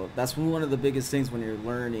 So that's one of the biggest things when you're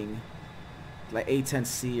learning like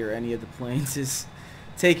A-10C or any of the planes is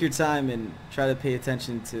take your time and try to pay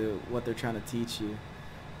attention to what they're trying to teach you,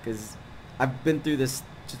 because I've been through this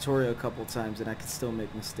tutorial a couple times and I can still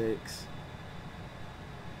make mistakes.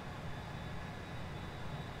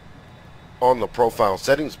 On the profile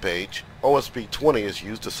settings page, OSB 20 is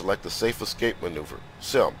used to select the safe escape maneuver,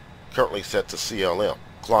 SIM, currently set to CLM,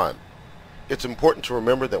 climb. It's important to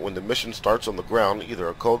remember that when the mission starts on the ground, either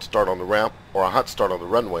a cold start on the ramp or a hot start on the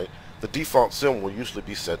runway, the default SIM will usually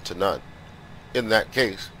be set to none. In that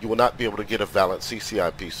case, you will not be able to get a valid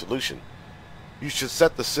CCIP solution. You should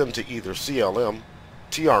set the SIM to either CLM,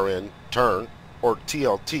 TRN, turn, or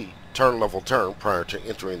TLT, turn level turn, prior to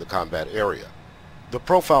entering the combat area. The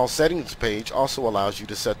profile settings page also allows you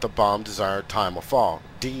to set the bomb desired time of fall,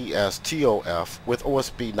 DES-TOF, with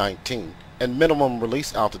OSB 19, and minimum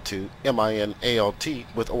release altitude, MIN-ALT,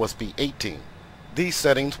 with OSB 18. These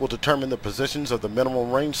settings will determine the positions of the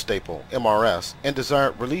minimum range staple, MRS, and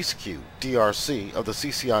desired release queue, DRC, of the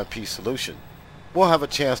CCIP solution. We'll have a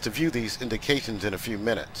chance to view these indications in a few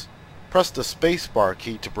minutes. Press the spacebar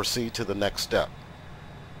key to proceed to the next step.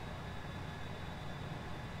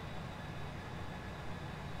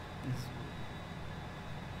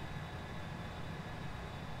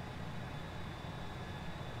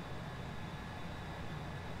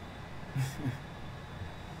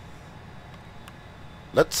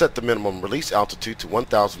 Let's set the minimum release altitude to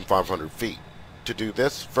 1,500 feet. To do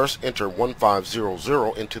this, first enter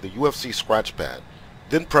 1500 into the UFC scratch pad.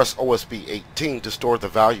 Then press OSB 18 to store the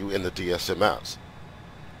value in the DSMS.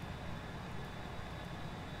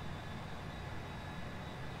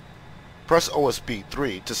 Press OSB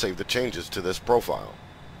 3 to save the changes to this profile.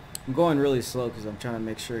 I'm going really slow because I'm trying to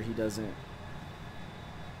make sure he doesn't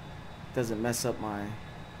mess up my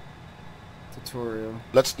tutorial.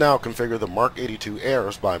 Let's now configure the Mark 82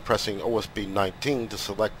 errors by pressing OSB 19 to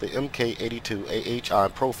select the MK82 AHI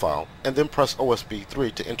profile and then press OSB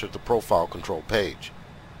 3 to enter the profile control page.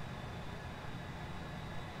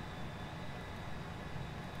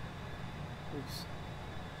 Oops.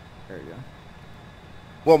 There you go.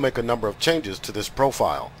 We'll make a number of changes to this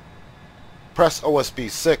profile. Press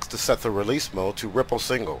OSB 6 to set the release mode to ripple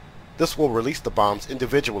single. This will release the bombs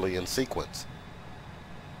individually in sequence.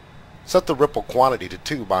 Set the ripple quantity to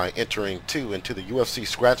 2 by entering 2 into the UFC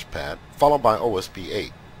scratch pad, followed by OSB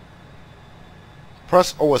 8.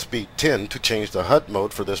 Press OSB 10 to change the HUD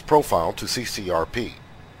mode for this profile to CCRP.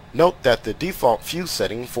 Note that the default fuse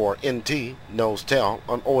setting for NT, nose tail,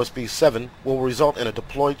 on OSB 7 will result in a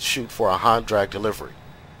deployed chute for a high drag delivery.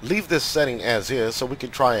 Leave this setting as is so we can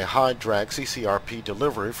try a high drag CCRP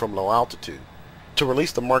delivery from low altitude. To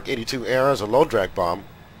release the Mark 82 air as a low drag bomb,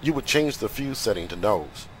 you would change the fuse setting to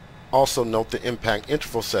nose. Also note the impact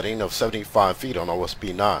interval setting of 75 feet on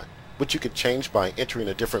OSB 9, which you could change by entering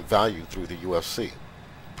a different value through the UFC.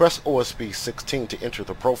 Press OSB 16 to enter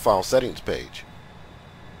the profile settings page.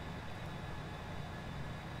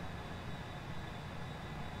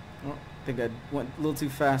 Oh, I think I went a little too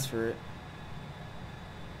fast for it.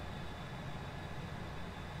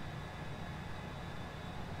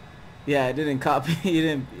 Yeah, I didn't copy.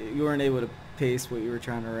 You weren't able to paste what you were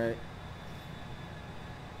trying to write.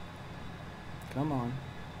 Come on.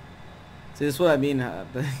 See, this is what I mean.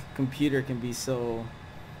 The computer can be so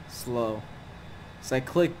slow. So I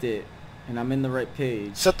clicked it, and I'm in the right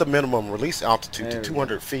page. Set the minimum release altitude There to we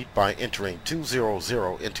 200 feet by entering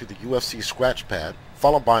 200 into the UFC scratch pad,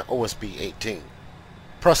 followed by OSB 18.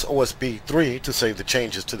 Press OSB 3 to save the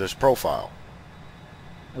changes to this profile.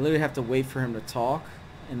 I literally have to wait for him to talk,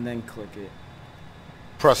 and then click it.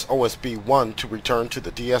 Press OSB 1 to return to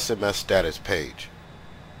the DSMS status page.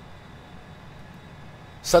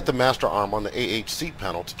 Set the master arm on the AHC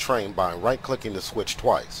panel to train by right-clicking the switch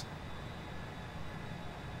twice.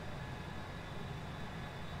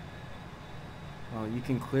 Oh, you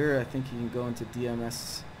can clear it. I think you can go into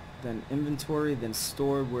DMS, then inventory, then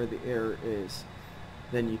store where the error is.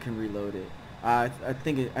 Then you can reload it. I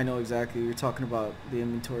think I know exactly. You're talking about the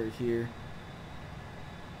inventory here.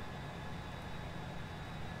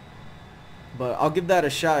 But I'll give that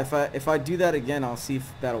a shot. If I do that again, I'll see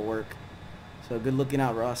if that'll work. So good looking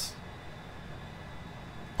out, Russ.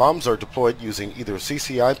 Bombs are deployed using either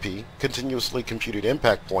CCIP, Continuously Computed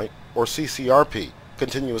Impact Point, or CCRP,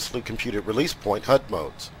 Continuously Computed Release Point HUD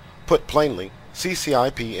modes. Put plainly,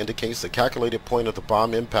 CCIP indicates the calculated point of the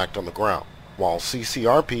bomb impact on the ground, while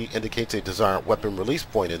CCRP indicates a desired weapon release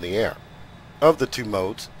point in the air. Of the two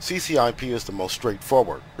modes, CCIP is the most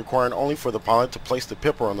straightforward, requiring only for the pilot to place the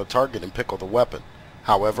pipper on the target and pickle the weapon.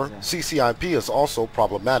 However, CCIP is also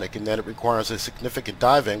problematic in that it requires a significant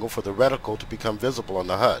dive angle for the reticle to become visible on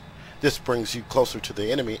the HUD. This brings you closer to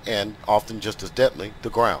the enemy and, often just as deadly, the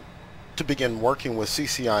ground. To begin working with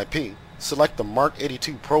CCIP, select the Mark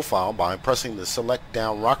 82 profile by pressing the Select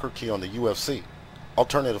Down rocker key on the UFC.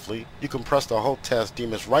 Alternatively, you can press the HOTAS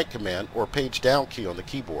DMS right command or page down key on the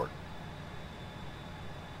keyboard.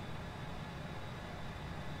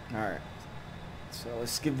 Alright. So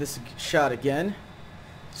let's give this a shot again.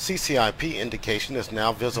 CCIP indication is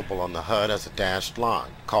now visible on the HUD as a dashed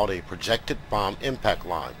line, called a Projected Bomb Impact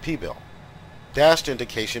Line, PBIL. Dashed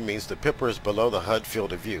indication means the pipper is below the HUD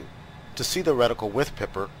field of view. To see the reticle with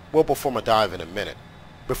pipper, we'll perform a dive in a minute.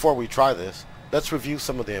 Before we try this, let's review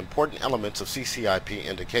some of the important elements of CCIP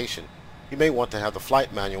indication. You may want to have the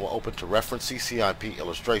flight manual open to reference CCIP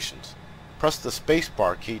illustrations. Press the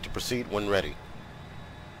spacebar key to proceed when ready.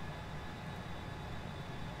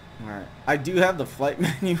 Alright. I do have the flight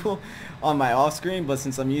manual on my off screen, but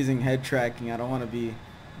since I'm using head tracking, I don't want to be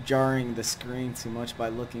jarring the screen too much by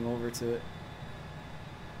looking over to it.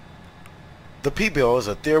 The PBIL is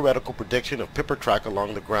a theoretical prediction of pipper track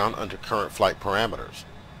along the ground under current flight parameters.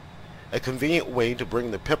 A convenient way to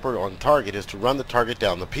bring the pipper on target is to run the target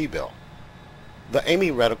down the PBIL. The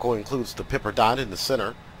aiming reticle includes the pipper dot in the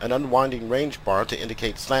center, an unwinding range bar to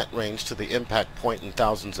indicate slant range to the impact point in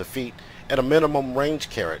thousands of feet, and a minimum range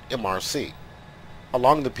caret, MRC.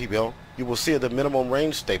 Along the PBIL, you will see the minimum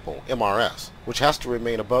range staple, MRS, which has to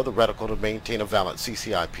remain above the reticle to maintain a valid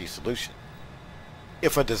CCIP solution.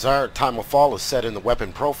 If a desired time of fall is set in the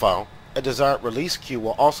weapon profile, a desired release cue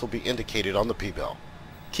will also be indicated on the P-bell.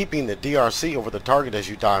 Keeping the DRC over the target as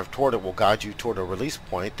you dive toward it will guide you toward a release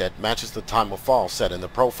point that matches the time of fall set in the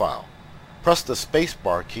profile. Press the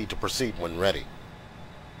spacebar key to proceed when ready.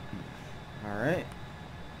 Alright.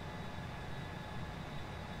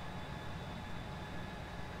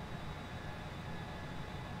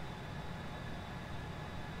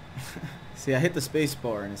 See, I hit the space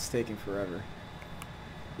bar and it's taking forever.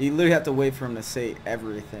 You literally have to wait for him to say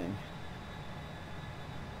everything.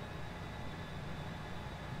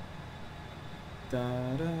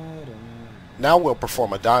 Da, da, da. Now we'll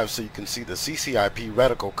perform a dive so you can see the CCIP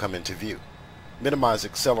reticle come into view. Minimize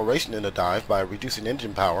acceleration in the dive by reducing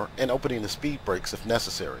engine power and opening the speed brakes if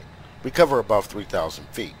necessary. Recover above 3,000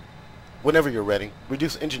 feet. Whenever you're ready,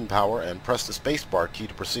 reduce engine power and press the spacebar key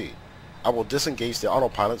to proceed. I will disengage the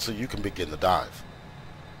autopilot so you can begin the dive.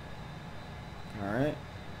 Alright.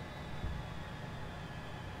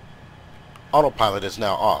 Autopilot is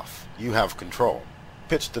now off. You have control.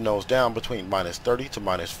 Pitch the nose down between -30 to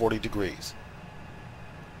 -40 degrees.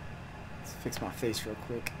 Let's fix my face real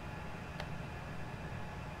quick.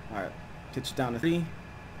 Alright. Pitch it down to 3,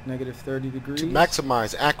 -30 degrees. To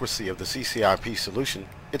maximize accuracy of the CCIP solution,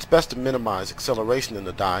 it's best to minimize acceleration in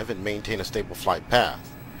the dive and maintain a stable flight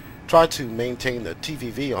path. Try to maintain the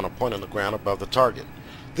TVV on a point on the ground above the target.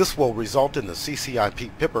 This will result in the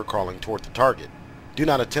CCIP pipper crawling toward the target. Do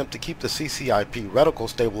not attempt to keep the CCIP reticle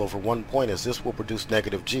stable over one point, as this will produce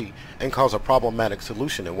negative G and cause a problematic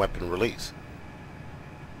solution in weapon release.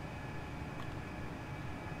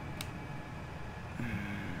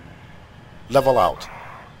 Level out.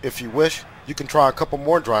 If you wish, you can try a couple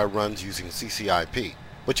more dry runs using CCIP,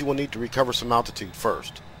 but you will need to recover some altitude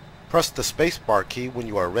first. Press the spacebar key when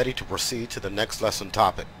you are ready to proceed to the next lesson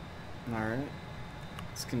topic. Alright.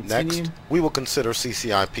 Let's continue. Next, we will consider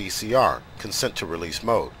CCIP-CR, Consent to Release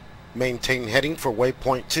Mode. Maintain heading for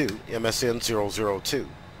waypoint 2, MSN 002.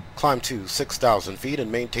 Climb to 6,000 feet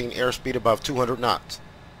and maintain airspeed above 200 knots.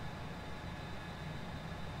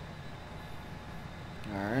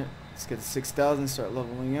 Alright. Let's get to 6,000, start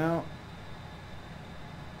leveling out.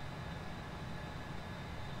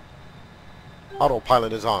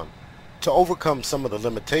 Autopilot is on. To overcome some of the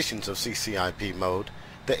limitations of CCIP mode,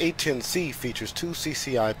 the A-10C features two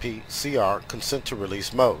CCIP-CR consent to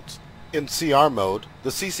release modes. In CR mode,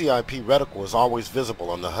 the CCIP reticle is always visible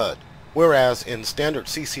on the HUD, whereas in standard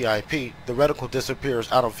CCIP, the reticle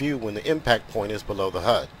disappears out of view when the impact point is below the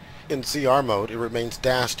HUD. In CR mode, it remains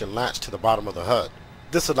dashed and latched to the bottom of the HUD.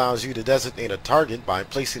 This allows you to designate a target by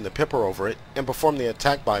placing the pipper over it and perform the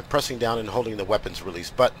attack by pressing down and holding the weapon's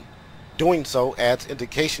release button. Doing so adds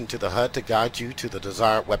indication to the HUD to guide you to the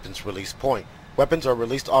desired weapon's release point. Weapons are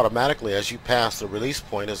released automatically as you pass the release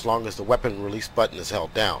point as long as the weapon release button is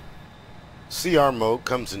held down. CR mode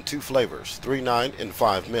comes in two flavors, 3.9 and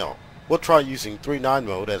 5mm. We'll try using 3.9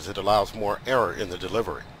 mode as it allows more error in the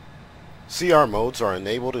delivery. CR modes are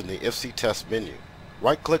enabled in the IFC test menu.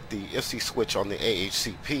 Right-click the IFC switch on the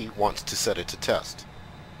AHCP once to set it to test.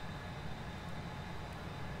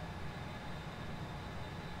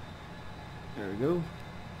 There we go.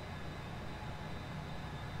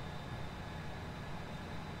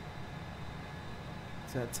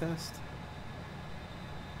 Is that test?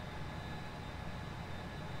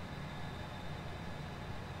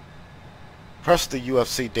 Press the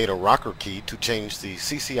UFC data rocker key to change the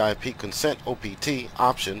CCIP consent OPT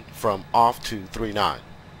option from off to 3.9.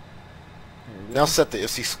 Now set the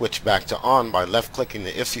IFC switch back to on by left-clicking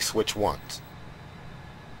the IFC switch once.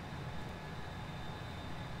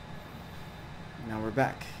 Now we're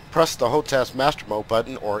back. Press the HOTAS Master Mode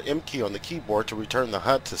button or M key on the keyboard to return the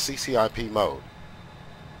HUD to CCIP mode.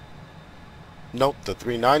 Note the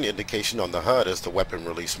 3.9 indication on the HUD as the weapon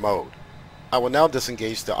release mode. I will now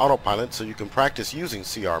disengage the autopilot so you can practice using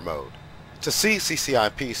CR mode. To see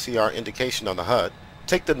CCIP CR indication on the HUD,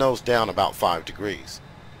 take the nose down about 5 degrees.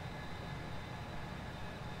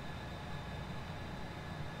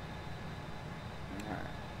 Alright.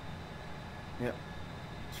 Yep.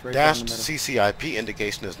 It's right Dashed down the middle. CCIP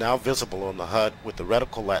indication is now visible on the HUD with the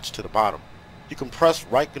reticle latch to the bottom. You can press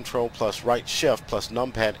right control plus right shift plus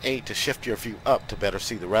numpad A to shift your view up to better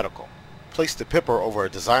see the reticle. Place the pipper over a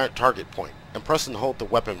desired target point and press and hold the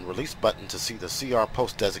weapon release button to see the CR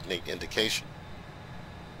post designate indication.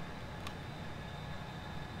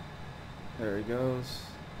 There he goes.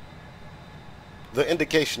 The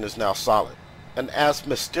indication is now solid. An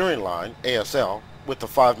azimuth steering line, ASL, with the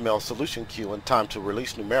 5mm solution cue and time to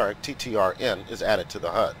release numeric TTRN is added to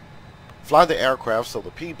the HUD. Fly the aircraft so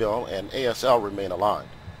the P-bill and ASL remain aligned.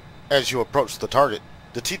 As you approach the target,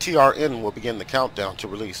 the TTRN will begin the countdown to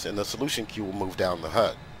release and the solution queue will move down the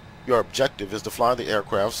HUD. Your objective is to fly the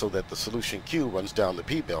aircraft so that the solution queue runs down the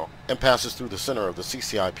P-bill and passes through the center of the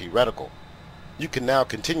CCIP reticle. You can now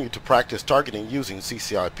continue to practice targeting using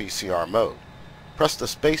CCIP-CR mode. Press the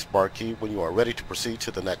spacebar key when you are ready to proceed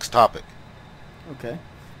to the next topic. Okay.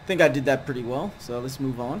 I think I did that pretty well, so let's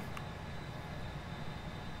move on.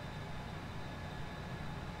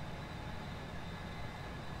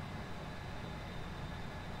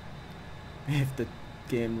 If the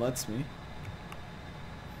game lets me.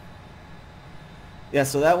 Yeah,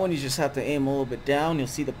 so that one you just have to aim a little bit down. You'll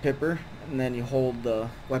see the pipper, and then you hold the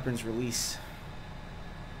weapons release.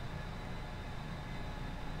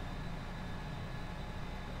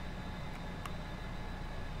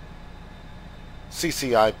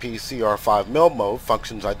 CCIP CR5mm mode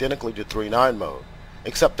functions identically to 3.9 mode,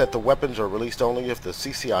 except that the weapons are released only if the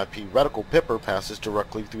CCIP reticle pipper passes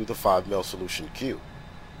directly through the 5mm solution queue.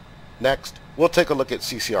 Next, we'll take a look at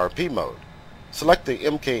CCRP mode. Select the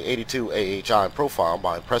MK82AHI profile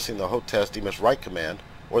by pressing the HOTAS DMIS right command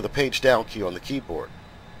or the page down key on the keyboard.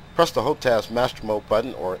 Press the HOTAS master mode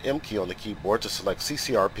button or M key on the keyboard to select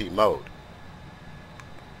CCRP mode.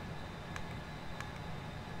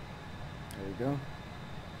 There you go.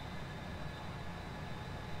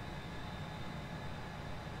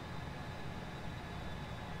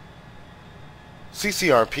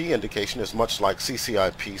 CCRP indication is much like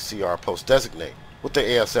CCIP-CR post designate, with the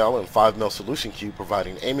ASL and 5mm solution queue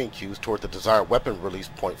providing aiming cues toward the desired weapon release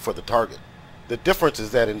point for the target. The difference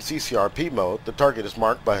is that in CCRP mode, the target is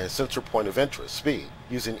marked by a sensor point of interest, SPI,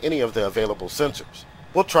 using any of the available sensors.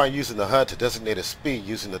 We'll try using the HUD to designate a SPI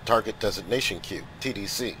using the Target Designation Queue,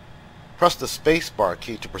 TDC. Press the spacebar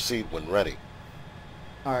key to proceed when ready.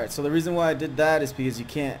 Alright, so the reason why I did that is because you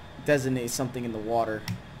can't designate something in the water.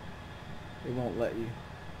 It won't let you.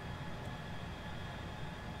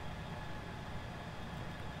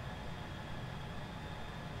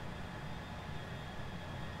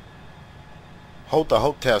 Hold the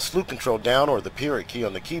HOTAS slew control down or the period key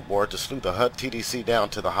on the keyboard to slew the HUD TDC down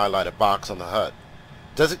to the highlighted box on the HUD.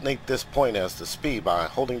 Designate this point as the SPI by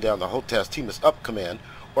holding down the HOTAS TMIS up command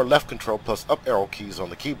or left control plus up arrow keys on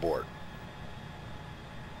the keyboard.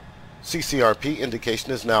 CCRP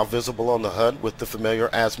indication is now visible on the HUD with the familiar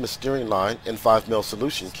azimuth steering line and 5mm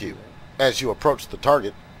solution queue. As you approach the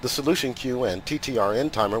target, the solution queue and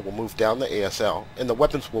TTRN timer will move down the ASL and the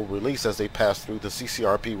weapons will release as they pass through the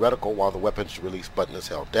CCRP reticle while the weapons release button is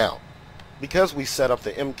held down. Because we set up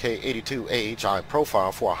the MK82AHI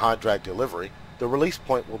profile for a high drag delivery, the release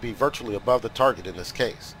point will be virtually above the target in this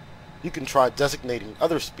case. You can try designating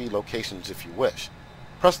other SPI locations if you wish.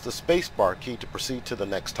 Press the spacebar key to proceed to the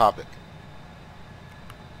next topic.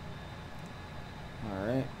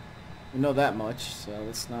 Alright. We know that much, so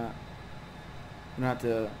let's not... we don't have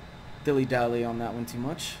to dilly-dally on that one too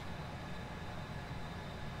much.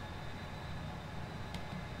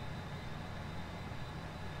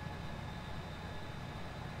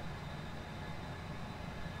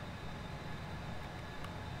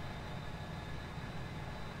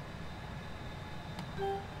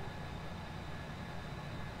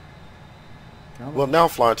 We'll now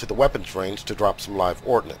fly to the weapons range to drop some live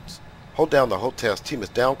ordnance. Hold down the HOTAS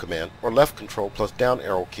TMIS down command or left control plus down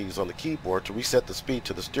arrow keys on the keyboard to reset the speed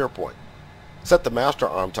to the steer point. Set the master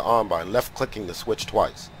arm to on by left clicking the switch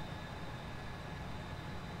twice.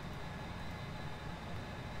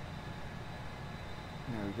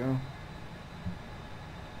 There we go.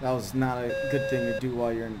 That was not a good thing to do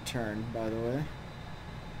while you're in a turn, by the way.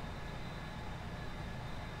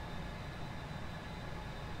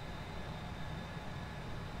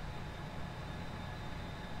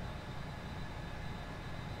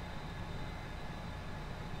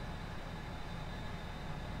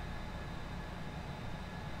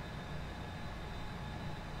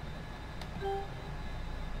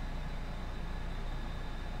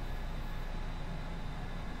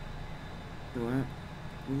 Well,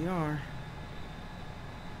 we are.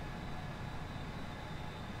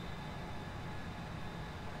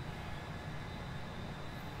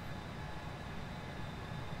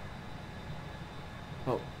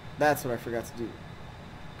 Oh, that's what I forgot to do.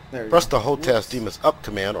 There we Press go. the HOTAS DMIS up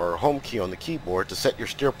command or home key on the keyboard to set your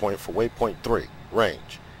steer point for waypoint 3,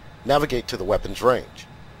 range. Navigate to the weapons range.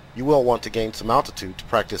 You will want to gain some altitude to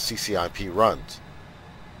practice CCIP runs.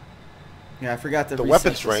 Yeah, I forgot to The reset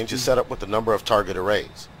weapons the range speed. is set up with a number of target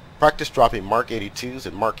arrays. Practice dropping Mark 82s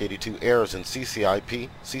and Mark 82 airs in CCIP,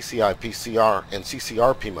 CCIP-CR, and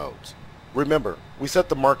CCRP modes. Remember, we set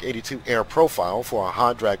the Mark 82 air profile for a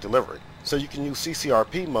high drag delivery, So you can use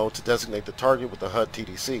CCRP mode to designate the target with the HUD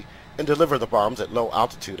TDC and deliver the bombs at low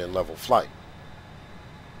altitude and level flight.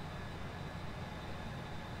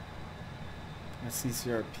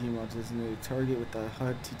 CCRP mode designate a target with the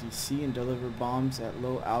HUD TDC and deliver bombs at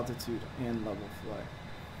low altitude and level flight.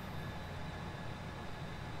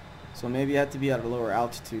 So maybe you have to be at a lower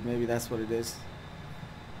altitude. Maybe that's what it is.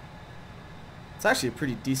 It's actually a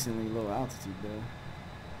pretty decently low altitude though.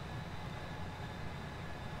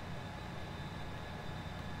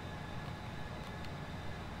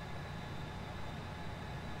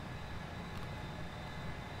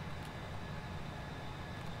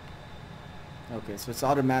 Okay, so it's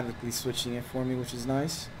automatically switching it for me, which is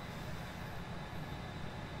nice.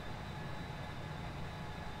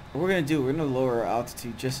 What we're gonna do, we're gonna lower our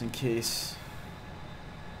altitude just in case,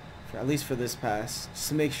 at least for this pass, just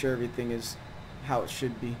to make sure everything is how it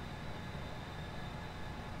should be.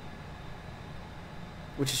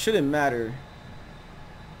 Which shouldn't matter,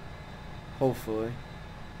 hopefully.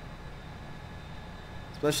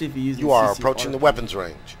 Especially if you use. You are approaching the weapons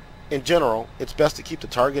range. In general, it's best to keep the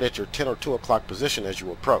target at your 10 or 2 o'clock position as you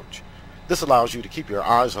approach. This allows you to keep your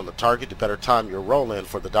eyes on the target to better time your roll-in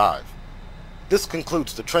for the dive. This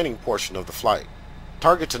concludes the training portion of the flight.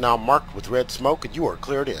 Targets are now marked with red smoke and you are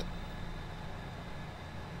cleared in.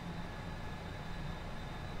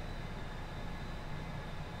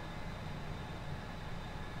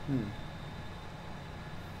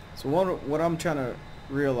 So what I'm trying to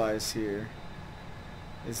realize here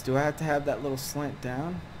is, do I have to have that little slant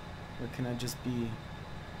down? Or can I just be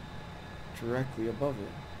directly above it?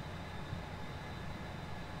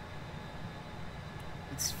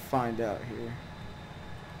 Let's find out here.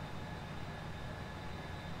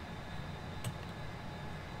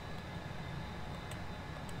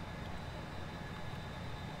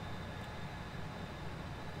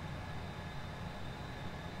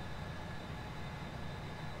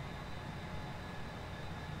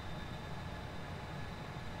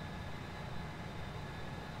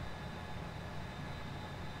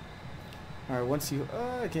 Alright, once you,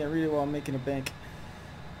 I can't read it while I'm making a bank.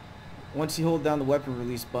 Once you hold down the weapon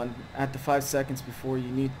release button at the 5 seconds before, you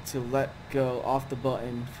need to let go off the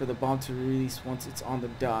button for the bomb to release once it's on the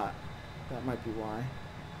dot. That might be why.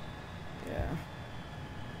 Yeah.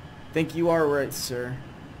 I think you are right, sir.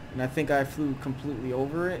 And I think I flew completely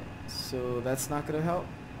over it, so that's not going to help.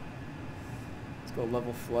 Let's go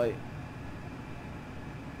level flight.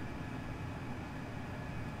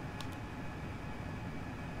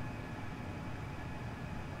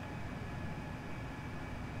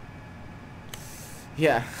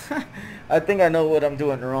 Yeah, I think I know what I'm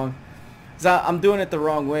doing wrong. I'm doing it the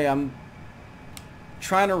wrong way. I'm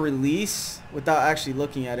trying to release without actually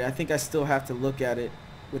looking at it. I think I still have to look at it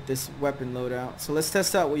with this weapon loadout. So let's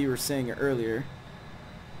test out what you were saying earlier.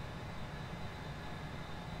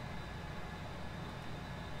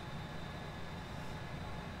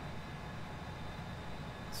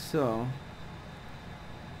 So,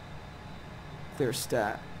 clear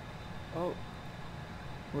stat. Oh,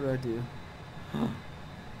 what did I do?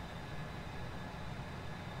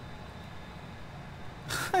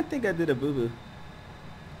 I think I did a boo-boo.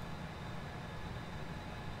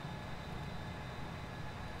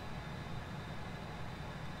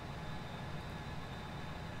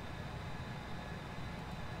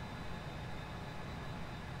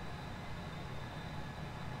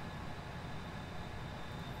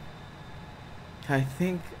 I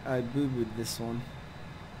think I boo-booed this one.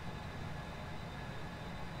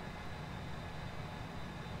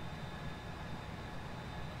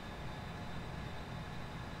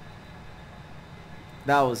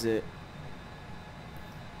 That was it.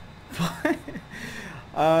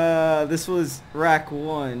 This was rack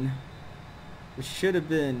 1, which should have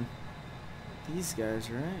been these guys,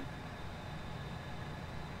 right?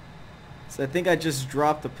 So I think I just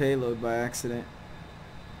dropped the payload by accident.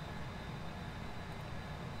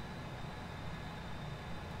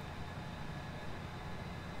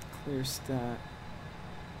 Clear stat.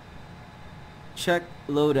 Check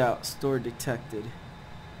loadout, store detected.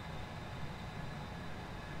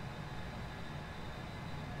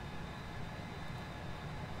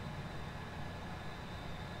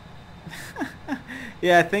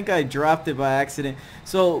 Yeah, I think I dropped it by accident.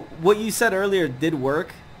 So what you said earlier did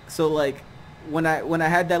work. So like when I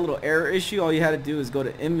had that little error issue, all you had to do is go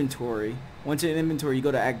to inventory. Once you're in inventory, you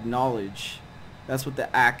go to acknowledge. That's what the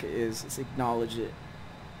ACK is. It's acknowledge it.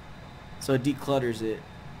 So it declutters it.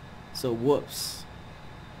 So whoops.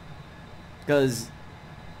 Because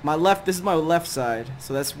my left, this is my left side.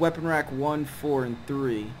 So that's weapon rack 1, 4, and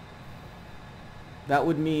 3. That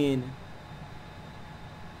would mean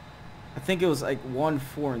I think it was like 1,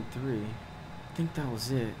 4, and 3. I think that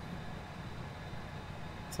was it.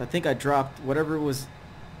 So I think I dropped whatever was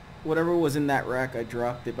in that rack. I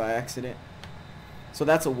dropped it by accident. So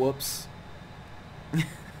that's a whoops.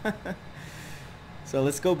 So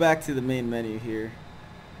let's go back to the main menu here,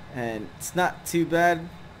 and it's not too bad.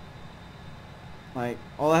 Like,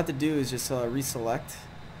 all I have to do is just reselect.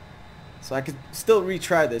 So I could still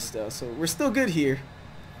retry this though, so we're still good here.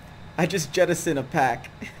 I just jettisoned a pack.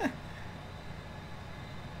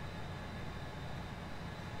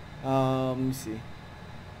 Let me see.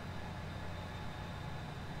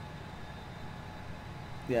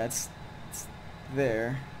 Yeah, it's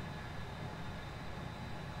there.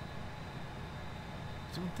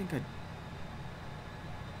 I don't think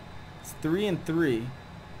it's 3 and 3.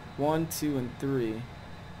 1, 2, and 3.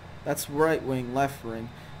 That's right wing, left wing.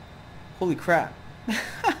 Holy crap.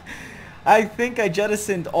 I think I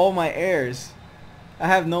jettisoned all my airs. I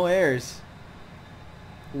have no airs.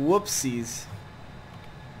 Whoopsies.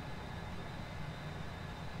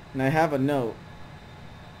 And I have a note.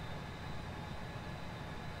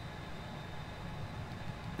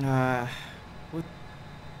 What?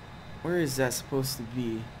 Where is that supposed to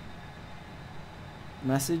be?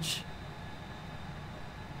 Message?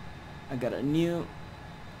 I got a new.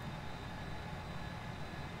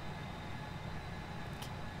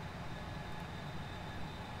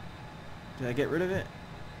 Did I get rid of it?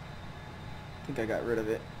 I think I got rid of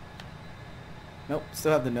it. Nope,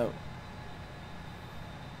 still have the note.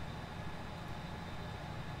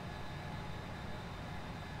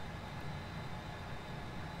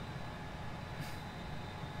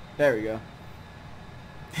 There we go.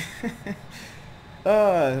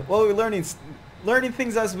 Well, we're learning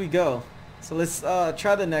things as we go. So let's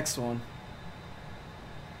try the next one.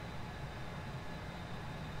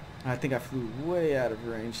 I think I flew way out of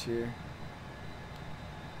range here.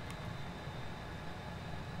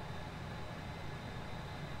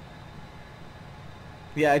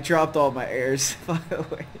 Yeah, I dropped all my airs, by the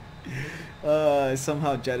way. I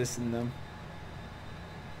somehow jettisoned them.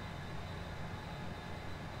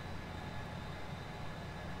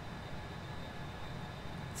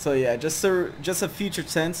 So yeah, just a future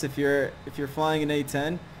tense. If you're flying an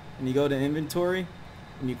A10 and you go to inventory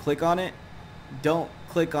and you click on it, don't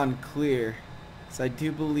click on clear. So I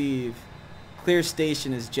do believe clear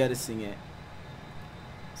station is jettisoning it.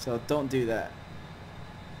 So don't do that.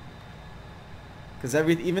 Because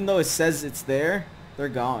even though it says it's there, they're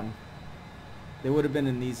gone. They would have been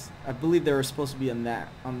in these. I believe they were supposed to be on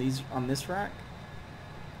this rack,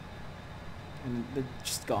 and they're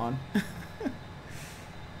just gone.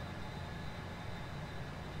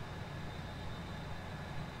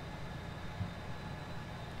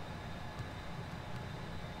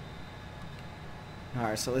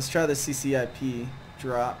 Alright, so let's try the CCIP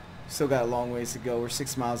drop. Still got a long ways to go. We're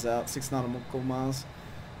 6 miles out, 6 nautical miles.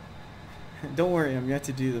 Don't worry, I'm yet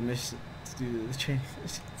to do the mission, to do the training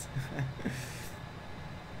missions.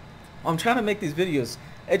 I'm trying to make these videos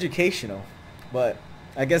educational, but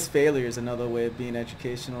I guess failure is another way of being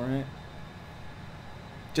educational, right?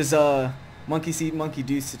 Just monkey see, monkey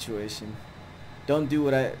do situation. Don't do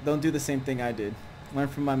the same thing I did. Learn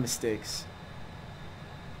from my mistakes.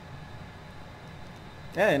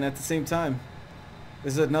 Yeah, and at the same time,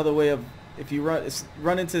 this is another way of, if you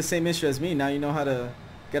run into the same issue as me, now you know how to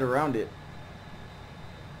get around it.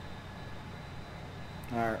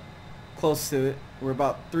 Alright, close to it. We're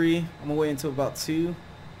about 3. I'm gonna wait until about 2.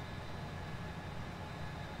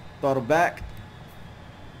 Throttle back.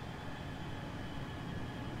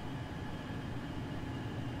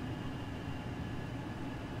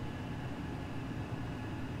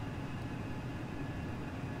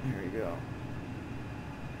 There we go.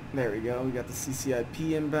 There we go. We got the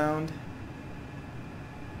CCIP inbound.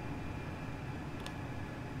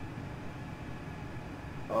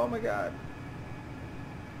 Oh my god.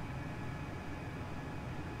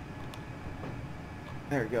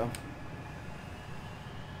 There we go.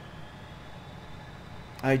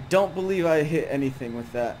 I don't believe I hit anything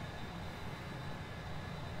with that.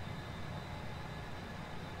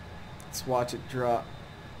 Let's watch it drop.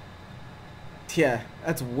 Yeah,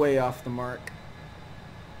 that's way off the mark.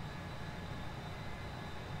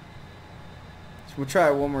 So we'll try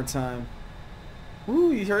it one more time.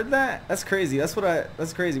 Ooh, you heard that? That's crazy.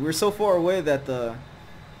 That's crazy. We're so far away that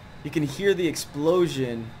you can hear the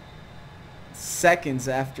explosion seconds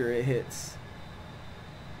after it hits.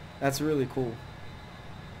 That's really cool.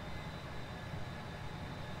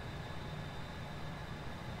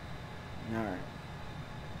 Alright.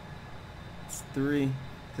 It's 3.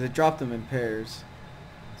 Because I dropped them in pairs.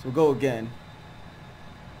 So we'll go again.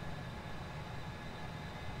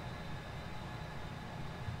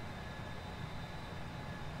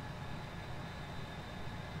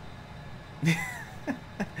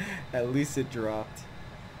 At least it dropped.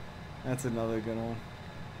 That's another good one.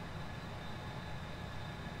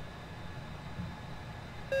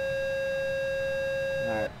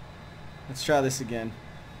 Alright. Let's try this again.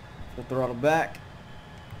 Full throttle back.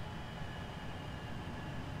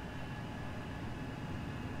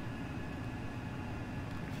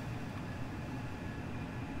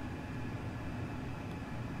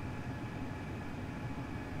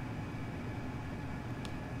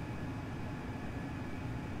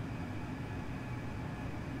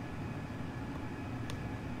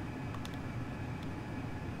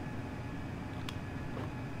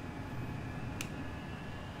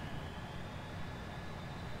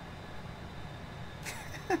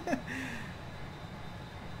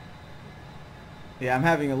 Yeah, I'm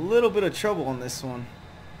having a little bit of trouble on this one.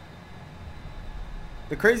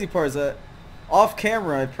 The crazy part is that off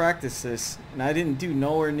camera I practiced this and I didn't do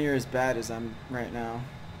nowhere near as bad as I'm right now.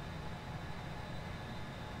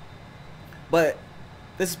 But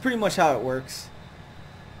this is pretty much how it works.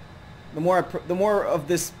 The more of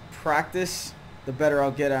this practice, the better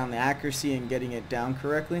I'll get on the accuracy and getting it down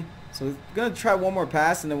correctly. So we're gonna try one more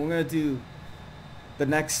pass and then we're gonna do the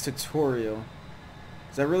next tutorial.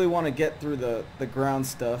 Because I really want to get through the ground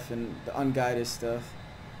stuff and the unguided stuff.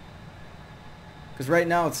 Because right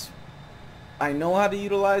now I know how to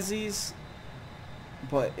utilize these,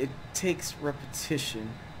 but it takes repetition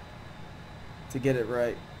to get it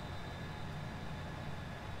right.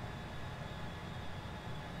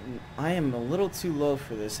 And I am a little too low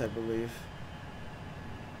for this, I believe.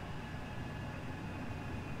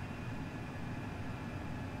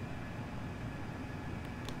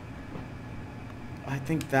 I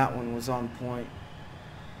think that one was on point.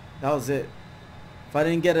 That was it. If I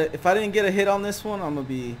didn't get a hit on this one, I'm gonna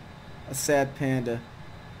be a sad panda.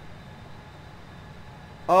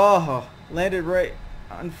 Oh, landed right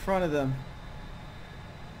in front of them.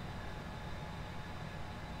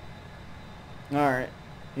 Alright,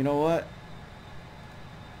 you know what?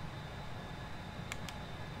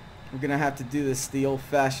 We're gonna have to do this the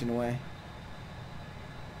old-fashioned way.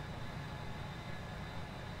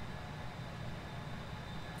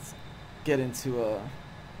 Let's get into a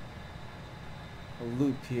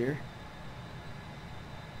loop here.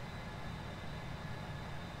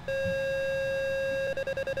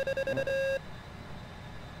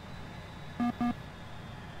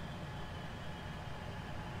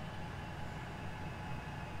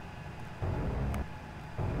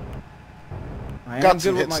 I am Got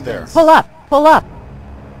some good with hits my there. guns. Pull up! Pull up!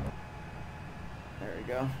 There we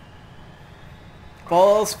go. If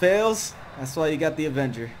all else fails, that's why you got the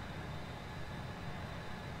Avenger.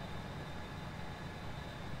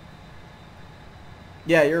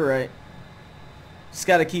 Yeah, you're right. Just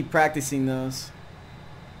gotta keep practicing those.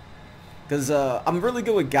 Because I'm really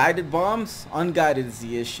good with guided bombs. Unguided is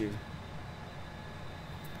the issue.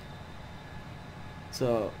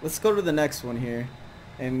 So let's go to the next one here.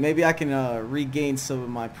 And maybe I can regain some of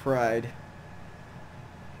my pride.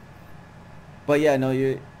 But yeah, no,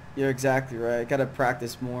 you're exactly right. I gotta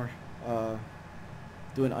practice more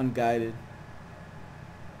doing unguided.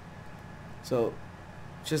 So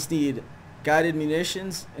just need guided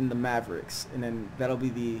munitions and the Mavericks, and then that'll be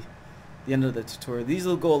the end of the tutorial. These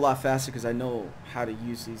will go a lot faster because I know how to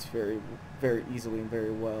use these very easily and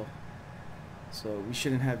very well. So we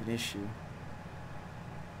shouldn't have an issue.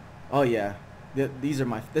 Oh yeah.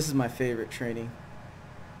 This is my favorite training.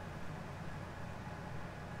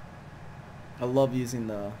 I love using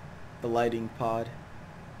the lighting pod.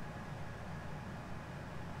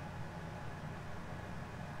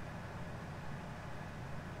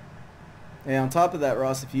 And on top of that,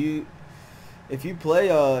 Ross, if you play,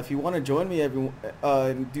 if you want to join me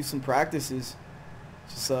and do some practices,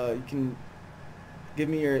 just you can give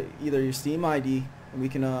me either your Steam ID and we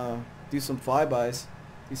can do some flybys.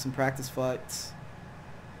 Do some practice flights.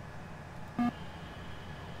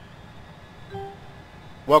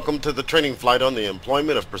 Welcome to the training flight on the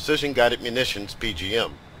employment of precision guided munitions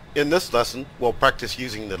PGM. In this lesson, we'll practice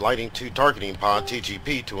using the Lighting 2 targeting pod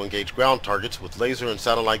TGP to engage ground targets with laser and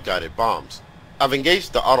satellite guided bombs. I've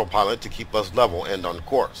engaged the autopilot to keep us level and on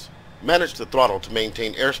course. Manage the throttle to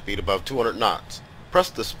maintain airspeed above 200 knots. Press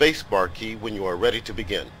the spacebar key when you are ready to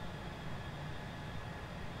begin.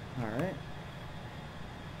 Alright.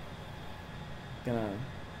 Gonna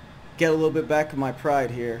get a little bit back of my pride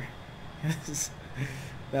here.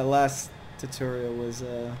 That last tutorial was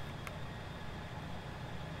it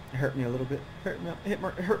hurt me a little bit.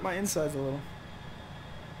 Hurt my insides a little.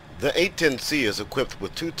 The A-10C is equipped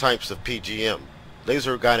with two types of PGM,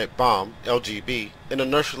 laser guided bomb LGB and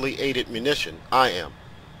inertially aided munition IM.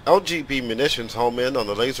 LGB munitions home in on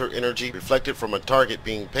the laser energy reflected from a target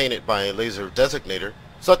being painted by a laser designator,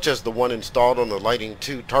 such as the one installed on the Lighting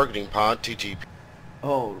 2 targeting pod TGP.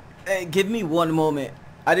 Oh, hey, give me one moment.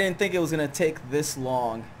 I didn't think it was gonna take this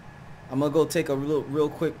long. I'm gonna go take a real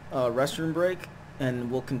quick restroom break, and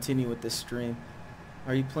we'll continue with this stream.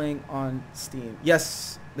 Are you playing on Steam?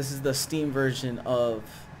 Yes, this is the Steam version of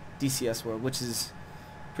DCS World, which is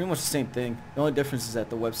pretty much the same thing. The only difference is that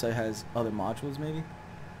the website has other modules, maybe.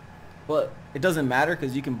 But it doesn't matter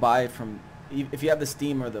because you can buy it from, if you have the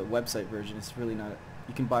Steam or the website version, it's really not,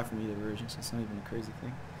 you can buy from either version, so it's not even a crazy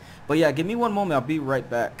thing. But yeah, give me one moment, I'll be right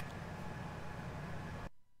back.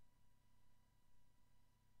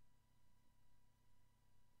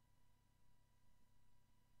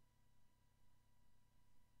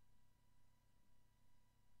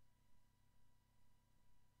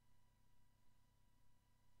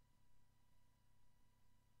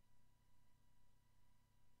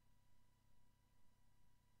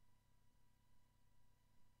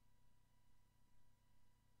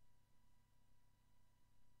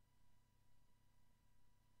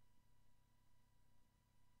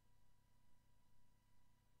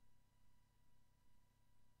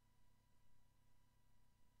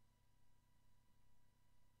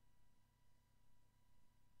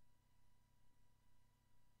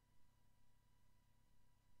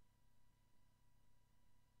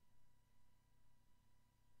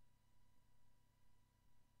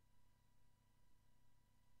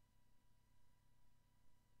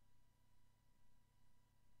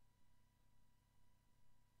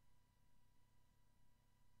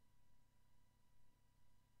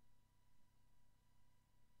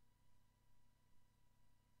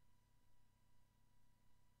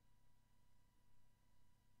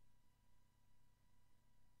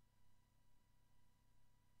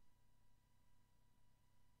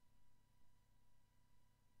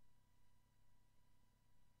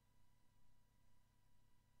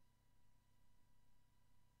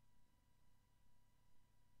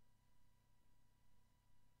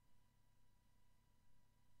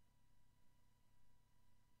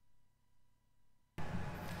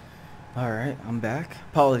 Alright, I'm back.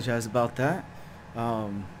 Apologize about that.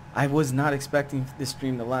 I was not expecting this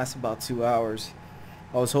stream to last about 2 hours.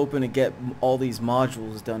 I was hoping to get all these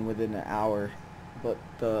modules done within an hour, but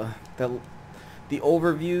the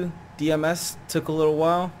overview DMS took a little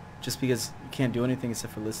while, just because you can't do anything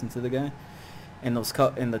except for listen to the guy. And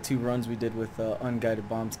the 2 runs we did with unguided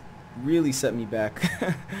bombs really set me back.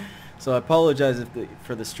 So I apologize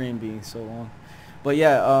for the stream being so long. But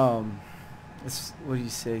yeah, what do you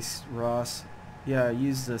say, Ross? Yeah, I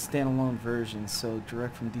use the standalone version, so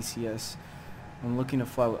direct from DCS. I'm looking to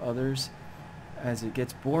fly with others, as it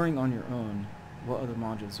gets boring on your own. What other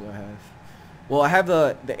modules do I have? Well, I have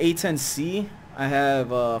the A-10C. I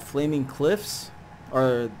have Flaming Cliffs,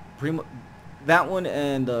 or that one,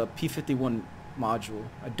 and the P-51 module.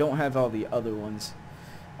 I don't have all the other ones.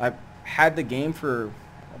 I've had the game for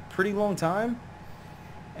a pretty long time,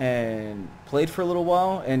 and played for a little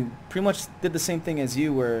while, and pretty much did the same thing as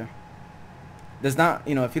you, where there's not,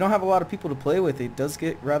 if you don't have a lot of people to play with, it does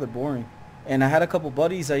get rather boring. And I had a couple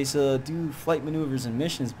buddies I used to do flight maneuvers and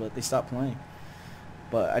missions, but they stopped playing.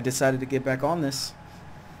 But I decided to get back on this.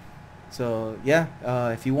 So yeah,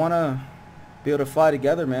 if you want to be able to fly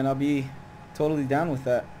together, man, I'll be totally down with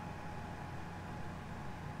that.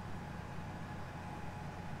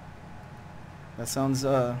 That sounds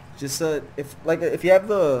just if you have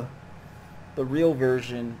the real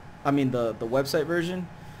version, I mean the website version,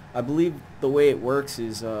 I believe the way it works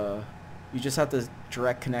is you just have to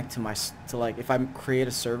direct connect to like if I create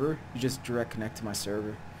a server, you just direct connect to my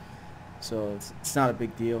server. So it's not a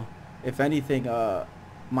big deal. If anything,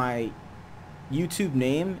 my YouTube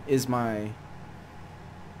name is my,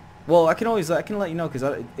 well, I can let you know,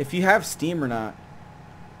 because if you have Steam or not,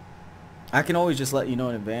 I can always just let you know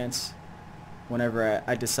in advance whenever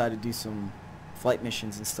I decide to do some flight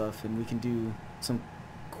missions and stuff, and we can do some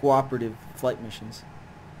cooperative flight missions.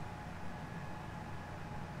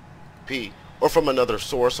 Or from another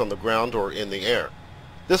source on the ground or in the air.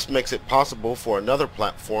 This makes it possible for another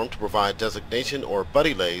platform to provide designation or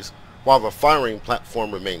buddy lays while the firing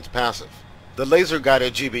platform remains passive. The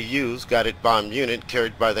laser-guided GBUs guided bomb unit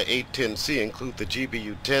carried by the A-10C include the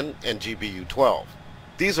GBU-10 and GBU-12.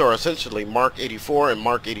 These are essentially Mark 84 and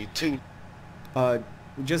Mark 82.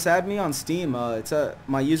 Just add me on Steam. My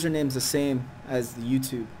username's the same as the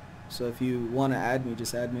YouTube. So if you want to add me,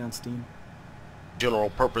 just add me on Steam.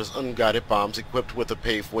 General-purpose unguided bombs equipped with a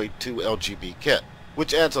Paveway 2 LGB kit,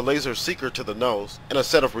 which adds a laser seeker to the nose and a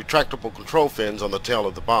set of retractable control fins on the tail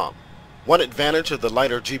of the bomb. One advantage of the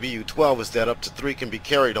lighter GBU12 is that up to 3 can be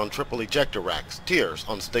carried on triple ejector racks, tiers,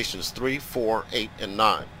 on stations 3, 4, 8, and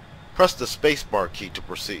 9. Press the spacebar key to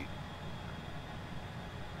proceed.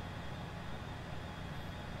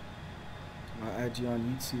 I'll add you on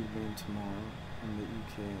YouTube game tomorrow on the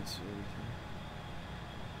UK. So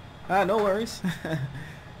no worries.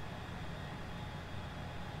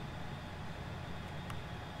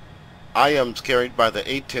 IMs carried by the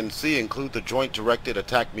A-10C include the Joint Directed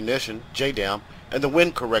Attack Munition, JDAM, and the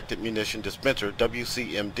Wind Corrected Munition Dispenser,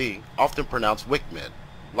 WCMD, often pronounced WICMID.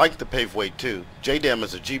 Like the Paveway 2, JDAM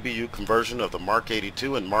is a GBU conversion of the Mark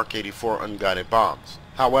 82 and Mark 84 unguided bombs.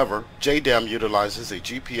 However, JDAM utilizes a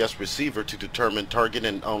GPS receiver to determine target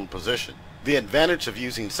and own position. The advantage of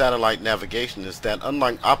using satellite navigation is that,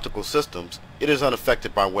 unlike optical systems, it is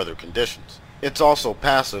unaffected by weather conditions. It's also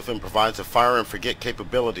passive and provides a fire and forget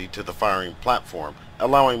capability to the firing platform,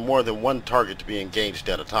 allowing more than one target to be engaged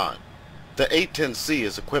at a time. The A-10C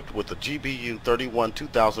is equipped with the GBU 31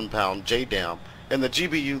 2,000-pound JDAM and the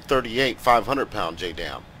GBU 38 500-pound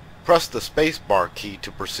JDAM. Press the spacebar key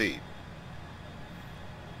to proceed.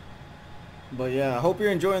 But yeah, I hope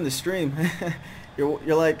you're enjoying the stream.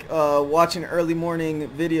 You're like watching early morning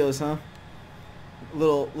videos, huh?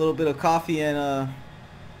 Little bit of coffee and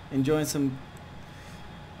enjoying some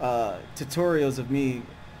tutorials of me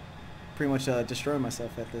pretty much destroying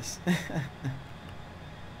myself at this.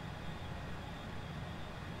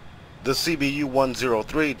 The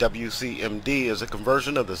CBU-103 WCMD is a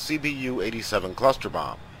conversion of the CBU-87 cluster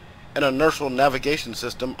bomb. An inertial navigation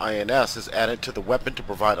system, INS, is added to the weapon to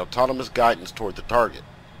provide autonomous guidance toward the target.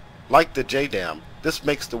 Like the JDAM, this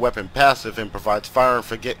makes the weapon passive and provides fire and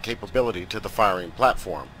forget capability to the firing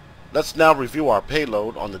platform. Let's now review our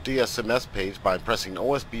payload on the DSMS page by pressing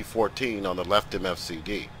OSB 14 on the left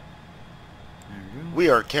MFCD. We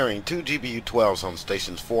are carrying 2 GBU-12s on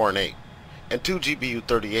stations 4 and 8, and 2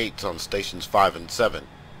 GBU-38s on stations 5 and 7.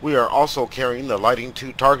 We are also carrying the Lighting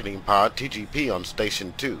 2 Targeting Pod TGP on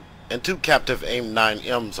station 2, and 2 captive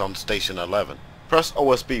AIM-9Ms on station 11. Press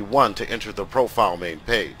OSB 1 to enter the profile main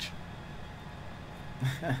page.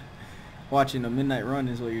 Watching a midnight run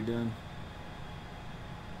is what you're doing.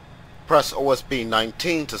 Press OSB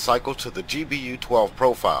 19 to cycle to the GBU-12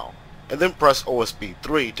 profile, and then press OSB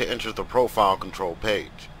 3 to enter the profile control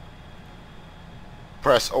page.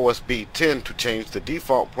 Press OSB 10 to change the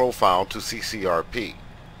default profile to CCRP.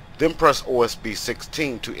 Then press OSB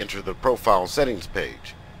 16 to enter the profile settings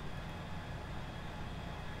page.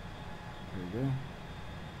 There you go.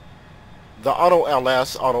 The Auto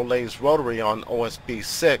LS Auto Laze Rotary on OSB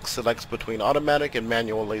 6 selects between automatic and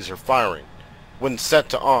manual laser firing. When set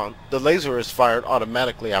to on, the laser is fired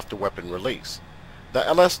automatically after weapon release. The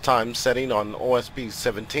LS time setting on OSB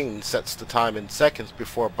 17 sets the time in seconds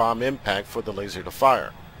before bomb impact for the laser to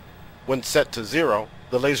fire. When set to 0,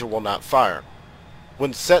 the laser will not fire.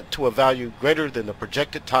 When set to a value greater than the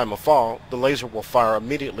projected time of fall, the laser will fire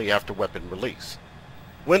immediately after weapon release.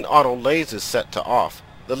 When Auto Laze is set to off,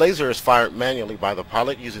 the laser is fired manually by the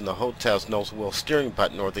pilot using the HOTAS nose wheel steering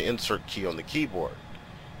button or the insert key on the keyboard.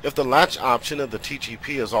 If the latch option of the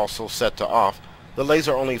TGP is also set to off, the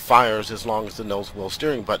laser only fires as long as the nose wheel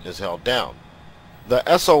steering button is held down. The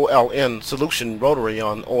SOLN Solution Rotary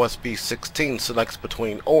on OSB 16 selects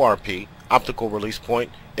between ORP, Optical Release Point,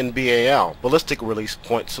 and BAL, Ballistic Release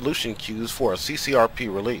Point solution queues for a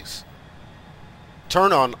CCRP release.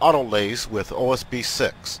 Turn on Auto Laze with OSB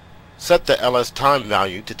 6. Set the LS time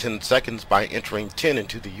value to 10 seconds by entering 10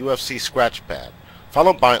 into the UFC scratch pad,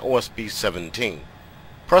 followed by OSB 17.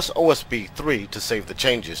 Press OSB 3 to save the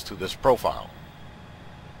changes to this profile.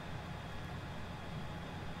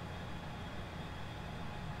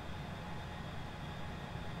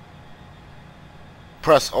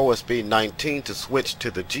 Press OSB 19 to switch to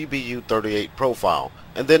the GBU 38 profile,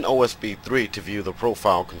 and then OSB 3 to view the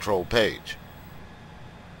profile control page.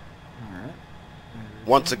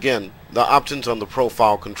 Once again, the options on the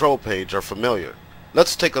profile control page are familiar.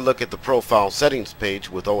 Let's take a look at the profile settings page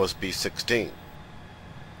with OSB 16.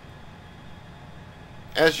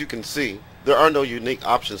 As you can see, there are no unique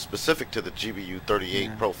options specific to the GBU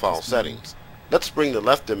 38 profile settings. Let's bring the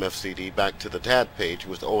left MFCD back to the TAD page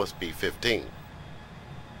with OSB 15.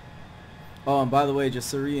 Oh, and by the way, just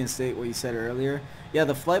to reinstate what you said earlier, yeah,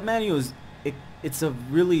 the flight manual is it's a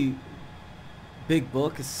really big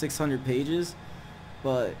book. It's 600 pages,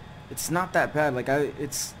 but it's not that bad. Like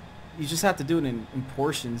you just have to do it in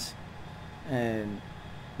portions, and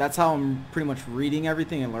that's how I'm pretty much reading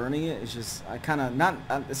everything and learning it. It's just I kind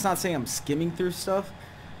of it's not saying I'm skimming through stuff.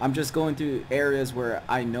 I'm just going through areas where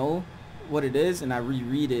I know what it is and I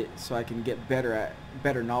reread it so I can get better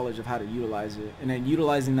knowledge of how to utilize it. And then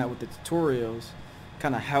utilizing that with the tutorials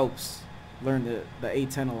kind of helps learn the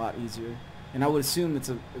A10 a lot easier. And I would assume it's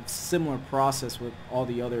a similar process with all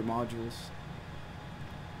the other modules.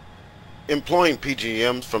 Employing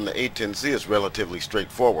PGMs from the A10C is relatively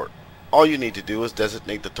straightforward. All you need to do is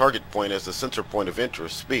designate the target point as the sensor point of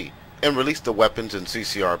interest, speed, and release the weapons in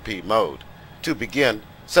CCRP mode. To begin,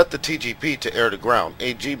 set the TGP to air to ground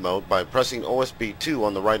AG mode by pressing OSB 2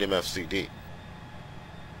 on the right MFCD. There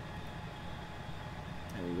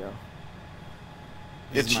you go.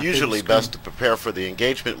 It's usually best to prepare for the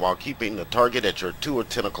engagement while keeping the target at your 2 or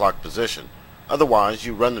 10 o'clock position. Otherwise,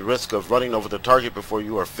 you run the risk of running over the target before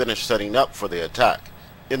you are finished setting up for the attack.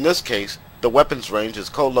 In this case, the weapons range is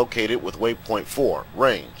co-located with waypoint 4,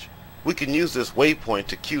 range. We can use this waypoint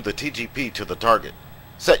to cue the TGP to the target.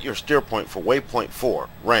 Set your steer point for waypoint 4,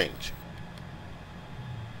 range.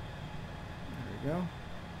 There we go.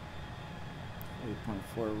 Waypoint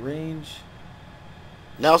 4, range.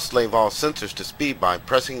 Now slave all sensors to speed by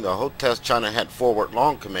pressing the HOTES China Hat Forward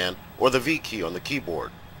Long command or the V key on the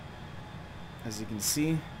keyboard. As you can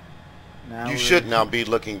see, now you should now be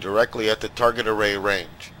looking directly at the target array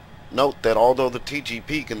range. Note that although the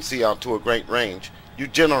TGP can see out to a great range, you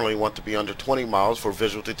generally want to be under 20 miles for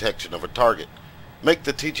visual detection of a target. Make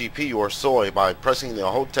the TGP your SOI by pressing the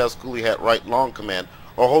HOTES Coolie Hat Right Long command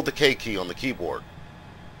or hold the K key on the keyboard.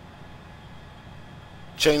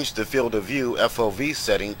 Change the field of view FOV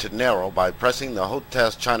setting to narrow by pressing the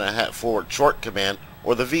HOTES China Hat Forward Short command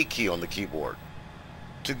or the V key on the keyboard.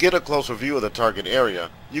 To get a closer view of the target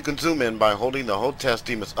area, you can zoom in by holding the HOTES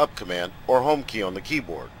Demus Up command or Home key on the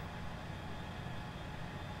keyboard.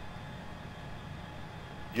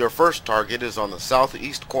 Your first target is on the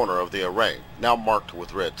southeast corner of the array, now marked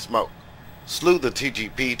with red smoke. Slew the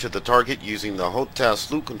TGP to the target using the HOTES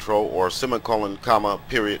slew control or semicolon, comma,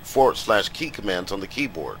 period, / key commands on the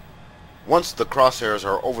keyboard. Once the crosshairs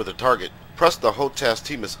are over the target, press the HOTES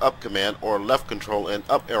Demus Up command or left control and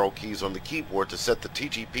up arrow keys on the keyboard to set the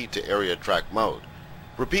TGP to area track mode.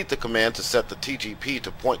 Repeat the command to set the TGP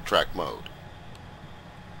to point track mode.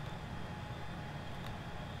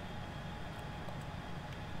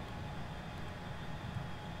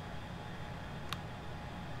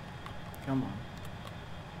 Come on.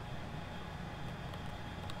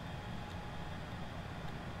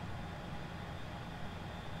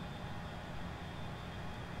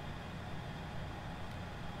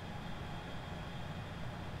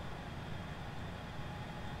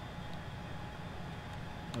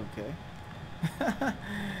 Okay.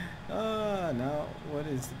 Now what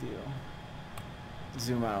is the deal?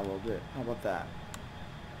 Zoom out a little bit. How about that?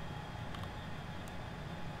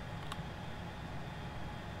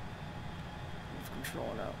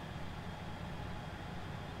 Controlling out.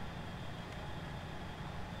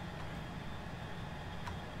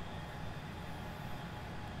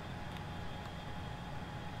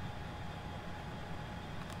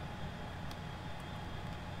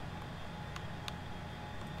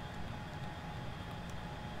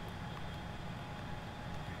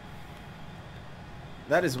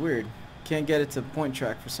 That is weird. Can't get it to point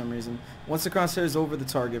track for some reason. Once the crosshair is over the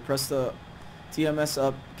target, press the TMS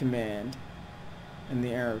up command and the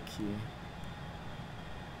arrow key.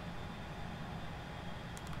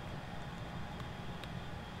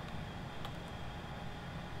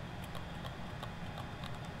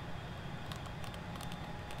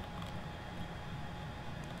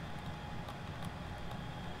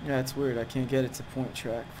 Yeah, it's weird. I can't get it to point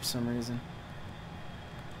track for some reason.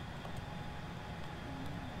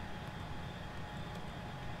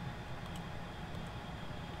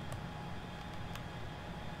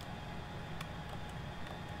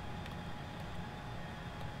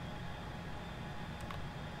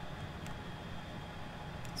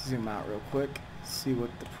 Zoom out real quick, see what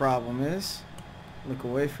the problem is. Look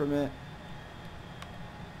away from it.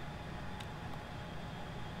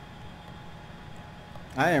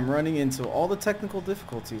 I am running into all the technical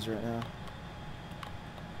difficulties right now.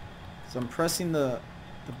 So I'm pressing the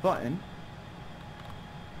button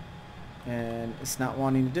and it's not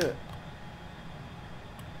wanting to do it.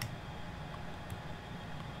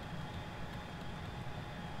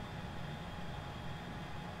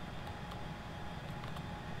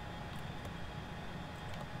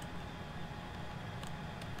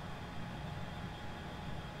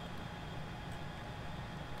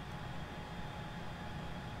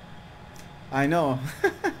 I know.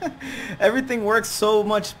 Everything works so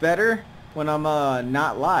much better when I'm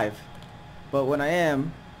not live. But when I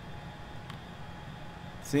am,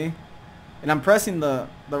 see? And I'm pressing the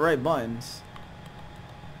right buttons.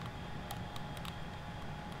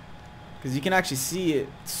 Because you can actually see it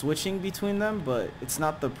switching between them, but it's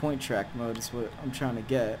not the point track mode. It's what I'm trying to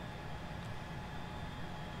get.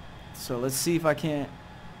 So let's see if I can't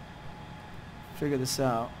figure this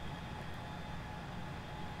out.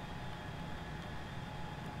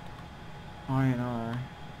 R&R.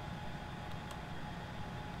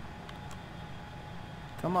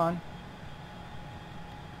 Come on.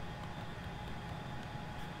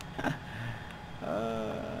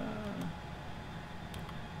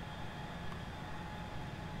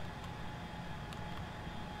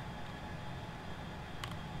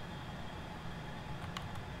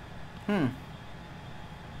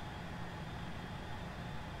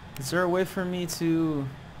 Is there a way for me to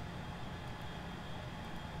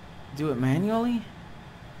do it manually?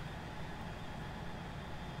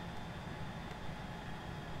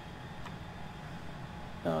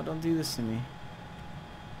 No, don't do this to me.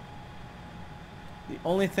 The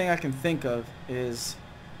only thing I can think of is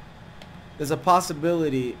there's a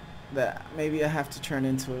possibility that maybe I have to turn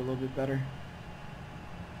into it a little bit better.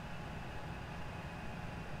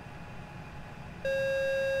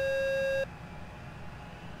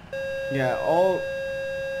 Yeah, all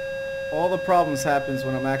the problems happens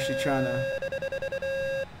when I'm actually trying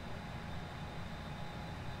to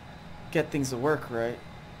get things to work right.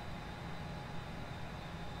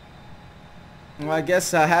 Well, I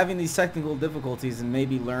guess having these technical difficulties and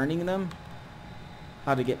maybe learning them,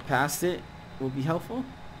 how to get past it, will be helpful.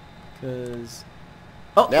 Cause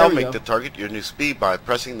now make the target your new speed by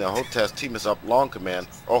pressing the hold test team is up long command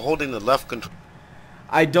or holding the left control.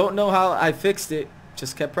 I don't know how I fixed it.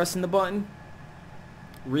 Just kept pressing the button,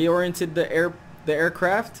 reoriented the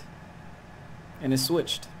aircraft, and it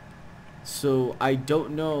switched. So I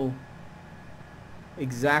don't know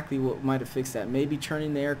exactly what might have fixed that. Maybe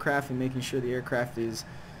turning the aircraft and making sure the aircraft is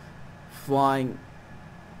flying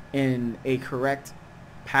in a correct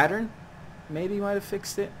pattern maybe might have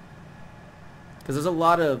fixed it. Because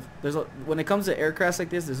when it comes to aircrafts like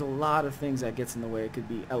this, there's a lot of things that gets in the way. It could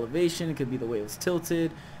be elevation, it could be the way it was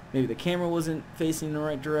tilted, maybe the camera wasn't facing in the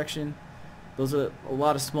right direction. Those are a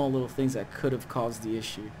lot of small little things that could have caused the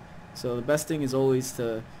issue. So the best thing is always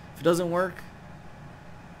to, if it doesn't work,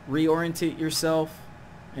 reorientate yourself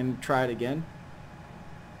and try it again.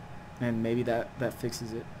 And maybe that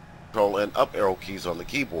fixes it. Control and up arrow keys on the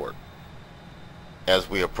keyboard. As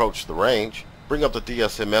we approach the range, bring up the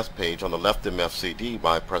DSMS page on the left MFCD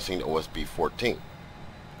by pressing OSB 14.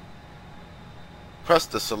 Press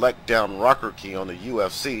the select down rocker key on the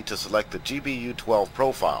UFC to select the GBU 12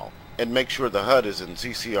 profile and make sure the HUD is in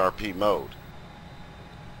CCRP mode.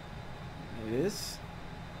 It is.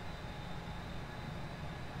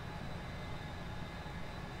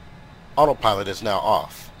 Autopilot is now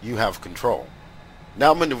off. You have control.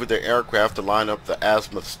 Now maneuver the aircraft to line up the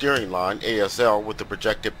azimuth steering line ASL with the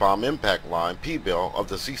projected bomb impact line PBIL of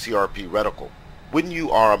the CCRP reticle. When you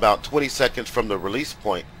are about 20 seconds from the release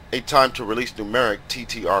point, a time to release numeric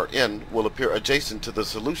TTRN will appear adjacent to the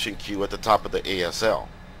solution queue at the top of the ASL.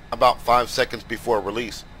 About 5 seconds before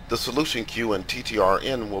release, the solution queue and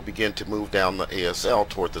TTRN will begin to move down the ASL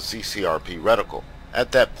toward the CCRP reticle.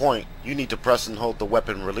 At that point, you need to press and hold the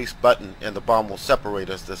weapon release button and the bomb will separate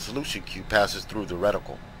as the solution queue passes through the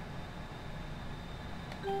reticle.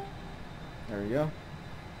 There we go.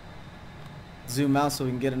 Zoom out so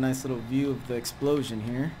we can get a nice little view of the explosion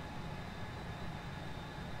here.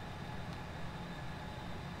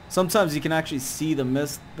 Sometimes you can actually see the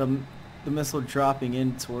missile dropping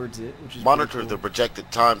in towards it, which is Monitor cool. the projected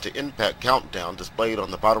time to impact countdown displayed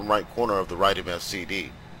on the bottom right corner of the right MFCD,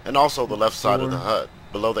 and also the left side of the HUD,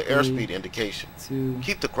 below the airspeed indication.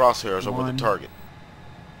 Keep the crosshairs over the target.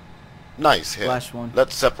 Nice hit.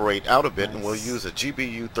 Let's separate out a bit and we'll use a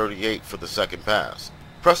GBU 38 for the second pass.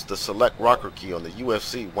 Press the select rocker key on the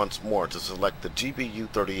UFC once more to select the GBU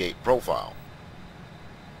 38 profile.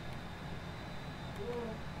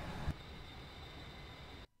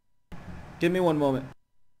 Give me one moment.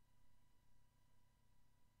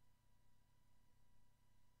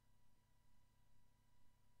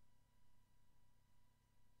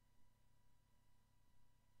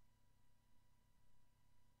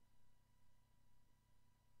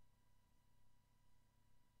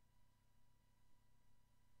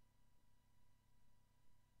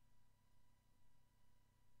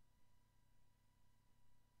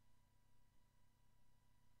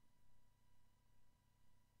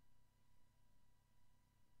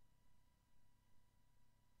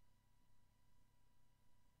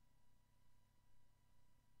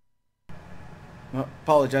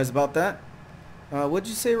 Apologize about that. What'd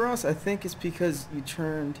you say, Ross? I think it's because you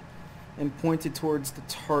turned and pointed towards the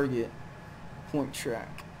target point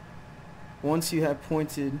track. Once you have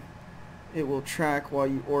pointed It will track while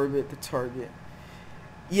you orbit the target.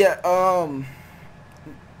 Yeah,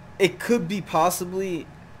 it could be possibly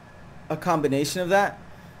a combination of that,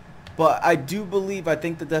 but I do believe, I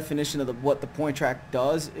think the definition of what the point track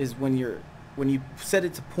does is when you set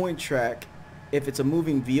it to point track, if it's a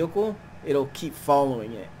moving vehicle, it'll keep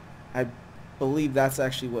following it. I believe that's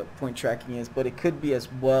actually what point tracking is, but it could be as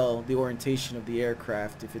well the orientation of the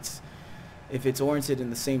aircraft. If it's oriented in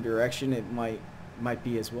the same direction, it might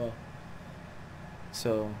be as well.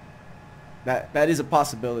 So that is a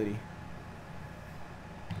possibility.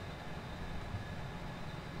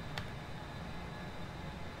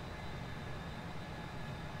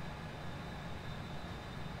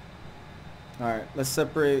 Alright, let's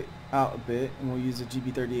separate out a bit and we'll use a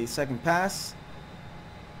GB38 second pass.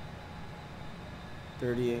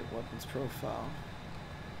 38 weapons profile.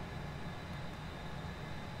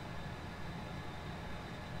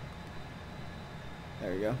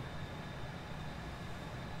 There we go.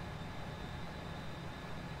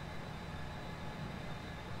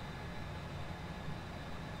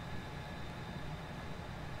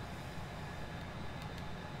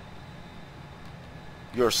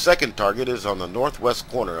 Your second target is on the northwest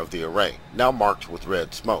corner of the array, now marked with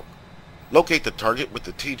red smoke. Locate the target with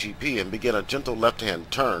the TGP and begin a gentle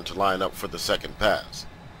left-hand turn to line up for the second pass.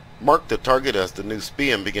 Mark the target as the new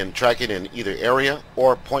SPI and begin tracking in either area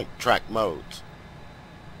or point track modes.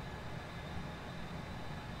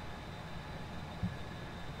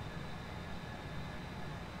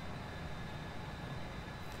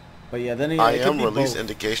 But yeah, then IM release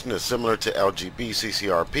indication is similar to LGB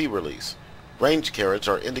CCRP release. Range carrots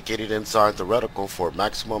are indicated inside the reticle for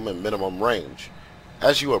maximum and minimum range.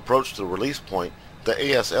 As you approach the release point, the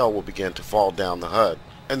ASL will begin to fall down the HUD,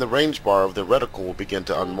 and the range bar of the reticle will begin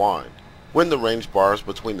to unwind. When the range bars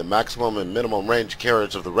between the maximum and minimum range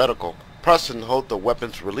carriage of the reticle, press and hold the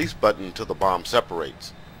weapons release button until the bomb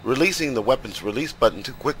separates. Releasing the weapons release button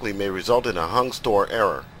too quickly may result in a hung store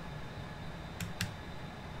error.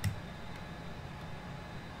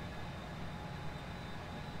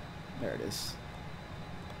 There it is.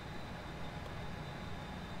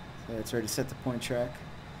 So it's already set to point track.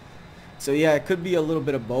 So yeah, it could be a little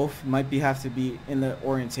bit of both. It might have to be in the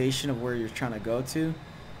orientation of where you're trying to go to,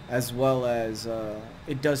 as well as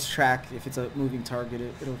it does track. If it's a moving target,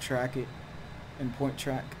 it'll track it and point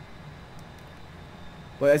track.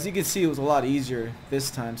 But as you can see, it was a lot easier this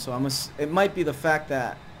time. So it might be the fact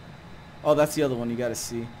that, oh, that's the other one you got to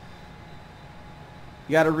see.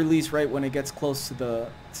 You got to release right when it gets close to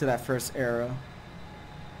that first arrow.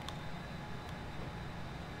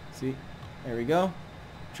 See, there we go.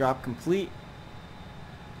 Drop complete.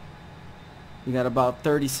 You got about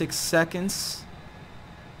 36 seconds.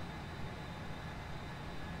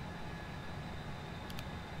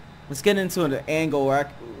 Let's get into an angle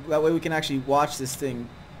where that way we can actually watch this thing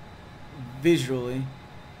visually,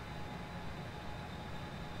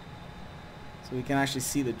 so we can actually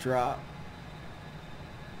see the drop.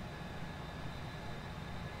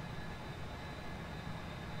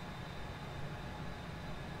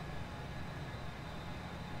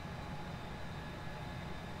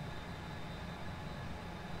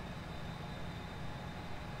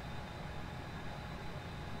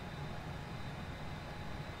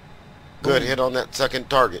 Good hit on that second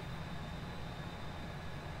target.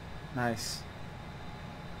 Nice.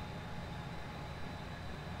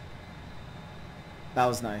 That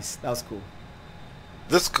was nice. That was cool.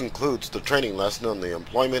 This concludes the training lesson on the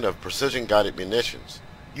employment of precision-guided munitions.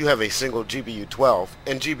 You have a single GBU-12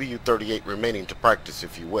 and GBU-38 remaining to practice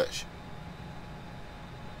if you wish.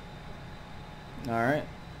 Alright.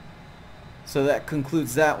 So that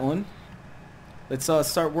concludes that one. Let's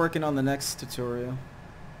start working on the next tutorial.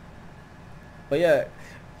 But yeah,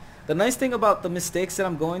 the nice thing about the mistakes that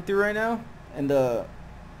I'm going through right now and the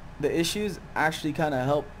issues actually kind of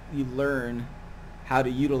help you learn how to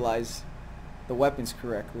utilize the weapons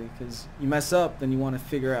correctly. Because you mess up, then you want to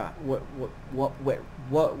figure out what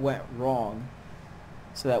went wrong,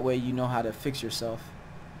 so that way you know how to fix yourself.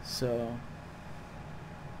 So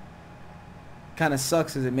kind of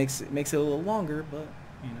sucks because it makes it a little longer, but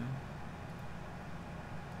you know,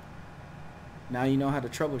 now you know how to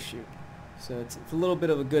troubleshoot. So it's a little bit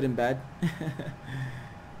of a good and bad.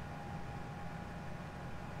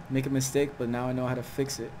 Make a mistake, but now I know how to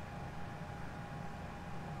fix it.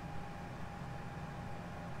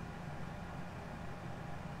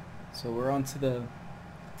 So we're on to the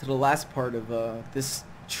last part of this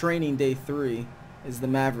training day 3 is the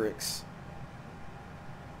Mavericks.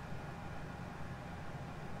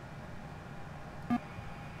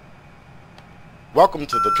 Welcome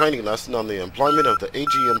to the training lesson on the employment of the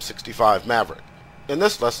AGM-65 Maverick. In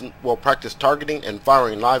this lesson, we'll practice targeting and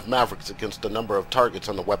firing live Mavericks against a number of targets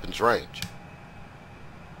on the weapon's range.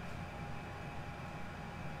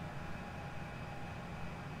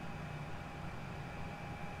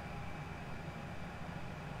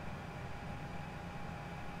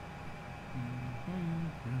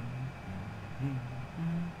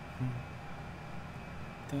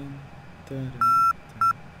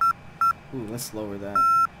 Ooh, let's lower that.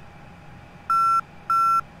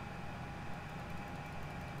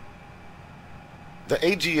 The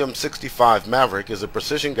AGM-65 Maverick is a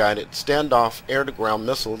precision-guided, standoff, air-to-ground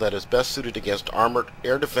missile that is best suited against armored,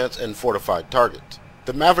 air defense, and fortified targets.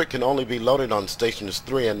 The Maverick can only be loaded on stations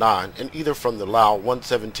 3 and 9 and either from the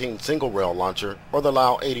LAU-117 single-rail launcher or the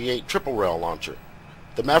LAU-88 triple-rail launcher.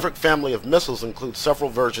 The Maverick family of missiles includes several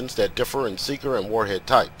versions that differ in seeker and warhead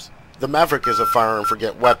types. The Maverick is a fire and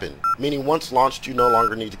forget weapon, meaning once launched you no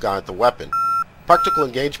longer need to guide the weapon. Practical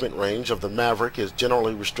engagement range of the Maverick is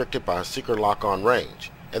generally restricted by a seeker lock-on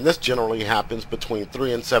range, and this generally happens between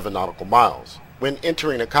 3 and 7 nautical miles. When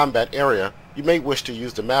entering a combat area, you may wish to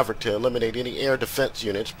use the Maverick to eliminate any air defense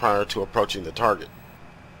units prior to approaching the target.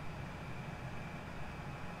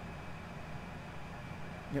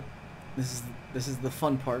 Yep, this is the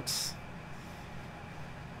fun parts.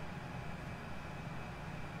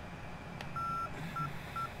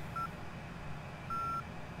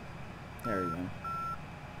 There we go.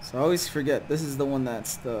 So I always forget, this is the one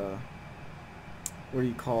that's the, what do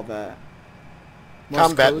you call that? Morse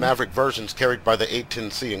Combat code? Maverick versions carried by the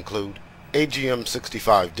A-10C include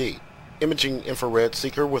AGM-65D, imaging infrared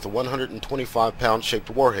seeker with a 125-pound shaped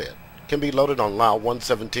warhead, can be loaded on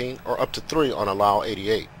LAU-117 or up to 3 on a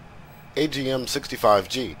LAU-88.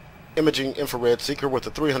 AGM-65G, imaging infrared seeker with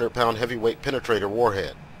a 300-pound heavyweight penetrator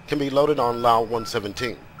warhead, can be loaded on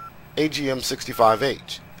LAU-117.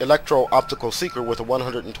 AGM-65H, electro-optical seeker with a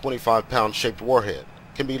 125-pound shaped warhead,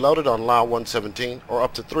 can be loaded on LAU-117 or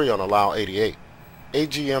up to 3 on a LAU-88.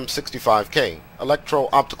 AGM-65K,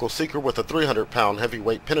 electro-optical seeker with a 300-pound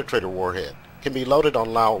heavyweight penetrator warhead, can be loaded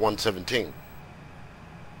on LAU-117.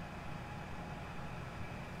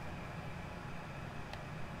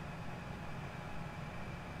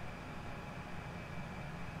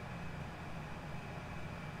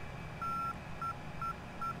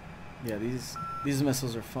 Yeah, these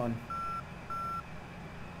missiles are fun.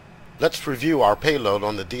 Let's review our payload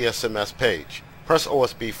on the DSMS page. Press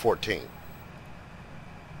OSB 14.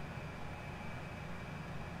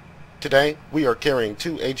 Today, we are carrying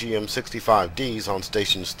 2 AGM-65Ds on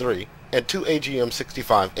stations 3 and 2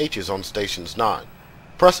 AGM-65Hs on stations 9.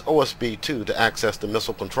 Press OSB 2 to access the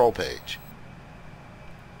missile control page.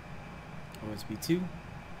 OSB 2.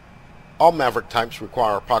 All Maverick types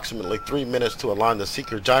require approximately 3 minutes to align the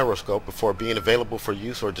seeker gyroscope before being available for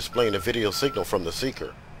use or displaying a video signal from the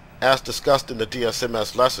seeker. As discussed in the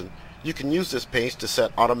DSMS lesson, you can use this page to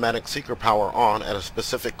set automatic seeker power on at a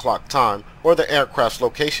specific clock time or the aircraft's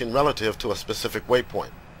location relative to a specific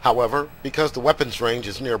waypoint. However, because the weapon's range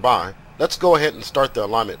is nearby, let's go ahead and start the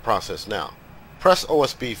alignment process now. Press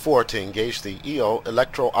OSB 4 to engage the EO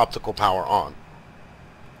electro-optical power on.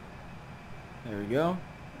 There we go.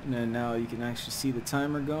 And then now you can actually see the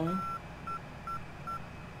timer going.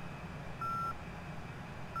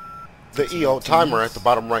 The EO timer at the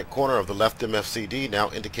bottom right corner of the left MFCD now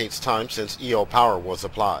indicates time since EO power was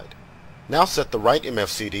applied. Now set the right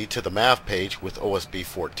MFCD to the MAV page with OSB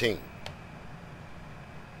 14. There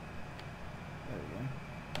we go.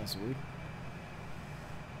 That's weird.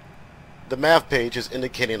 The MAV page is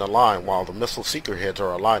indicating a line while the missile seeker heads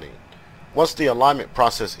are aligning. Once the alignment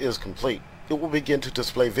process is complete, it will begin to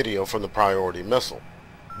display video from the priority missile.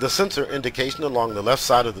 The sensor indication along the left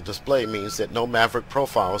side of the display means that no Maverick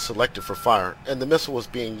profile is selected for fire and the missile is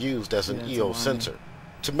being used as an EO sensor.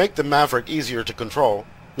 To make the Maverick easier to control,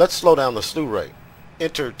 let's slow down the slew rate.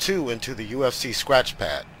 Enter 2 into the UFC scratch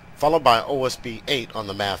pad, followed by OSB 8 on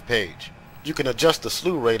the MAV page. You can adjust the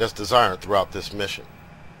slew rate as desired throughout this mission.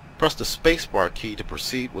 Press the spacebar key to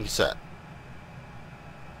proceed when set.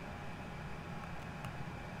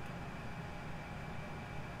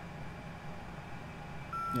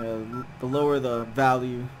 Yeah, the lower the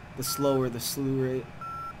value, the slower the slew rate.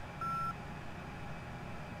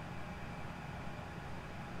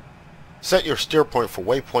 Set your steer point for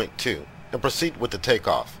waypoint 2 and proceed with the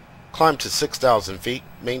takeoff. Climb to 6,000 feet,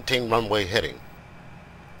 maintain runway heading.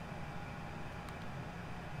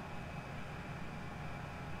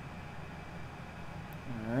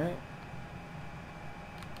 Alright.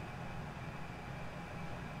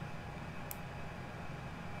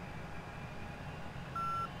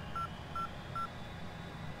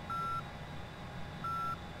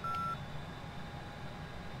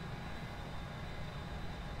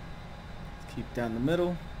 Keep down the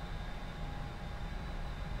middle.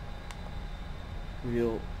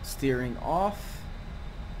 Wheel steering off.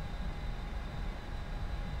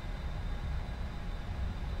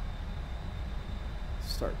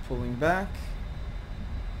 Start pulling back.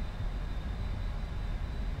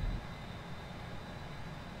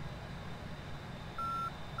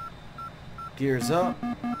 Gears up.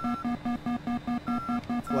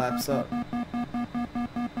 Flaps up.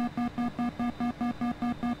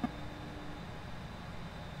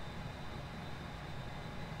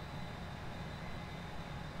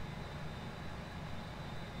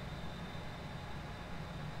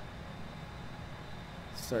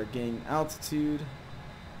 Start gaining altitude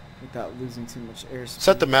without losing too much airspeed.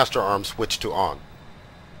 Set the master arm switch to on.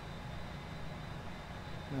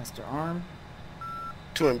 Master arm.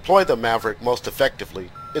 To employ the Maverick most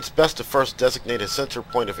effectively, it's best to first designate a sensor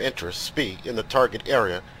point of interest, SPI, in the target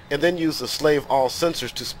area, and then use the slave all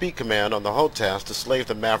sensors to SPI command on the HOTAS to slave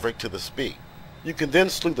the Maverick to the SPI. You can then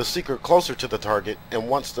slew the seeker closer to the target, and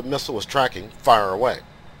once the missile is tracking, fire away.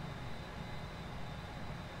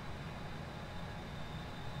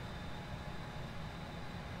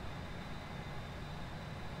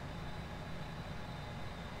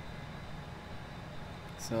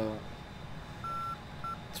 So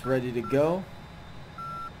it's ready to go.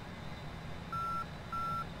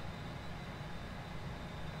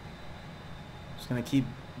 Just gonna keep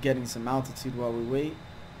getting some altitude while we wait.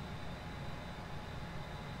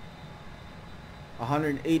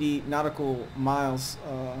 180 nautical miles,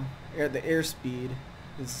 the airspeed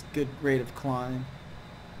is good rate of climb.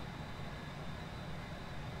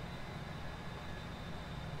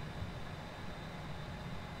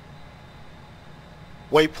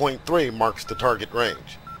 Waypoint 3 marks the target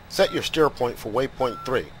range. Set your steer point for waypoint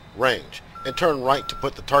 3, range, and turn right to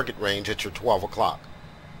put the target range at your 12 o'clock.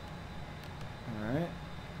 Alright.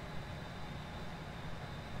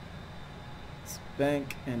 Let's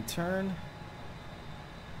bank and turn.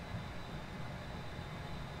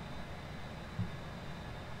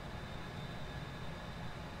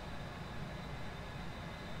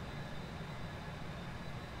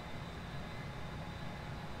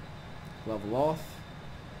 Level off.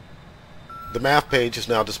 The MAV page is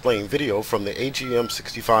now displaying video from the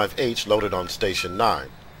AGM-65H loaded on Station 9.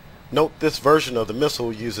 Note this version of the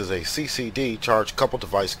missile uses a CCD charged couple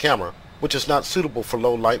device camera, which is not suitable for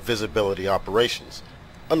low light visibility operations,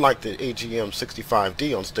 unlike the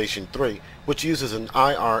AGM-65D on Station 3, which uses an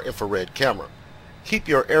IR infrared camera. Keep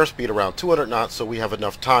your airspeed around 200 knots so we have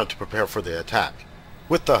enough time to prepare for the attack.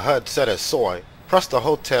 With the HUD set as soy, press the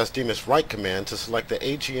HOTAS DMIS right command to select the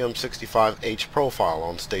AGM-65H profile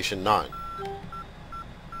on Station 9.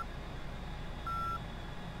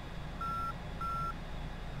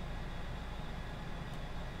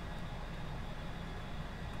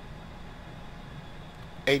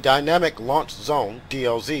 A dynamic launch zone,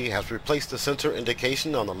 DLZ, has replaced the sensor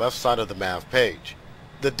indication on the left side of the MAV page.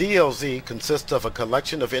 The DLZ consists of a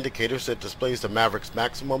collection of indicators that displays the Maverick's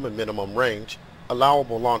maximum and minimum range,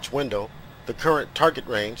 allowable launch window, the current target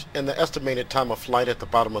range, and the estimated time of flight at the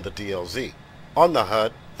bottom of the DLZ. On the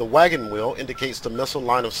HUD, the wagon wheel indicates the missile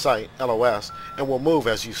line of sight, LOS, and will move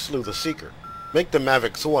as you slew the seeker. Make the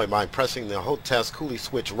Maverick soy by pressing the HOTAS coolie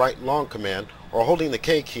switch right long command or holding the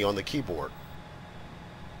K key on the keyboard.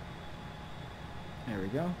 There we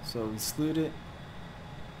go. So we slewed it.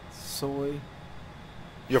 Soy.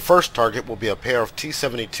 Your first target will be a pair of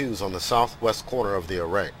T-72s on the southwest corner of the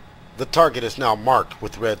array. The target is now marked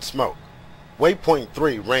with red smoke. Waypoint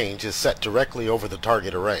 3 range is set directly over the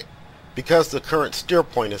target array. Because the current steer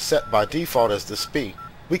point is set by default as the SPI,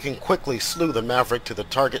 we can quickly slew the Maverick to the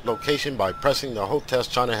target location by pressing the HOTAS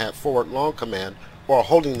China Hat forward long command or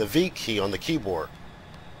holding the V key on the keyboard.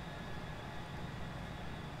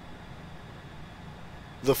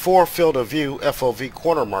 The 4 field of view FOV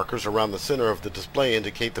corner markers around the center of the display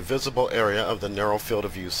indicate the visible area of the narrow field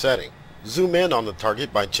of view setting. Zoom in on the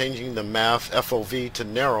target by changing the MAV FOV to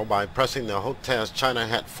narrow by pressing the HOTAS China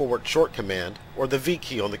Hat forward short command or the V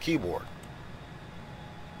key on the keyboard.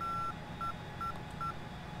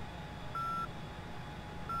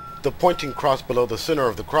 The pointing cross below the center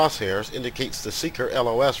of the crosshairs indicates the seeker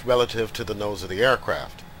LOS relative to the nose of the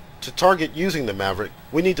aircraft. To target using the Maverick,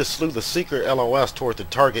 we need to slew the seeker LOS toward the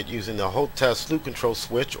target using the HOTAS slew control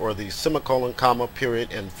switch or the semicolon, comma,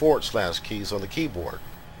 period, and / keys on the keyboard.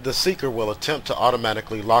 The seeker will attempt to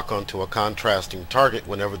automatically lock onto a contrasting target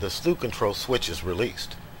whenever the slew control switch is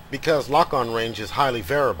released. Because lock-on range is highly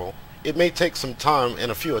variable, it may take some time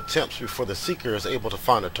and a few attempts before the seeker is able to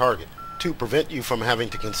find a target. To prevent you from having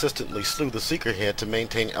to consistently slew the seeker head to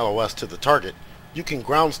maintain LOS to the target, You can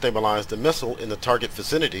ground stabilize the missile in the target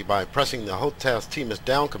vicinity by pressing the HOTAS-TMIS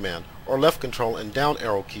down command or left control and down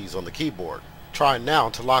arrow keys on the keyboard. Try now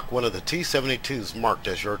to lock one of the T-72s marked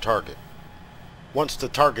as your target. Once the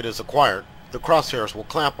target is acquired, the crosshairs will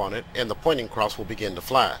clamp on it and the pointing cross will begin to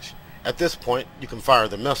flash. At this point, you can fire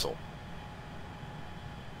the missile.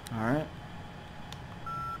 Alright.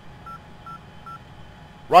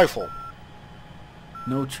 Rifle.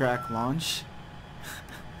 No track launch.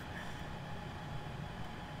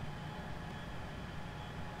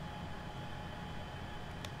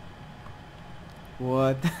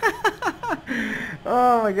 What?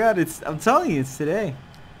 Oh my god, I'm telling you, it's today.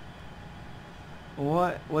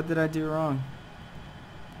 What did I do wrong?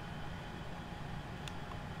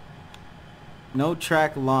 No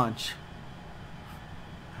track launch.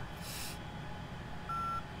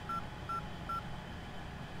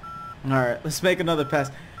 Alright, let's make another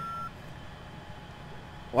pass.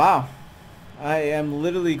 Wow. I am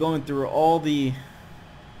literally going through all the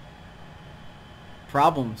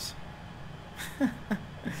problems.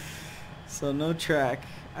 So no track.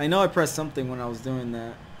 I know I pressed something when I was doing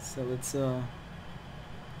that. So let's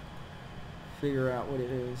figure out what it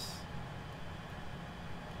is.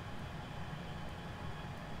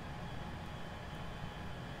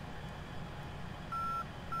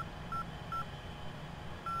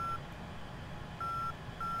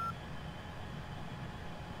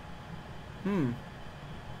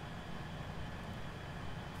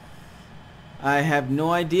 I have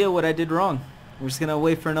no idea what I did wrong. We're just gonna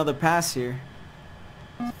wait for another pass here.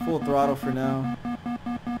 Full throttle for now.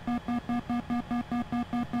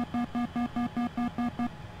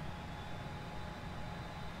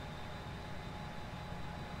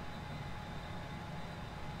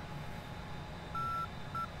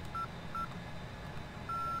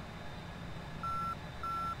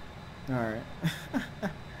 Alright.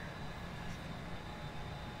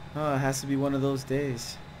 Oh, it has to be one of those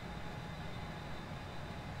days.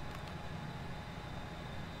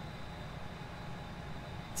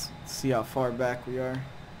 Let's see how far back we are.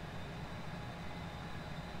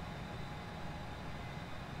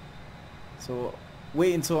 So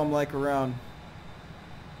wait until I'm like around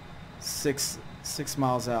six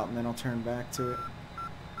miles out, and then I'll turn back to it.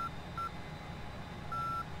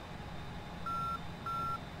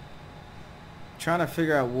 Trying to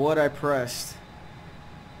figure out what I pressed.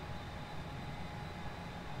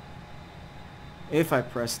 If I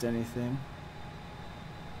pressed anything.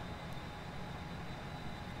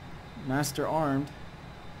 Master armed.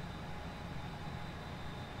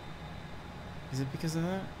 Is it because of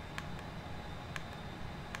that?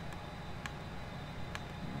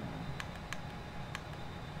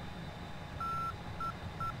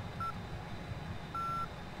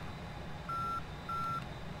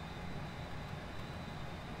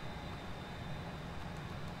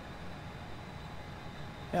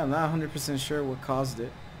 Yeah, I'm not 100% sure what caused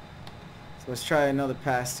it. So let's try another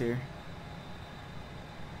pass here.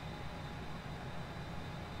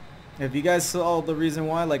 If you guys saw the reason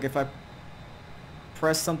why, like if I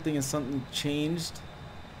pressed something and something changed,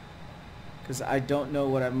 because I don't know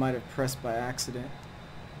what I might have pressed by accident.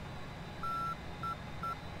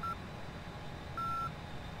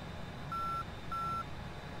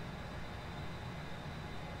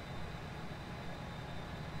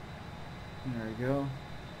 There we go.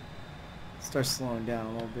 Start slowing down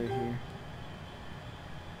a little bit here.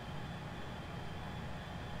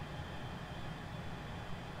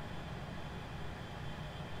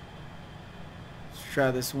 Let's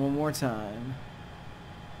try this one more time.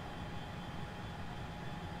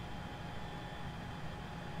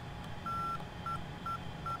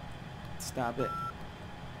 Stop it.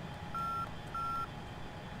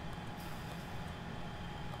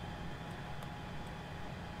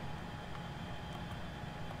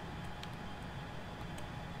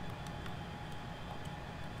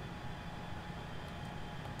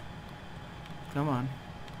 Come on.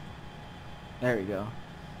 There we go.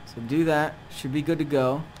 So do that. Should be good to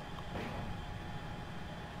go.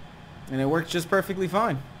 And it worked just perfectly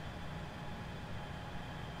fine.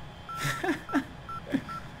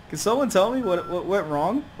 Can someone tell me what went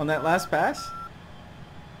wrong on that last pass?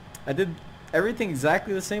 I did everything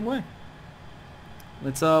exactly the same way.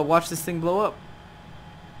 Let's watch this thing blow up.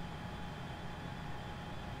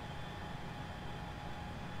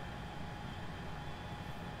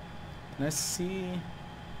 Let's see.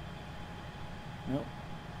 Nope.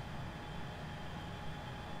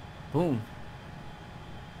 Boom.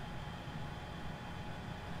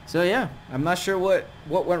 So yeah, I'm not sure what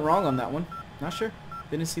went wrong on that one. Not sure.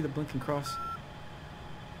 Didn't see the blinking cross.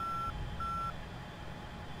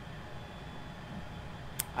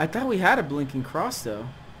 I thought we had a blinking cross though.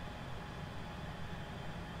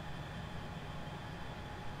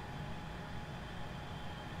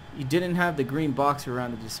 You didn't have the green box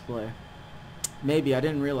around the display. Maybe I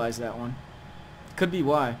didn't realize that one. Could be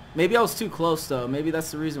why. Maybe I was too close though. Maybe that's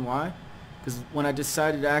the reason why. Because when I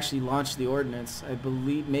decided to actually launch the ordnance, I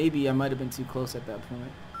believe maybe I might have been too close at that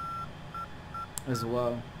point as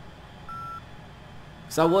well.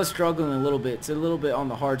 So I was struggling a little bit. It's a little bit on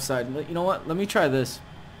the hard side. You know what? Let me try this.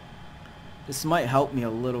 This might help me a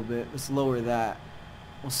little bit. Let's lower that.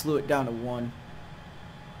 We'll slow it down to 1.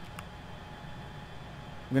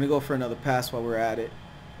 I'm going to go for another pass while we're at it.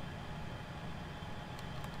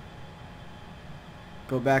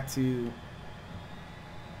 Go back to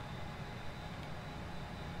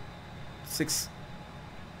 6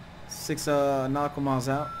 nautical miles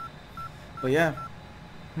out. But yeah.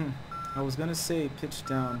 I was going to say pitch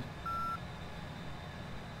down.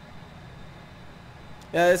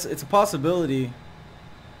 Yeah, it's a possibility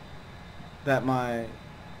that my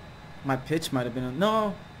pitch might have been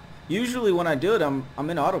no. Usually when I do it, I'm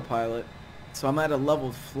in autopilot, so I'm at a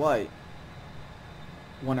level flight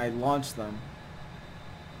when I launch them.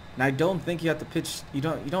 And I don't think you have to pitch. You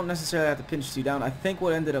don't necessarily have to pitch too down. I think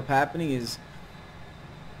what ended up happening is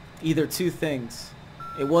either two things.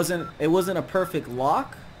 It wasn't a perfect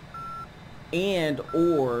lock, and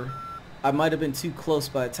or I might have been too close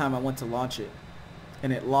by the time I went to launch it,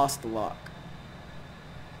 and it lost the lock.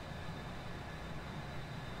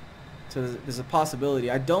 So there's a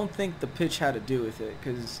possibility. I don't think the pitch had to do with it,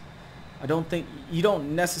 because I don't think you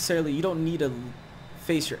don't need to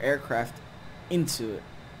face your aircraft into it,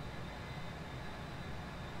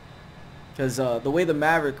 because the way the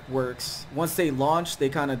Maverick works, once they launch, they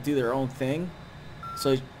kind of do their own thing, so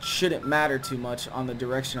it shouldn't matter too much on the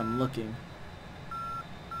direction I'm looking.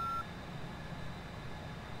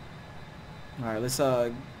 Alright, let's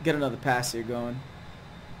get another pass here going.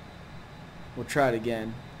 We'll try it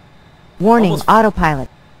again. Warning, autopilot.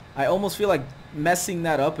 I almost feel like messing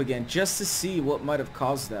that up again just to see what might have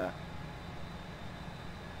caused that.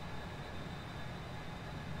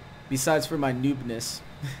 Besides for my noobness.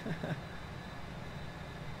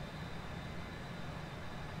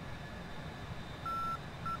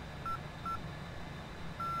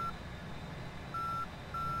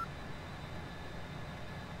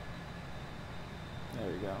 There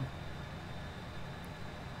we go.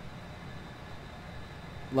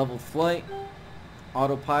 Level flight,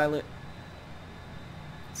 autopilot.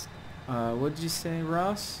 What did you say,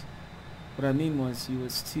 Ross? What I mean was you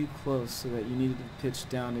was too close, so that you needed to pitch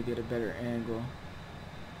down to get a better angle.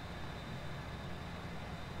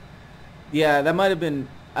 Yeah, that might have been.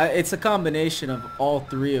 It's a combination of all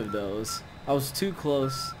three of those. I was too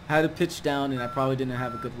close, had to pitch down, and I probably didn't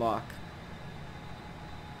have a good lock.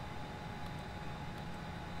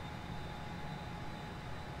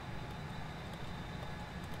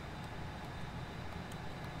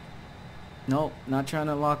 Nope, not trying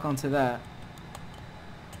to lock onto that.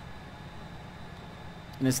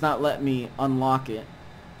 And it's not letting me unlock it.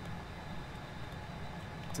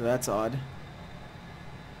 So that's odd.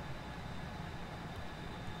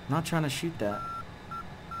 Not trying to shoot that.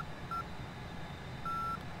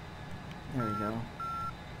 There we go.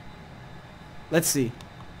 Let's see.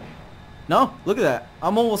 No, look at that.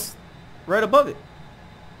 I'm almost right above it.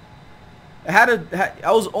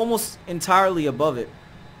 I was almost entirely above it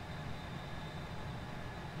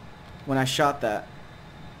when I shot that.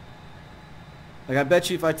 Like, I bet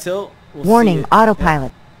you if I tilt, we'll Warning, see it.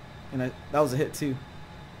 autopilot. Yeah. And that was a hit too.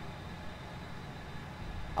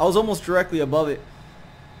 I was almost directly above it.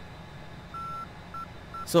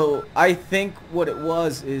 So I think what it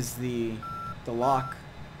was is the lock.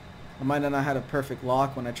 I might not have had a perfect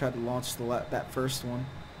lock when I tried to launch that first one.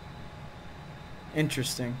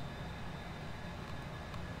 Interesting.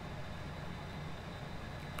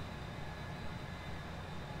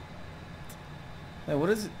 Hey, what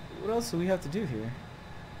else do we have to do here?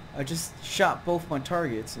 I just shot both my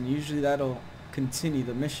targets, and usually that'll continue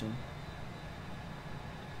the mission.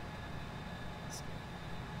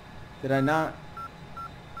 Did I not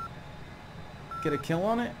get a kill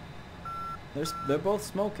on it? They're both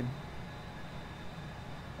smoking.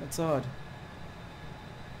 That's odd.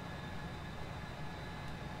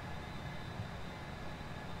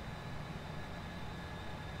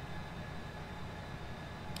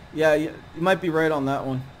 Yeah, you might be right on that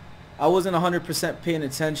one. I wasn't 100% paying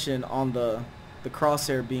attention on the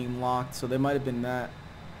crosshair being locked, so there might have been that.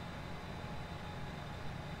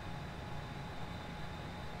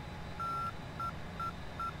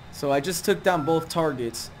 So I just took down both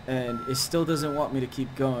targets, and it still doesn't want me to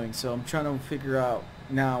keep going. So I'm trying to figure out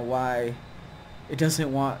now why it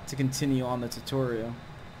doesn't want to continue on the tutorial.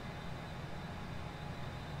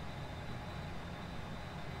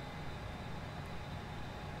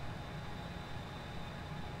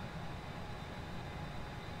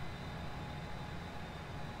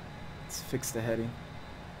 Let's fix the heading.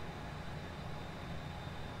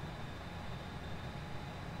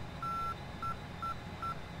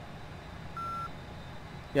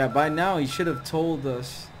 Yeah, by now he should have told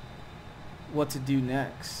us what to do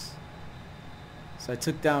next. So I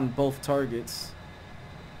took down both targets.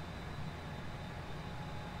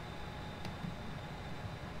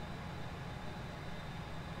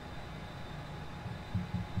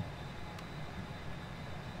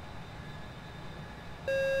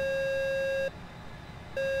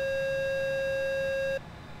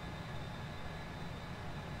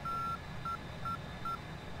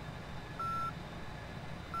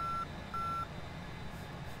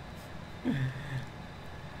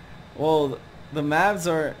 Well, the maps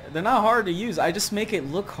they're not hard to use. I just make it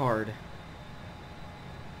look hard.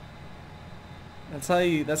 That's how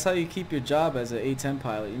you keep your job as an A-10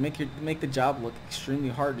 pilot. You make the job look extremely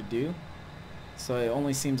hard to do. So it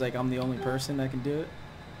only seems like I'm the only person that can do it.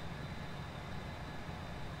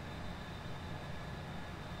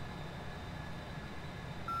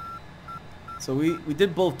 So we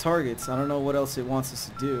did both targets. I don't know what else it wants us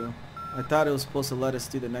to do. I thought it was supposed to let us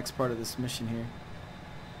do the next part of this mission here.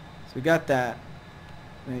 So we got that.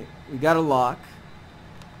 We got a lock.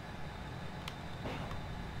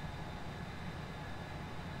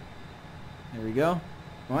 There we go.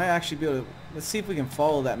 We might actually be able to, let's see if we can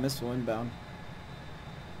follow that missile inbound.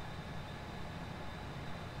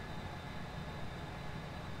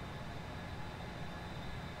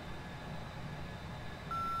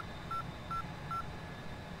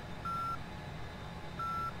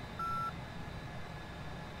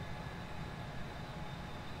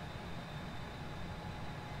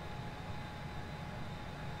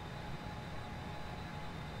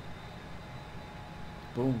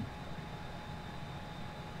 Boom.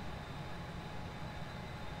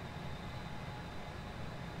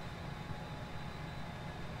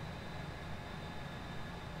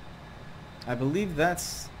 I believe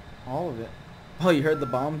that's all of it. Oh, you heard the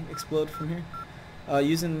bomb explode from here?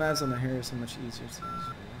 Using the maps on the hair is so much easier.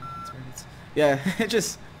 Yeah, it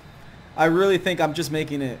just, I really think I'm just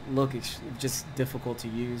making it look just difficult to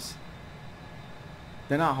use.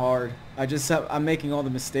 They're not hard. I'm making all the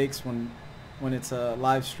mistakes when it's a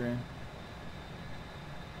live stream.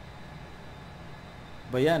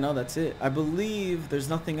 But yeah, no, that's it. I believe there's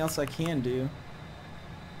nothing else I can do.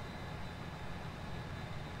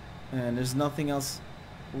 And there's nothing else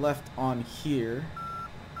left on here.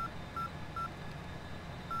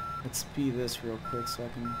 Let's speed this real quick so I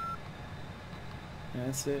can... Yeah,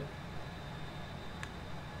 that's it.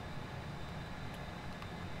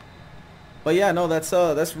 But yeah, no,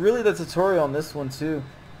 that's really the tutorial on this one too.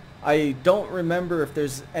 I don't remember if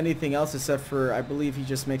there's anything else except for I believe he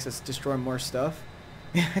just makes us destroy more stuff.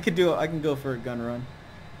 Yeah, I can go for a gun run.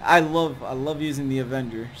 I love using the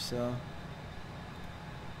Avenger, so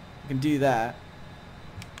I can do that.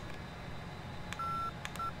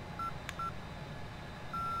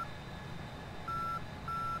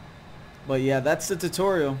 But yeah, that's the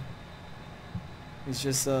tutorial. It's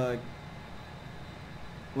just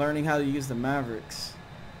learning how to use the Mavericks.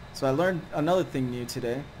 So I learned another thing new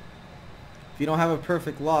today. If you don't have a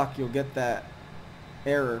perfect lock, you'll get that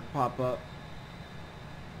error pop up.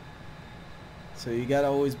 So you gotta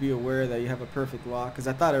always be aware that you have a perfect lock, because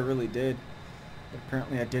I thought I really did, but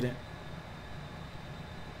apparently I didn't.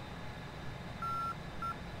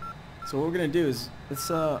 So what we're gonna do is let's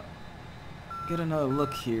get another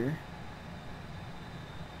look here.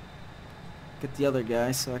 Get the other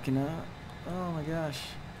guy so I can oh my gosh.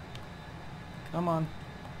 Come on.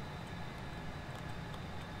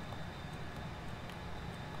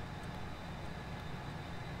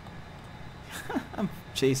 I'm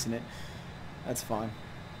chasing it. That's fine.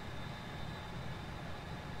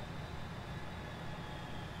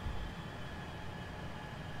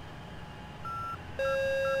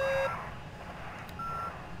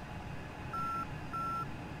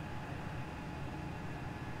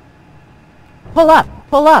 Pull up!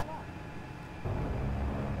 Pull up!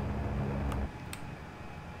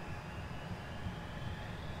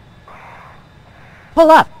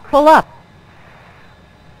 Pull up! Pull up!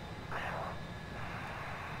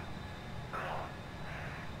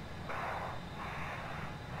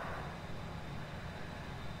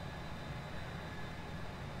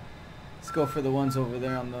 Let's go for the ones over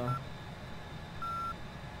there on the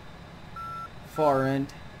far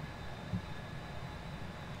end.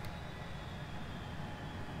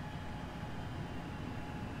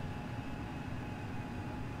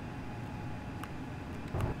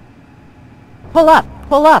 Pull up!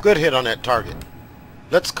 Pull up! Good hit on that target.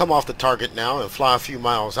 Let's come off the target now and fly a few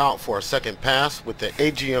miles out for a second pass with the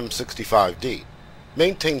AGM-65D.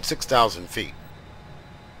 Maintain 6,000 feet.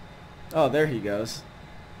 Oh, there he goes.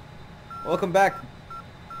 Welcome back,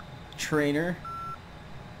 trainer.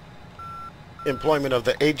 Employment of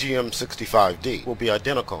the AGM-65D will be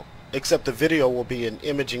identical, except the video will be in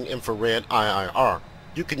imaging infrared IIR.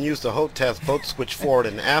 You can use the HOTAS boat switch forward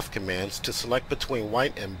and aft commands to select between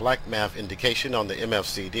white and black MAV indication on the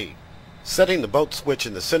MFCD. Setting the boat switch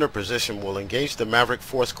in the center position will engage the Maverick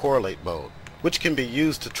Force Correlate mode, which can be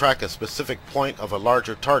used to track a specific point of a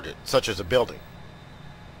larger target, such as a building.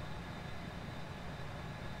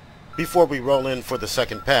 Before we roll in for the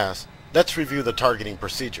second pass, let's review the targeting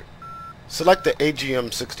procedure. Select the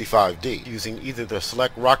AGM-65D using either the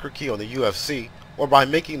select rocker key on the UFC or by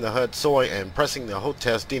making the HUD soy and pressing the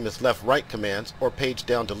HOTAS DEMIS left-right commands or page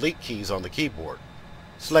down delete keys on the keyboard.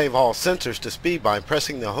 Slave all sensors to speed by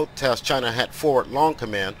pressing the HOTAS China Hat forward long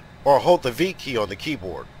command or hold the V key on the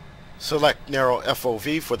keyboard. Select narrow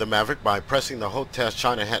FOV for the Maverick by pressing the HOTAS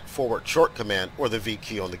China Hat forward short command or the V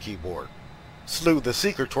key on the keyboard. Slew the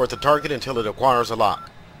seeker toward the target until it acquires a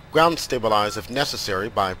lock. Ground stabilize if necessary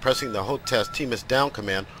by pressing the HOTAS TMIS down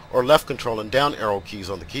command or left control and down arrow keys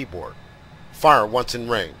on the keyboard. Fire once in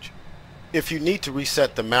range. If you need to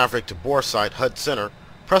reset the Maverick to bore sight HUD center,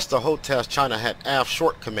 press the HOTAS China Hat aft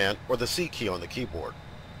short command or the C key on the keyboard.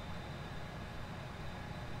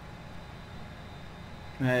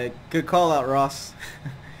 Hey, good call out, Ross.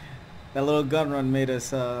 That little gun run made us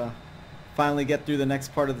finally get through the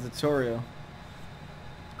next part of the tutorial.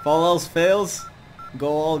 If all else fails, go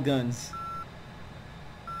all guns.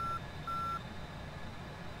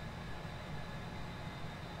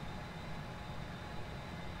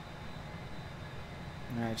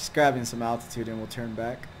 Alright, just grabbing some altitude and we'll turn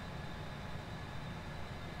back.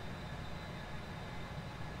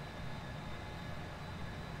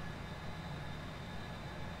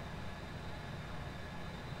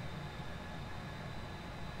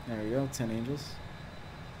 There we go, 10 angels.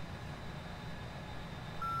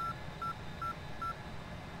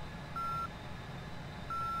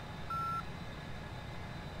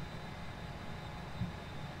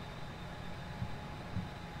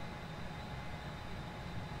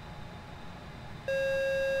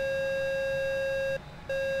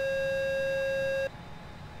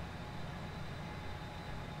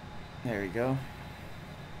 There we go.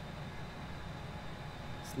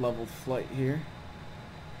 It's leveled flight here.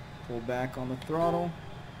 Pull back on the throttle.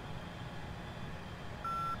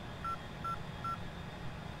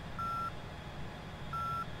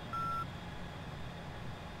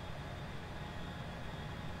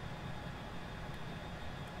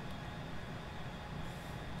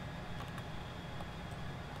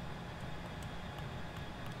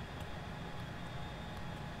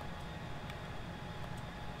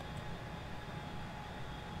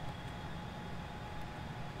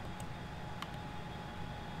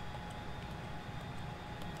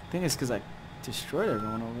 I think it's because I destroyed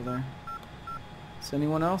everyone over there. Is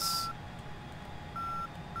anyone else?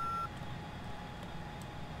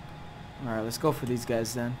 Alright, let's go for these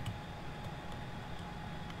guys then.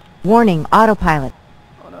 Warning, autopilot.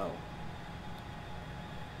 Oh no.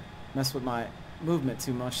 Messed with my movement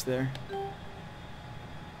too much there.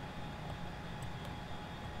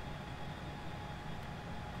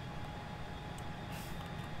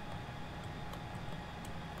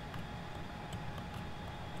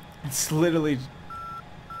 It's literally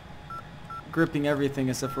gripping everything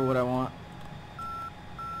except for what I want.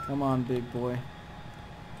 Come on, big boy.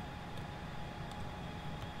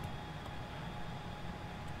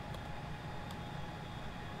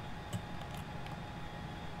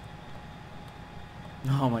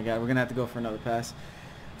 Oh my god, we're gonna have to go for another pass.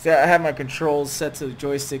 See, I have my controls set to the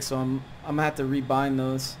joystick, so I'm gonna have to rebind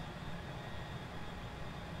those.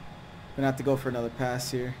 Gonna have to go for another pass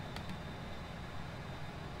here.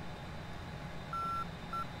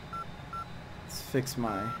 Fix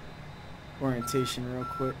my orientation real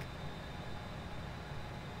quick.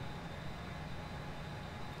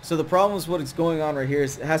 So the problem is what is going on right here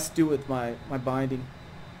is it has to do with my binding.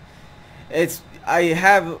 I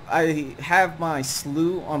have my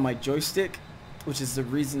slew on my joystick, which is the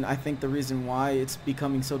reason the reason why it's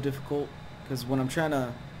becoming so difficult, because when I'm trying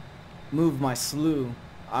to move my slew,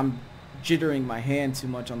 I'm jittering my hand too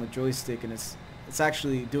much on the joystick, and it's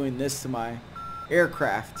actually doing this to my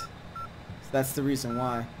aircraft. That's the reason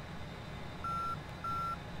why.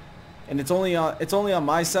 And it's only on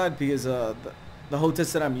my side because the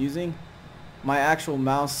HOTAS that I'm using, my actual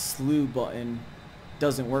mouse slew button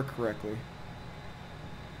doesn't work correctly.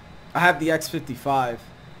 I have the X55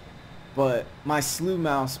 but my slew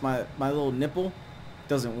mouse, my little nipple,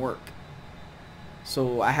 doesn't work.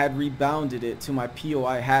 So I had rebounded it to my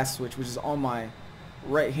POI hat switch, which is on my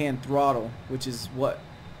right hand throttle, which is what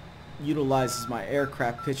utilizes my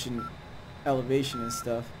aircraft pitch and elevation and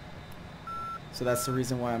stuff. So that's the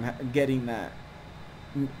reason why I'm getting that.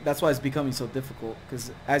 That's why it's becoming so difficult,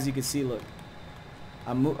 because as you can see, look,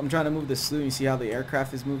 I'm trying to move the slew, and you see how the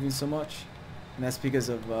aircraft is moving so much, and that's because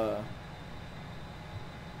of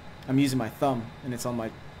I'm using my thumb and it's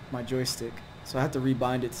on my joystick, so I have to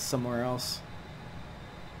rebind it to somewhere else.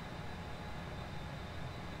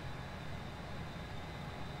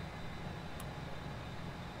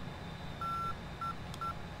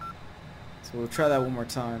 So we'll try that one more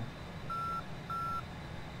time.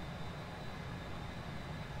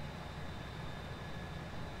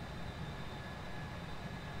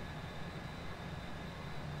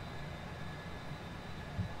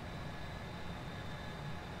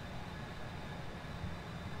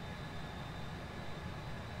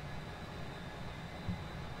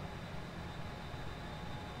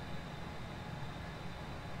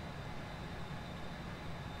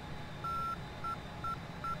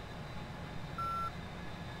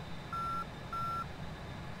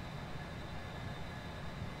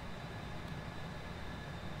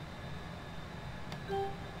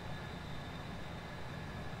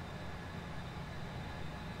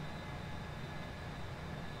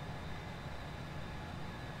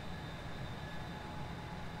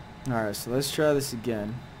 Alright, so let's try this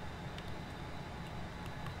again.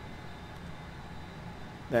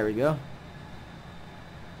 There we go.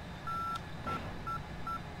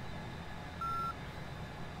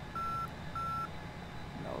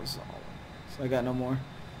 That was all. So I got no more.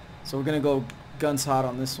 So we're gonna go guns hot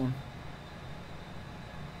on this one.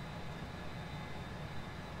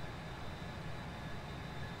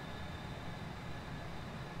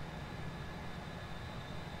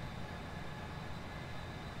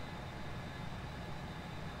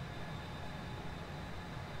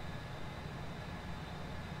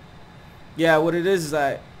 Yeah, what it is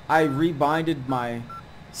I rebinded my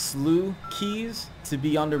slew keys to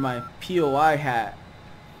be under my POI hat,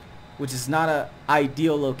 which is not a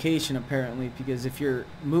ideal location apparently, because if you're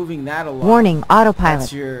moving that a lot, Warning, autopilot.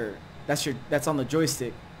 that's on the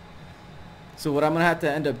joystick. So what I'm gonna have to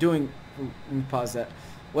end up doing, let me pause that.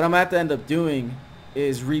 What I'm gonna have to end up doing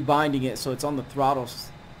is rebinding it so it's on the throttle,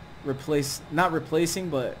 not replacing,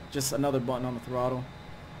 but just another button on the throttle.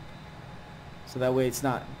 So that way it's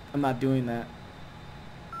not, I'm not doing that.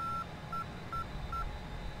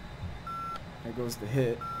 There goes the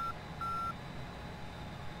hit.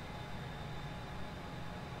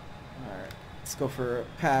 Alright, let's go for a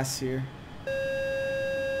pass here.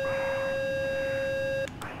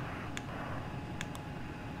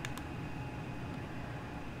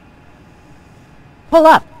 Pull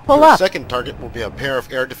up, pull Your up. second target will be a pair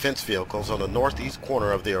of air defense vehicles on the northeast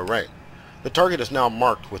corner of the array. The target is now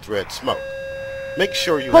marked with red smoke. Make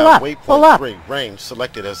sure you Pull have up, pull waypoint up. 3 range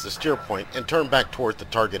selected as the steer point and turn back toward the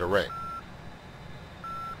target array.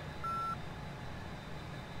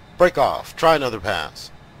 Break off. Try another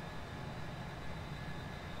pass.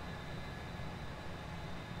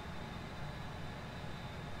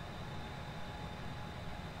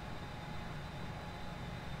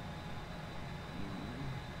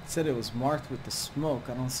 It said it was marked with the smoke.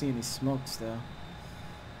 I don't see any smokes though.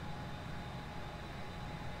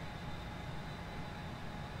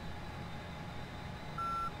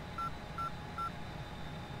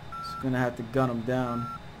 So gonna have to gun them down.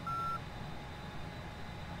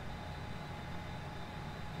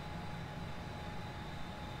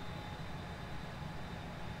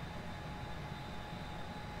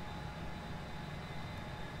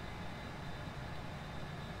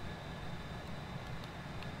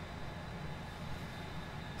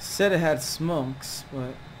 Said it had smokes,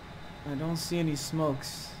 but I don't see any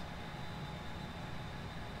smokes.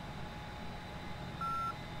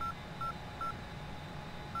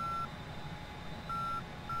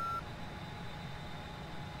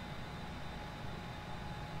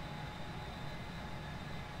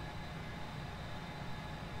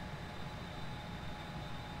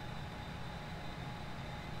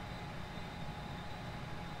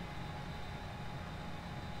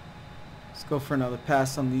 Let's go for another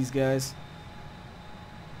pass on these guys.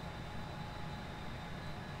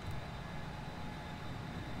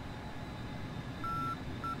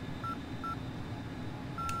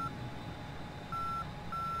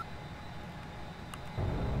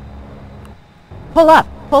 Pull up,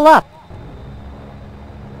 pull up.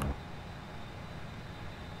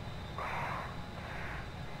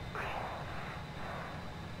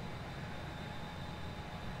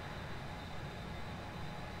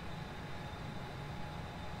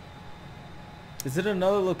 Is it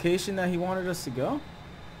another location that he wanted us to go?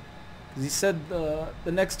 Because he said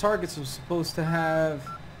the next targets were supposed to have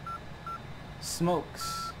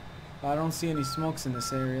smokes. I don't see any smokes in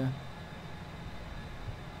this area.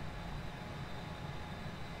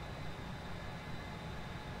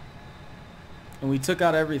 And we took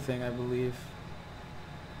out everything, I believe.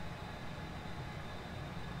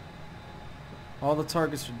 All the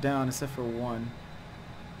targets are down except for one.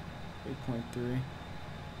 Waypoint 3.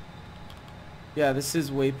 Yeah, this is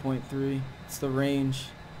waypoint 3. It's the range.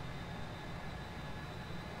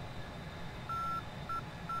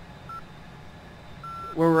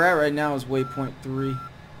 Where we're at right now is waypoint 3.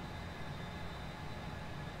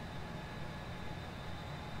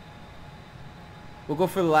 We'll go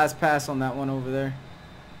for the last pass on that one over there.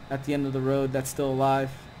 At the end of the road, that's still alive.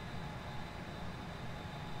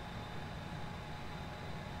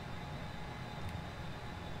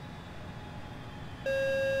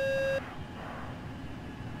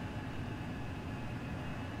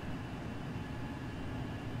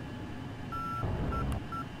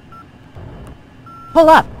 Pull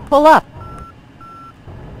up! Pull up!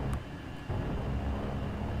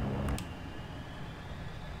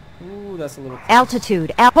 Ooh, that's a little close.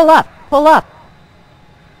 Altitude! Pull up! Pull up!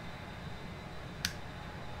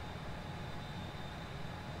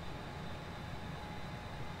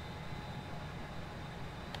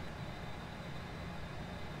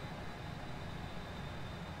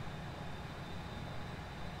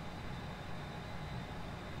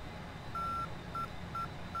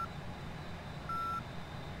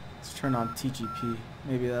 Let's turn on TGP.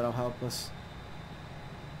 Maybe that'll help us.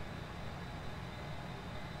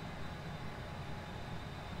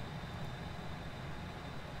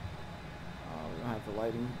 We don't have the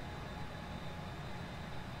lighting.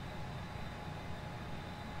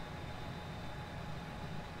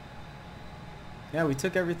 Yeah, we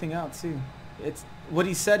took everything out too. It's what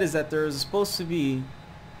he said is that there is supposed to be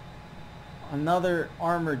another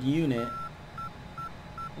armored unit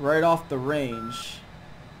right off the range,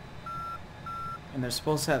 and they're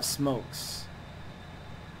supposed to have smokes.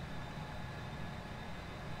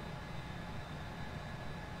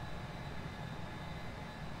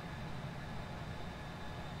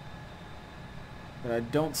 But I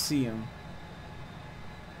don't see them.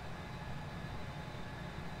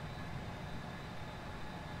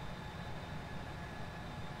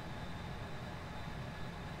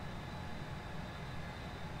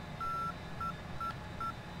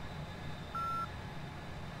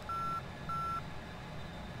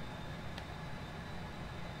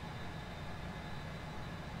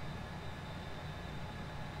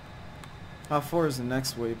 How far is the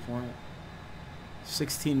next waypoint?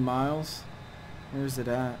 16 miles? Where's it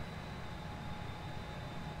at?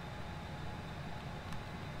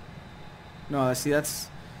 No, I see that's...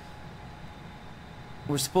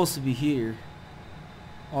 We're supposed to be here.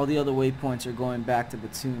 All the other waypoints are going back to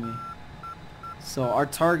Batumi. So our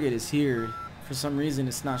target is here. For some reason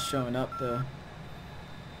it's not showing up though.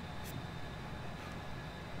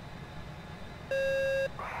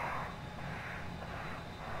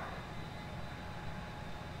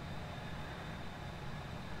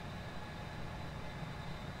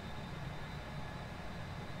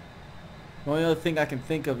 The only other thing I can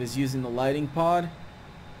think of is using the lighting pod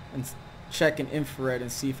and check an infrared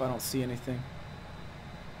and see if I don't see anything.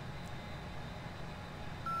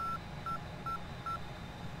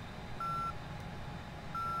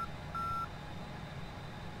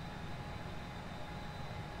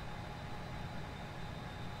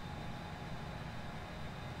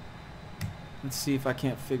 Let's see if I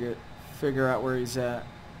can't figure out where he's at.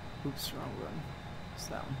 Oops, wrong one. It's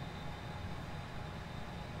that one.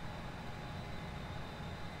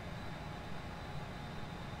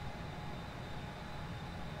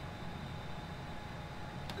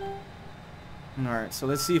 Alright, so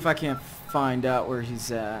let's see if I can't find out where he's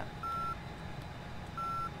at.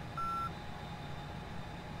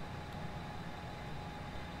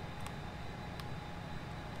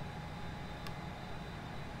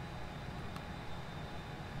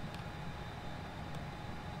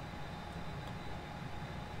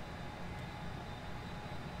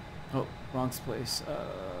 Oh, wrong place.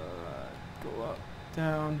 Go up,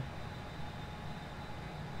 down.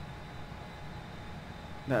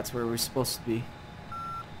 That's where we're supposed to be.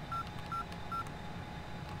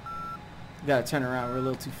 Gotta turn around, we're a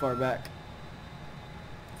little too far back.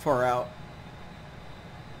 Far out.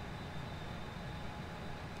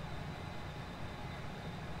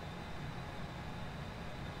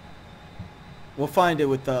 We'll find it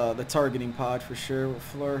with the targeting pod for sure with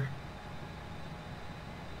Fleur.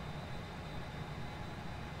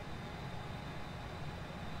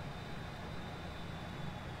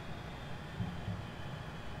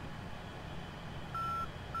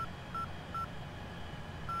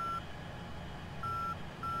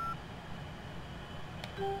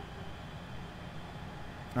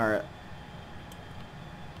 Alright.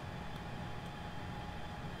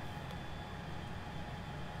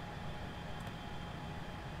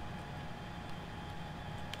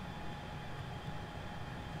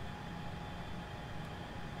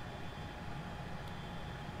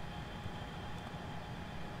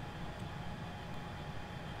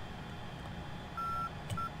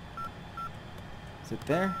 Is it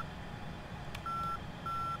there?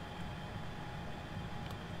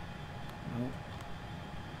 Nope.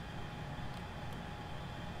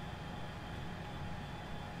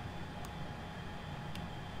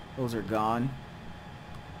 Those are gone.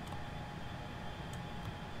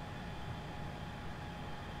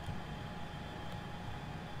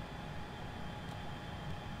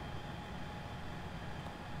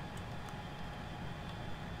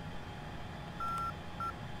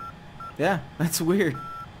 Yeah, that's weird.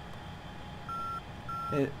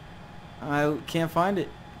 I can't find it.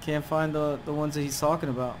 Can't find the ones that he's talking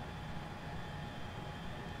about.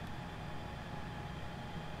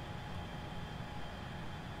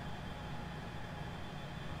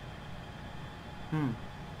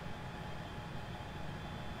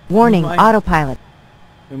 Warning, autopilot.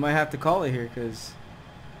 We might have to call it here because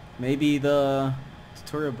maybe the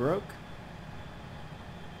tutorial broke.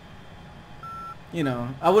 You know,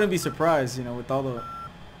 I wouldn't be surprised, you know, with all the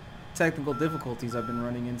technical difficulties I've been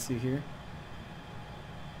running into here.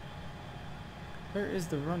 Where is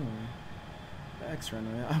the runway? The X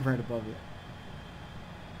runway. I'm right above it.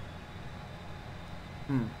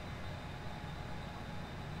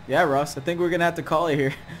 Yeah, Russ, I think we're gonna have to call it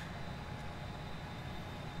here.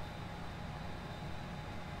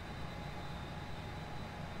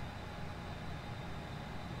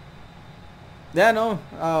 Yeah, no.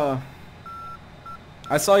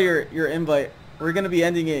 I saw your invite. We're gonna be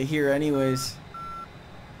ending it here anyways.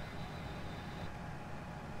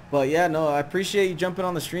 But yeah, no, I appreciate you jumping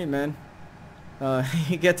on the stream, man.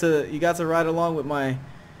 You got to ride along with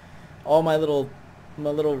all my little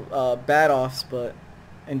bad offs, but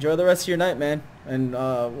enjoy the rest of your night, man. And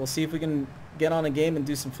we'll see if we can get on a game and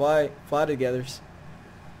do some fly togethers.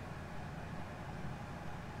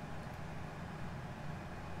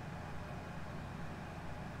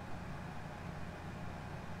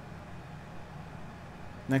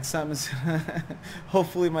 Next time is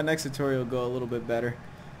hopefully my next tutorial will go a little bit better,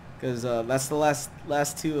 because that's the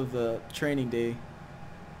last two of the training day.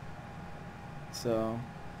 So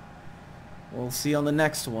we'll see on the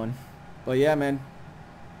next one. But yeah, man,